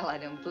 Well, I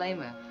don't blame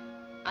her.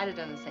 I'd have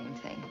done the same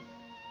thing.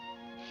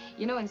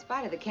 You know, in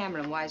spite of the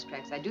Cameron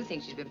wisecracks, I do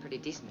think she's been pretty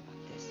decent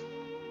about this.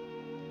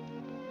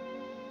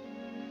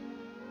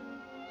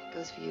 It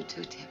goes for you,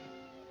 too, Tim.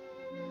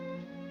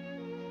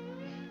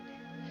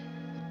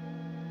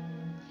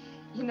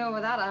 You know,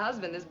 without a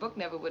husband, this book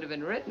never would have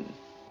been written.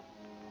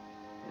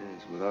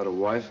 yes, without a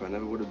wife, I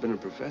never would have been a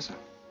professor.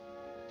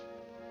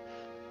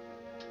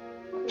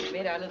 We've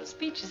made our little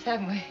speeches,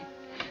 haven't we?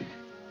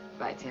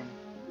 Bye, Tim.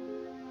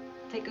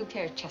 Take good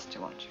care of Chester,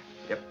 won't you?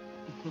 Yep.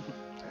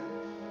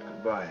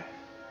 Goodbye.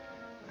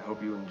 I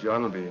hope you and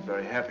John will be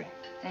very happy.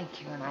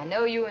 Thank you, and I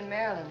know you and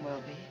Marilyn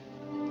will be.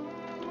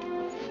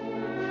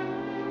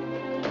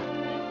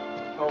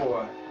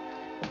 Oh,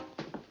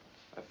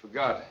 I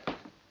forgot.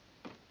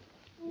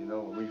 You know,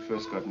 when we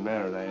first got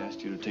married, I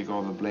asked you to take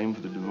all the blame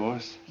for the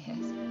divorce. Yes.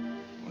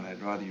 Well,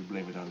 I'd rather you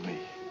blame it on me.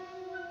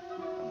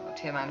 Oh,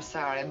 Tim, I'm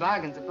sorry. A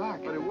bargain's a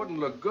bargain. But it wouldn't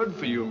look good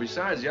for you, and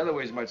besides, the other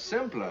way's much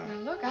simpler.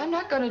 Now, look, I'm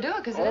not going to do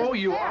it because Oh,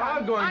 you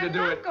are going to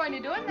do it. I'm not going to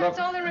do it. That's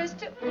all there is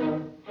to...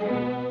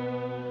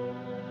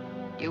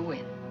 You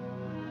win.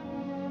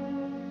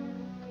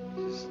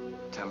 Just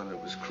tell him it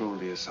was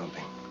cruelty or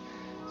something.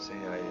 Say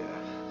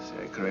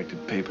I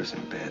corrected papers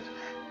in bed.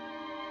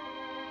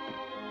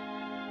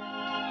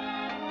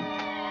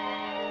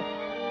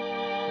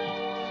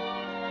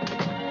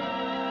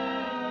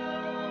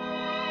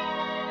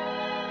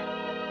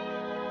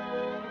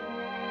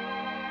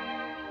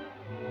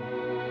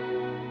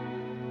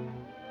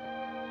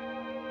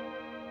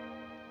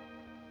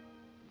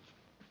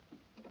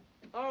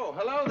 Oh,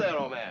 hello there,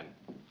 old man.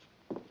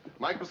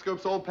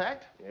 Microscope's all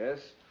packed? Yes?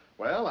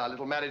 Well, our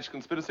little marriage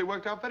conspiracy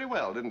worked out very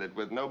well, didn't it?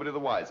 With nobody the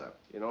wiser.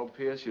 You know,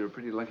 Pierce, you're a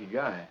pretty lucky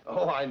guy.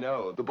 Oh, I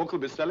know. The book will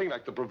be selling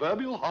like the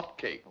proverbial hot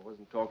cake. I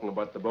wasn't talking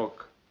about the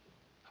book.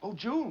 Oh,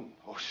 June.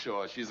 Oh,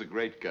 sure. She's a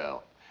great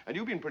girl. And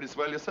you've been pretty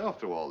swell yourself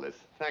through all this.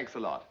 Thanks a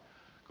lot.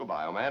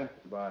 Goodbye, old man.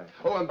 Goodbye.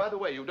 Oh, and by the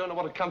way, you don't know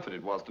what a comfort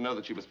it was to know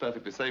that she was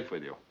perfectly safe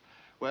with you.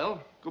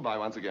 Well, goodbye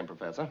once again,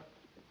 Professor.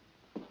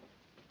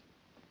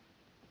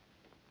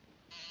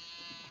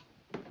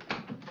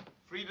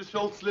 Frida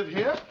Schultz live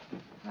here?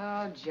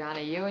 Oh,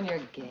 Johnny, you and your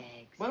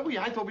gags. Well,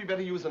 I thought we'd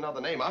better use another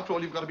name. After all,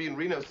 you've got to be in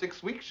Reno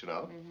 6 weeks, you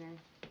know.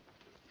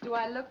 Do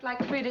I look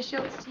like Frida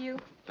Schultz to you?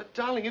 But,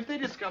 darling, if they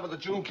discover that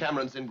June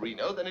Cameron's in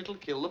Reno, then it'll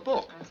kill the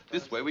book.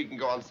 This way, we can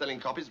go on selling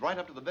copies right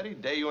up to the very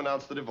day you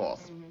announce the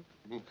divorce.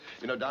 You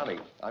know, darling,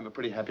 I'm a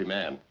pretty happy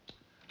man.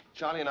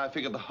 Charlie and I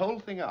figured the whole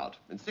thing out.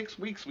 In 6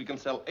 weeks, we can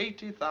sell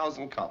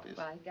 80,000 copies.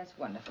 Why, that's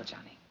wonderful,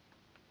 Johnny.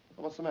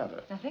 Well, what's the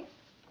matter? Nothing?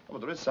 Oh, well,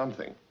 there is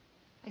something.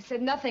 I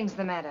said nothing's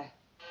the matter.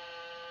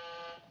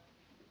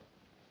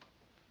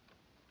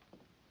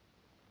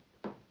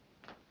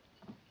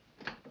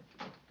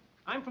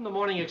 I'm from the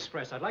Morning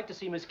Express. I'd like to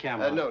see Miss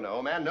Cameron.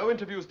 No, man. No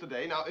interviews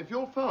today. Now, if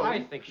you'll phone...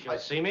 I think she'll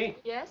see me.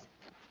 Yes?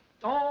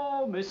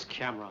 Oh, Miss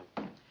Cameron.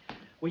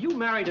 Were you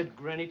married at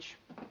Greenwich?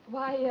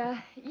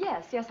 Why,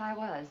 yes, I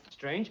was.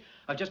 Strange.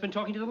 I've just been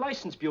talking to the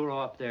License Bureau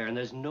up there, and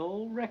there's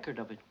no record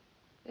of it.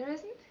 There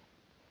isn't?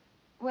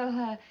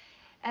 Well,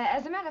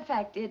 as a matter of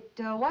fact, it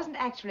wasn't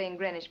actually in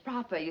Greenwich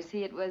proper. You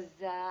see, it was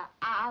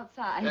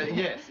outside.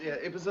 Yes.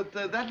 It was at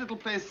that little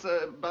place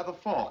by the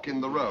fork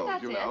in the road,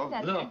 That's you it, know.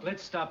 that's Look,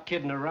 let's stop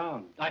kidding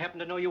around. I happen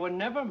to know you were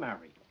never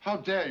married. How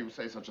dare you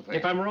say such a thing?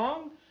 If I'm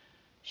wrong,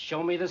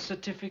 show me the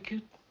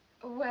certificate.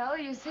 Well,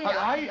 you see,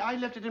 I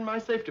left it in my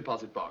safe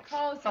deposit box.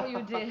 Oh, so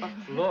you did.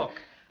 Look,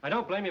 I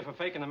don't blame you for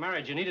faking the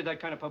marriage. You needed that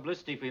kind of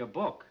publicity for your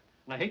book.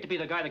 And I hate to be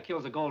the guy that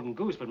kills the golden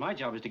goose, but my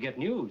job is to get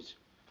news.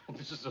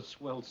 This is a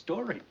swell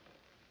story.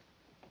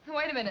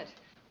 Wait a minute.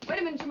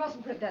 Wait a minute, you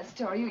mustn't print that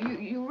story.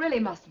 You really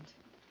mustn't.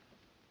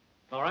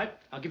 All right,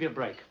 I'll give you a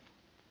break.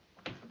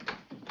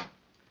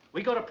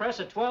 We go to press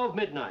at 12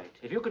 midnight.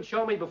 If you could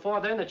show me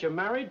before then that you're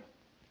married,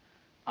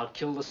 I'll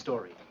kill the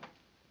story.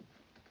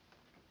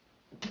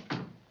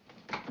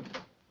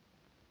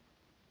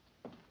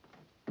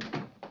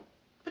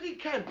 But he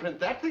can't print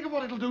that. Think of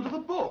what it'll do to the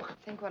book.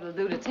 Think what it'll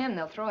do to Tim.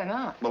 They'll throw him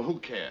out. Well, who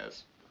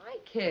cares? I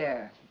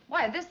care.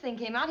 Why, if this thing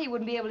came out, he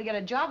wouldn't be able to get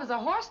a job as a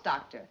horse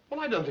doctor.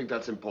 Well, I don't think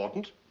that's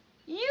important.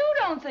 You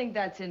don't think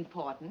that's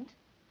important?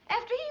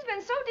 After he's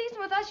been so decent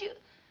with us, you...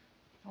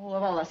 Oh,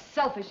 of all the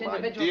selfish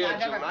individuals My dear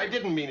I've ever... June, I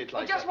didn't mean it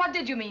like Just that. what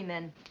did you mean,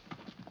 then?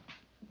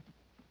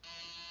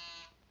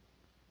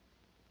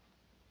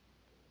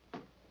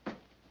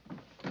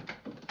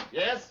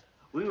 Yes?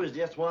 We was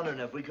just wondering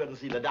if we couldn't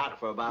see the doc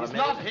for about He's a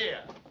minute. not here.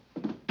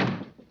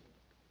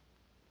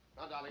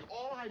 Now, darling,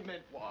 all I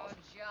meant was...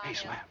 John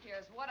S.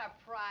 Pierce, what a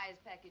prize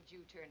package you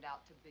turned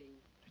out to be.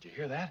 Did you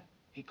hear that?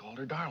 He called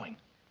her darling.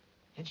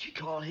 And she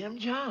called him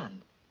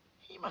John.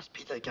 He must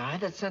be the guy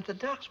that sent the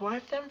doc's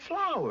wife them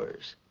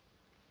flowers.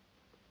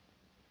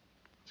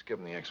 Let's give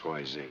him the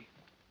XYZ.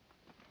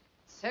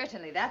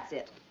 Certainly, that's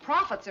it.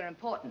 Profits are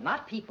important,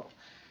 not people.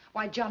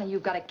 Why, Johnny,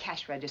 you've got a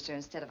cash register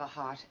instead of a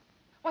heart.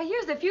 Why,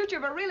 here's the future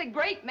of a really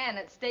great man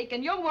at stake,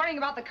 and you're worrying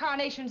about the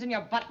carnations in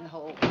your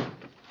buttonhole.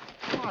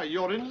 Why,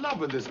 you're in love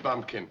with this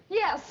bumpkin.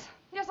 Yes,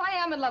 I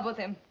am in love with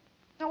him.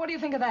 Now, what do you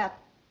think of that?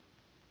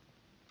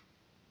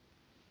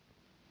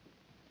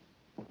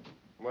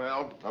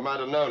 Well, I might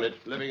have known it,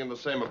 living in the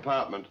same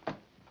apartment.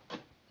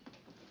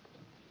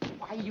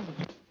 Why, you...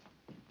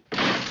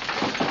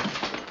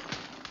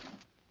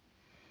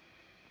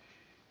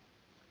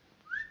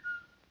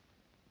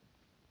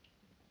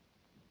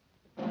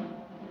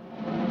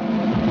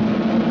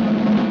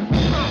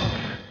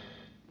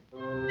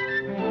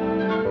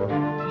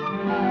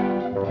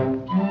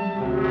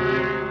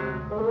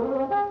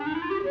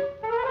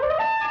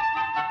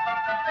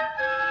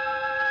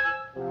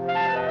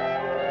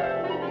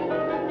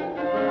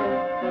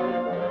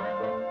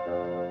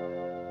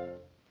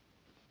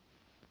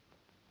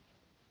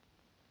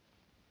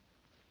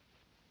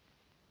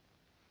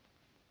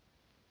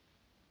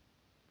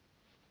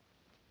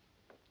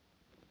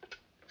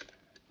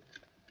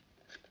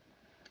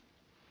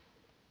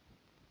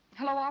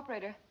 Hello,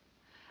 operator.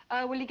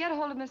 Will you get a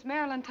hold of Miss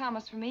Marilyn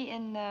Thomas for me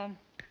in,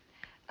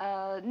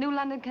 New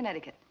London,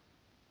 Connecticut.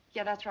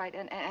 Yeah, that's right.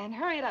 And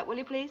hurry it up, will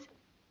you, please?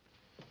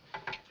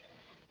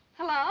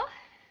 Hello?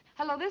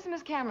 Hello, this is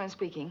Miss Cameron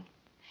speaking.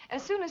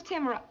 As soon as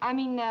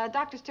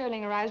Dr.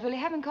 Sterling arrives, will you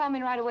have him call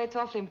me right away? It's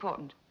awfully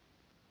important.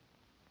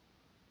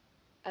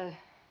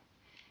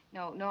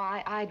 No,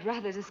 I'd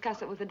rather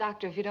discuss it with the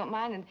doctor, if you don't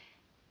mind,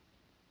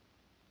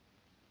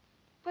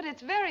 But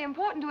it's very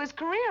important to his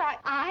career.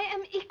 I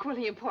am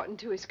equally important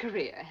to his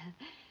career.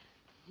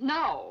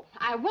 No,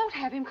 I won't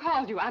have him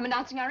call you. I'm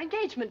announcing our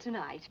engagement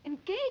tonight.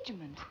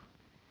 Engagement?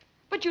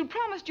 But you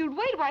promised you'd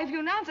wait. Why, if you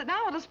announce it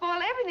now, it'll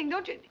spoil everything,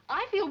 don't you?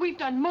 I feel we've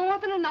done more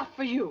than enough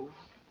for you.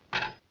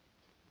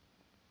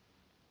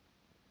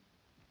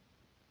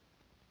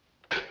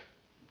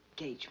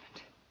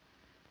 Engagement.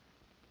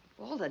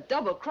 Of all the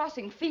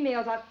double-crossing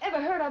females I've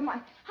ever heard of, how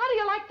do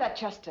you like that,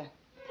 Chester?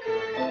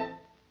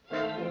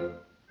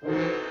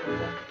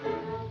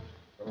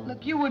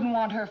 Look, you wouldn't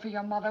want her for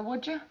your mother,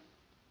 would you?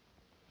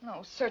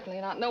 No,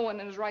 certainly not. No one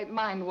in his right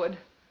mind would.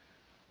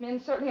 Men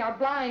certainly are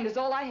blind, is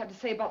all I have to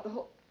say about the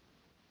whole...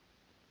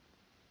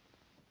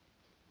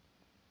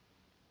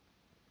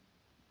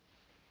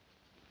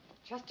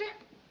 Chester,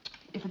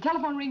 if the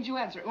telephone rings, you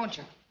answer it, won't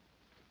you?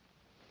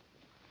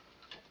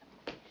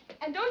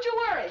 And don't you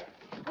worry.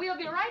 We'll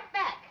be right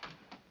back.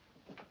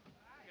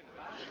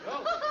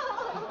 Now,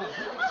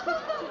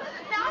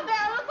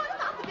 Bella, what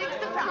about the big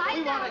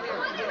surprise? Come on,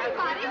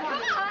 everybody, come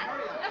on.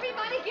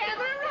 Everybody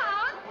gather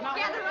around.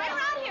 Gather right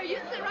around here. You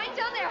sit right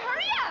down there.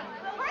 Hurry up.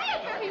 Hurry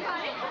up,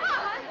 everybody. Come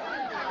on.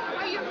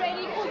 Are you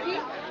ready, Cookie?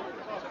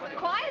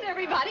 Quiet,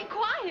 everybody,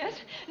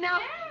 quiet. Now...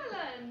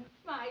 Marilyn,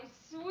 my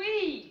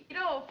sweet.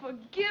 Oh,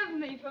 forgive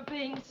me for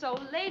being so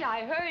late.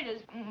 I hurried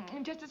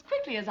just as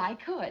quickly as I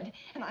could.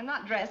 And I'm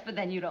not dressed, but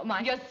then you don't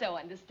mind. You're so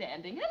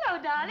understanding.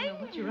 Hello, darling. I don't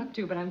know what you're up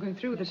to, but I'm going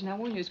through with it, and I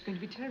warn you, it's going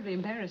to be terribly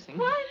embarrassing.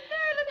 Why,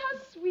 Marilyn, how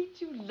sweet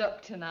you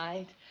look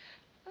tonight.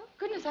 Oh,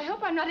 goodness, I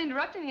hope I'm not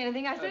interrupting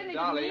anything. I certainly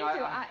didn't mean to.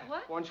 I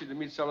want you to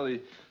meet some of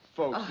the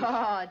folks.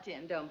 Oh,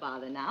 Tim, don't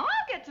bother now.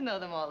 I'll get to know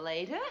them all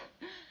later.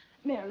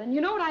 Marilyn, you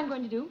know what I'm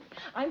going to do?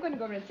 I'm going to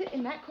go over and sit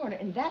in that corner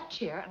in that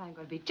chair, and I'm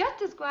going to be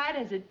just as quiet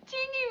as a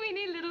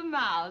teeny-weeny little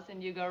mouse,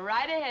 and you go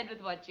right ahead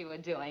with what you were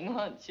doing,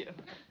 won't you?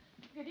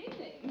 Good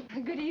evening.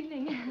 Good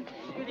evening.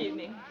 Good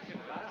evening.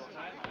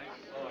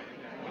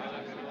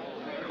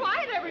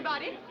 Quiet,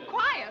 everybody.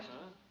 Quiet.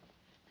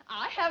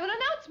 I have an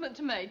announcement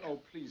to make. Oh,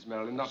 please,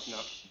 Marilyn, not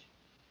now.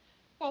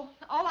 Well,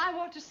 all I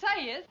want to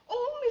say is...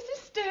 Oh,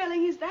 Mrs.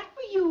 Sterling, is that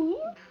for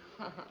you?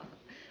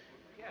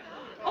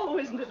 Oh,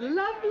 isn't it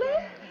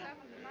lovely?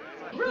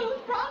 Ruth,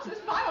 Francis,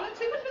 Violet,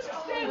 see what Mrs.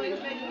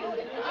 Sterling's making.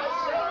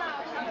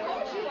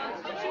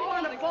 She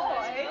want a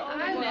boy.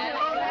 I know.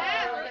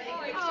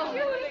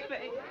 Excuse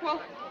me. Well,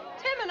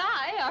 Tim and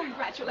I,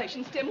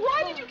 congratulations, Tim.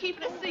 Why did you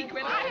keep it a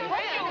secret?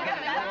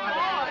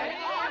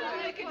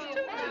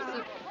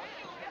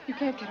 You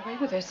can't get away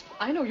with this.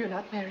 I know you're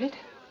not married.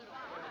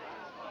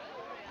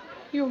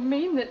 You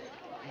mean that...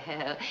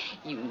 Well,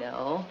 you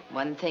know,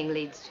 one thing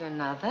leads to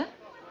another.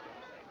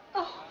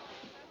 Oh,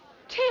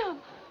 Tim,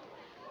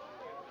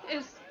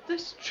 is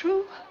this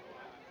true?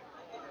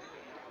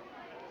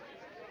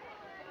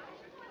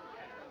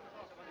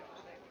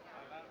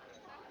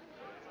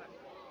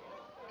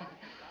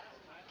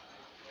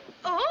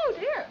 Oh,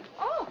 dear.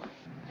 Oh.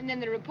 And then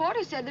the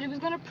reporter said that he was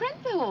going to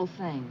print the whole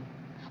thing.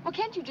 Well,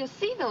 can't you just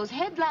see those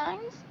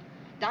headlines?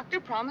 Doctor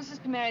promises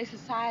to marry a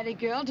society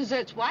girl,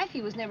 deserts wife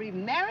he was never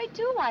even married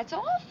to. Why, it's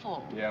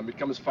awful. Yeah, and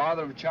becomes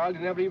father of a child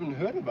you never even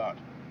heard about.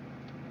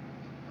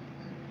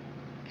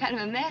 Kind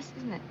of a mess,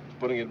 isn't it?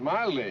 Putting it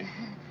mildly.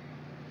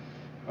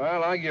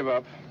 Well, I give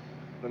up.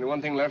 Only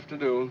one thing left to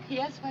do.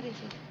 Yes, what is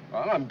it?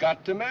 Well, I've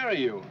got to marry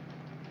you.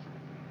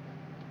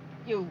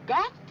 You've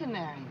got to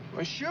marry me.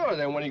 Well, sure.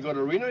 Then when you go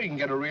to Reno, you can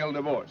get a real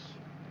divorce.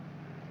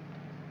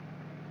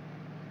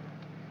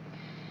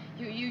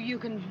 You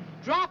can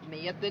drop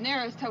me at the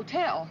nearest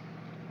hotel.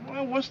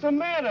 Well, what's the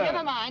matter?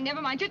 Never mind,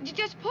 never mind.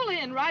 Just pull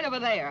in right over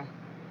there.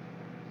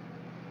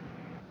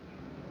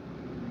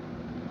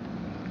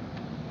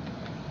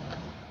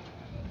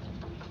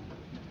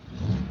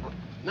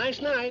 Nice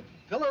night.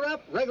 Fill her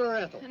up, regular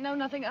Ethel. No,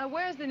 nothing.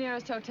 Where's the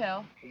nearest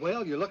hotel?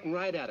 Well, you're looking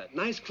right at it.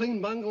 Nice,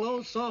 clean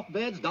bungalows, soft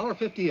beds,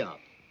 $1.50 up.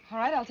 All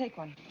right, I'll take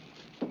one.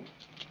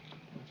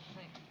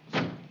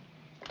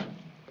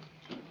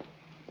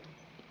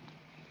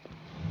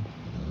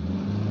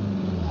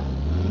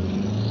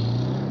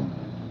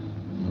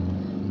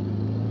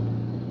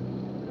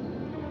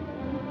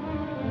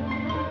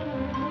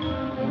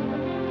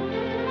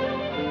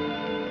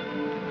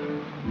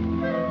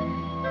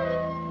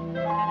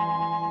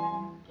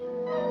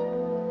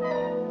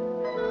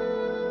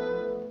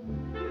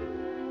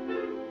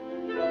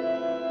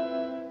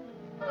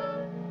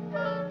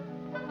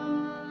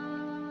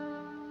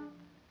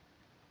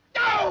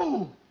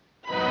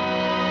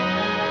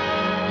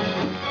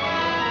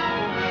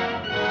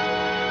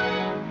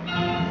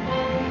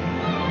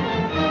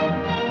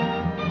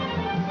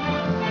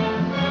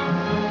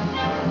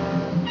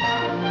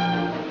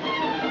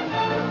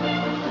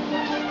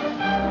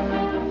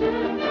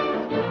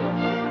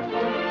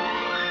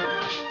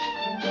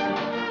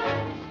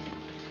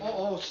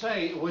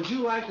 say, would you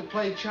like to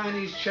play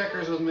Chinese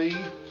checkers with me?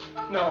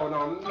 No,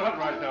 not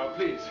right now,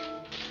 please.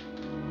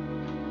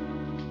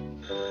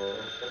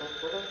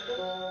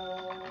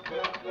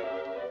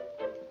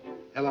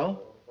 Hello?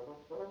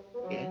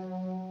 Yes?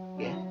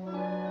 Yes?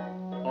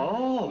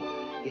 Oh,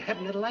 you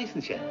haven't got a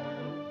license yet?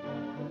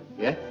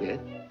 Yes, yes.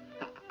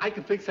 I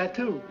can fix that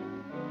too.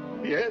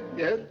 Yes,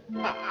 yes.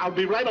 I'll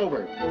be right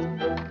over.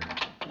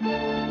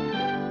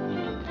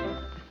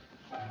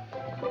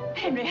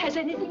 Henry, has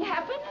anything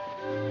happened?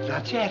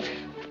 Not yet.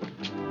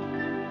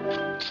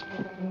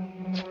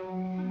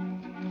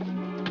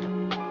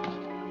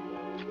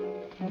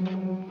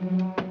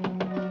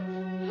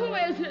 Who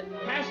is it?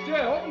 Master,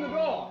 open the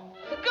door.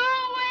 Go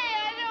away! I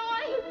don't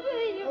want to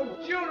see you. Oh,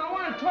 June, I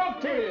want to talk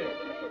to you.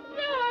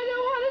 No, I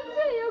don't want to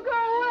see you. Go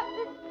away.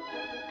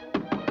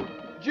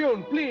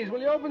 June, please, will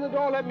you open the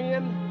door, let me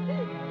in?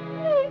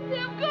 Please,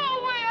 Tim, go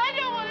away. I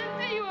don't want to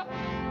see you.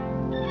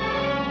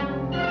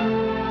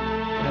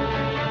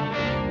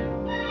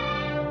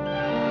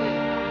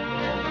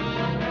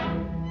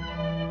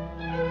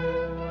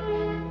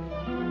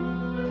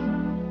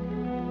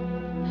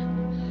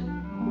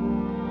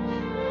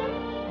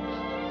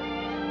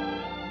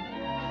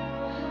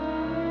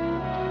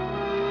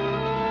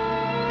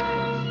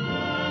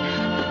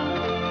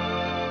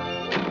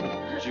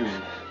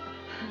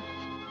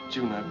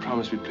 June, I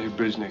promised we'd play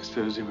bridge next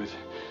Thursday with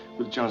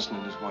Johnson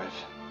and his wife.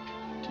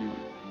 Do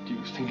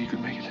you think you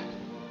could make it?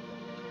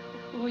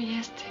 Oh,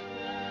 yes, Tim.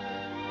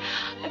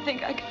 I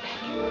think I can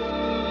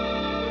make it.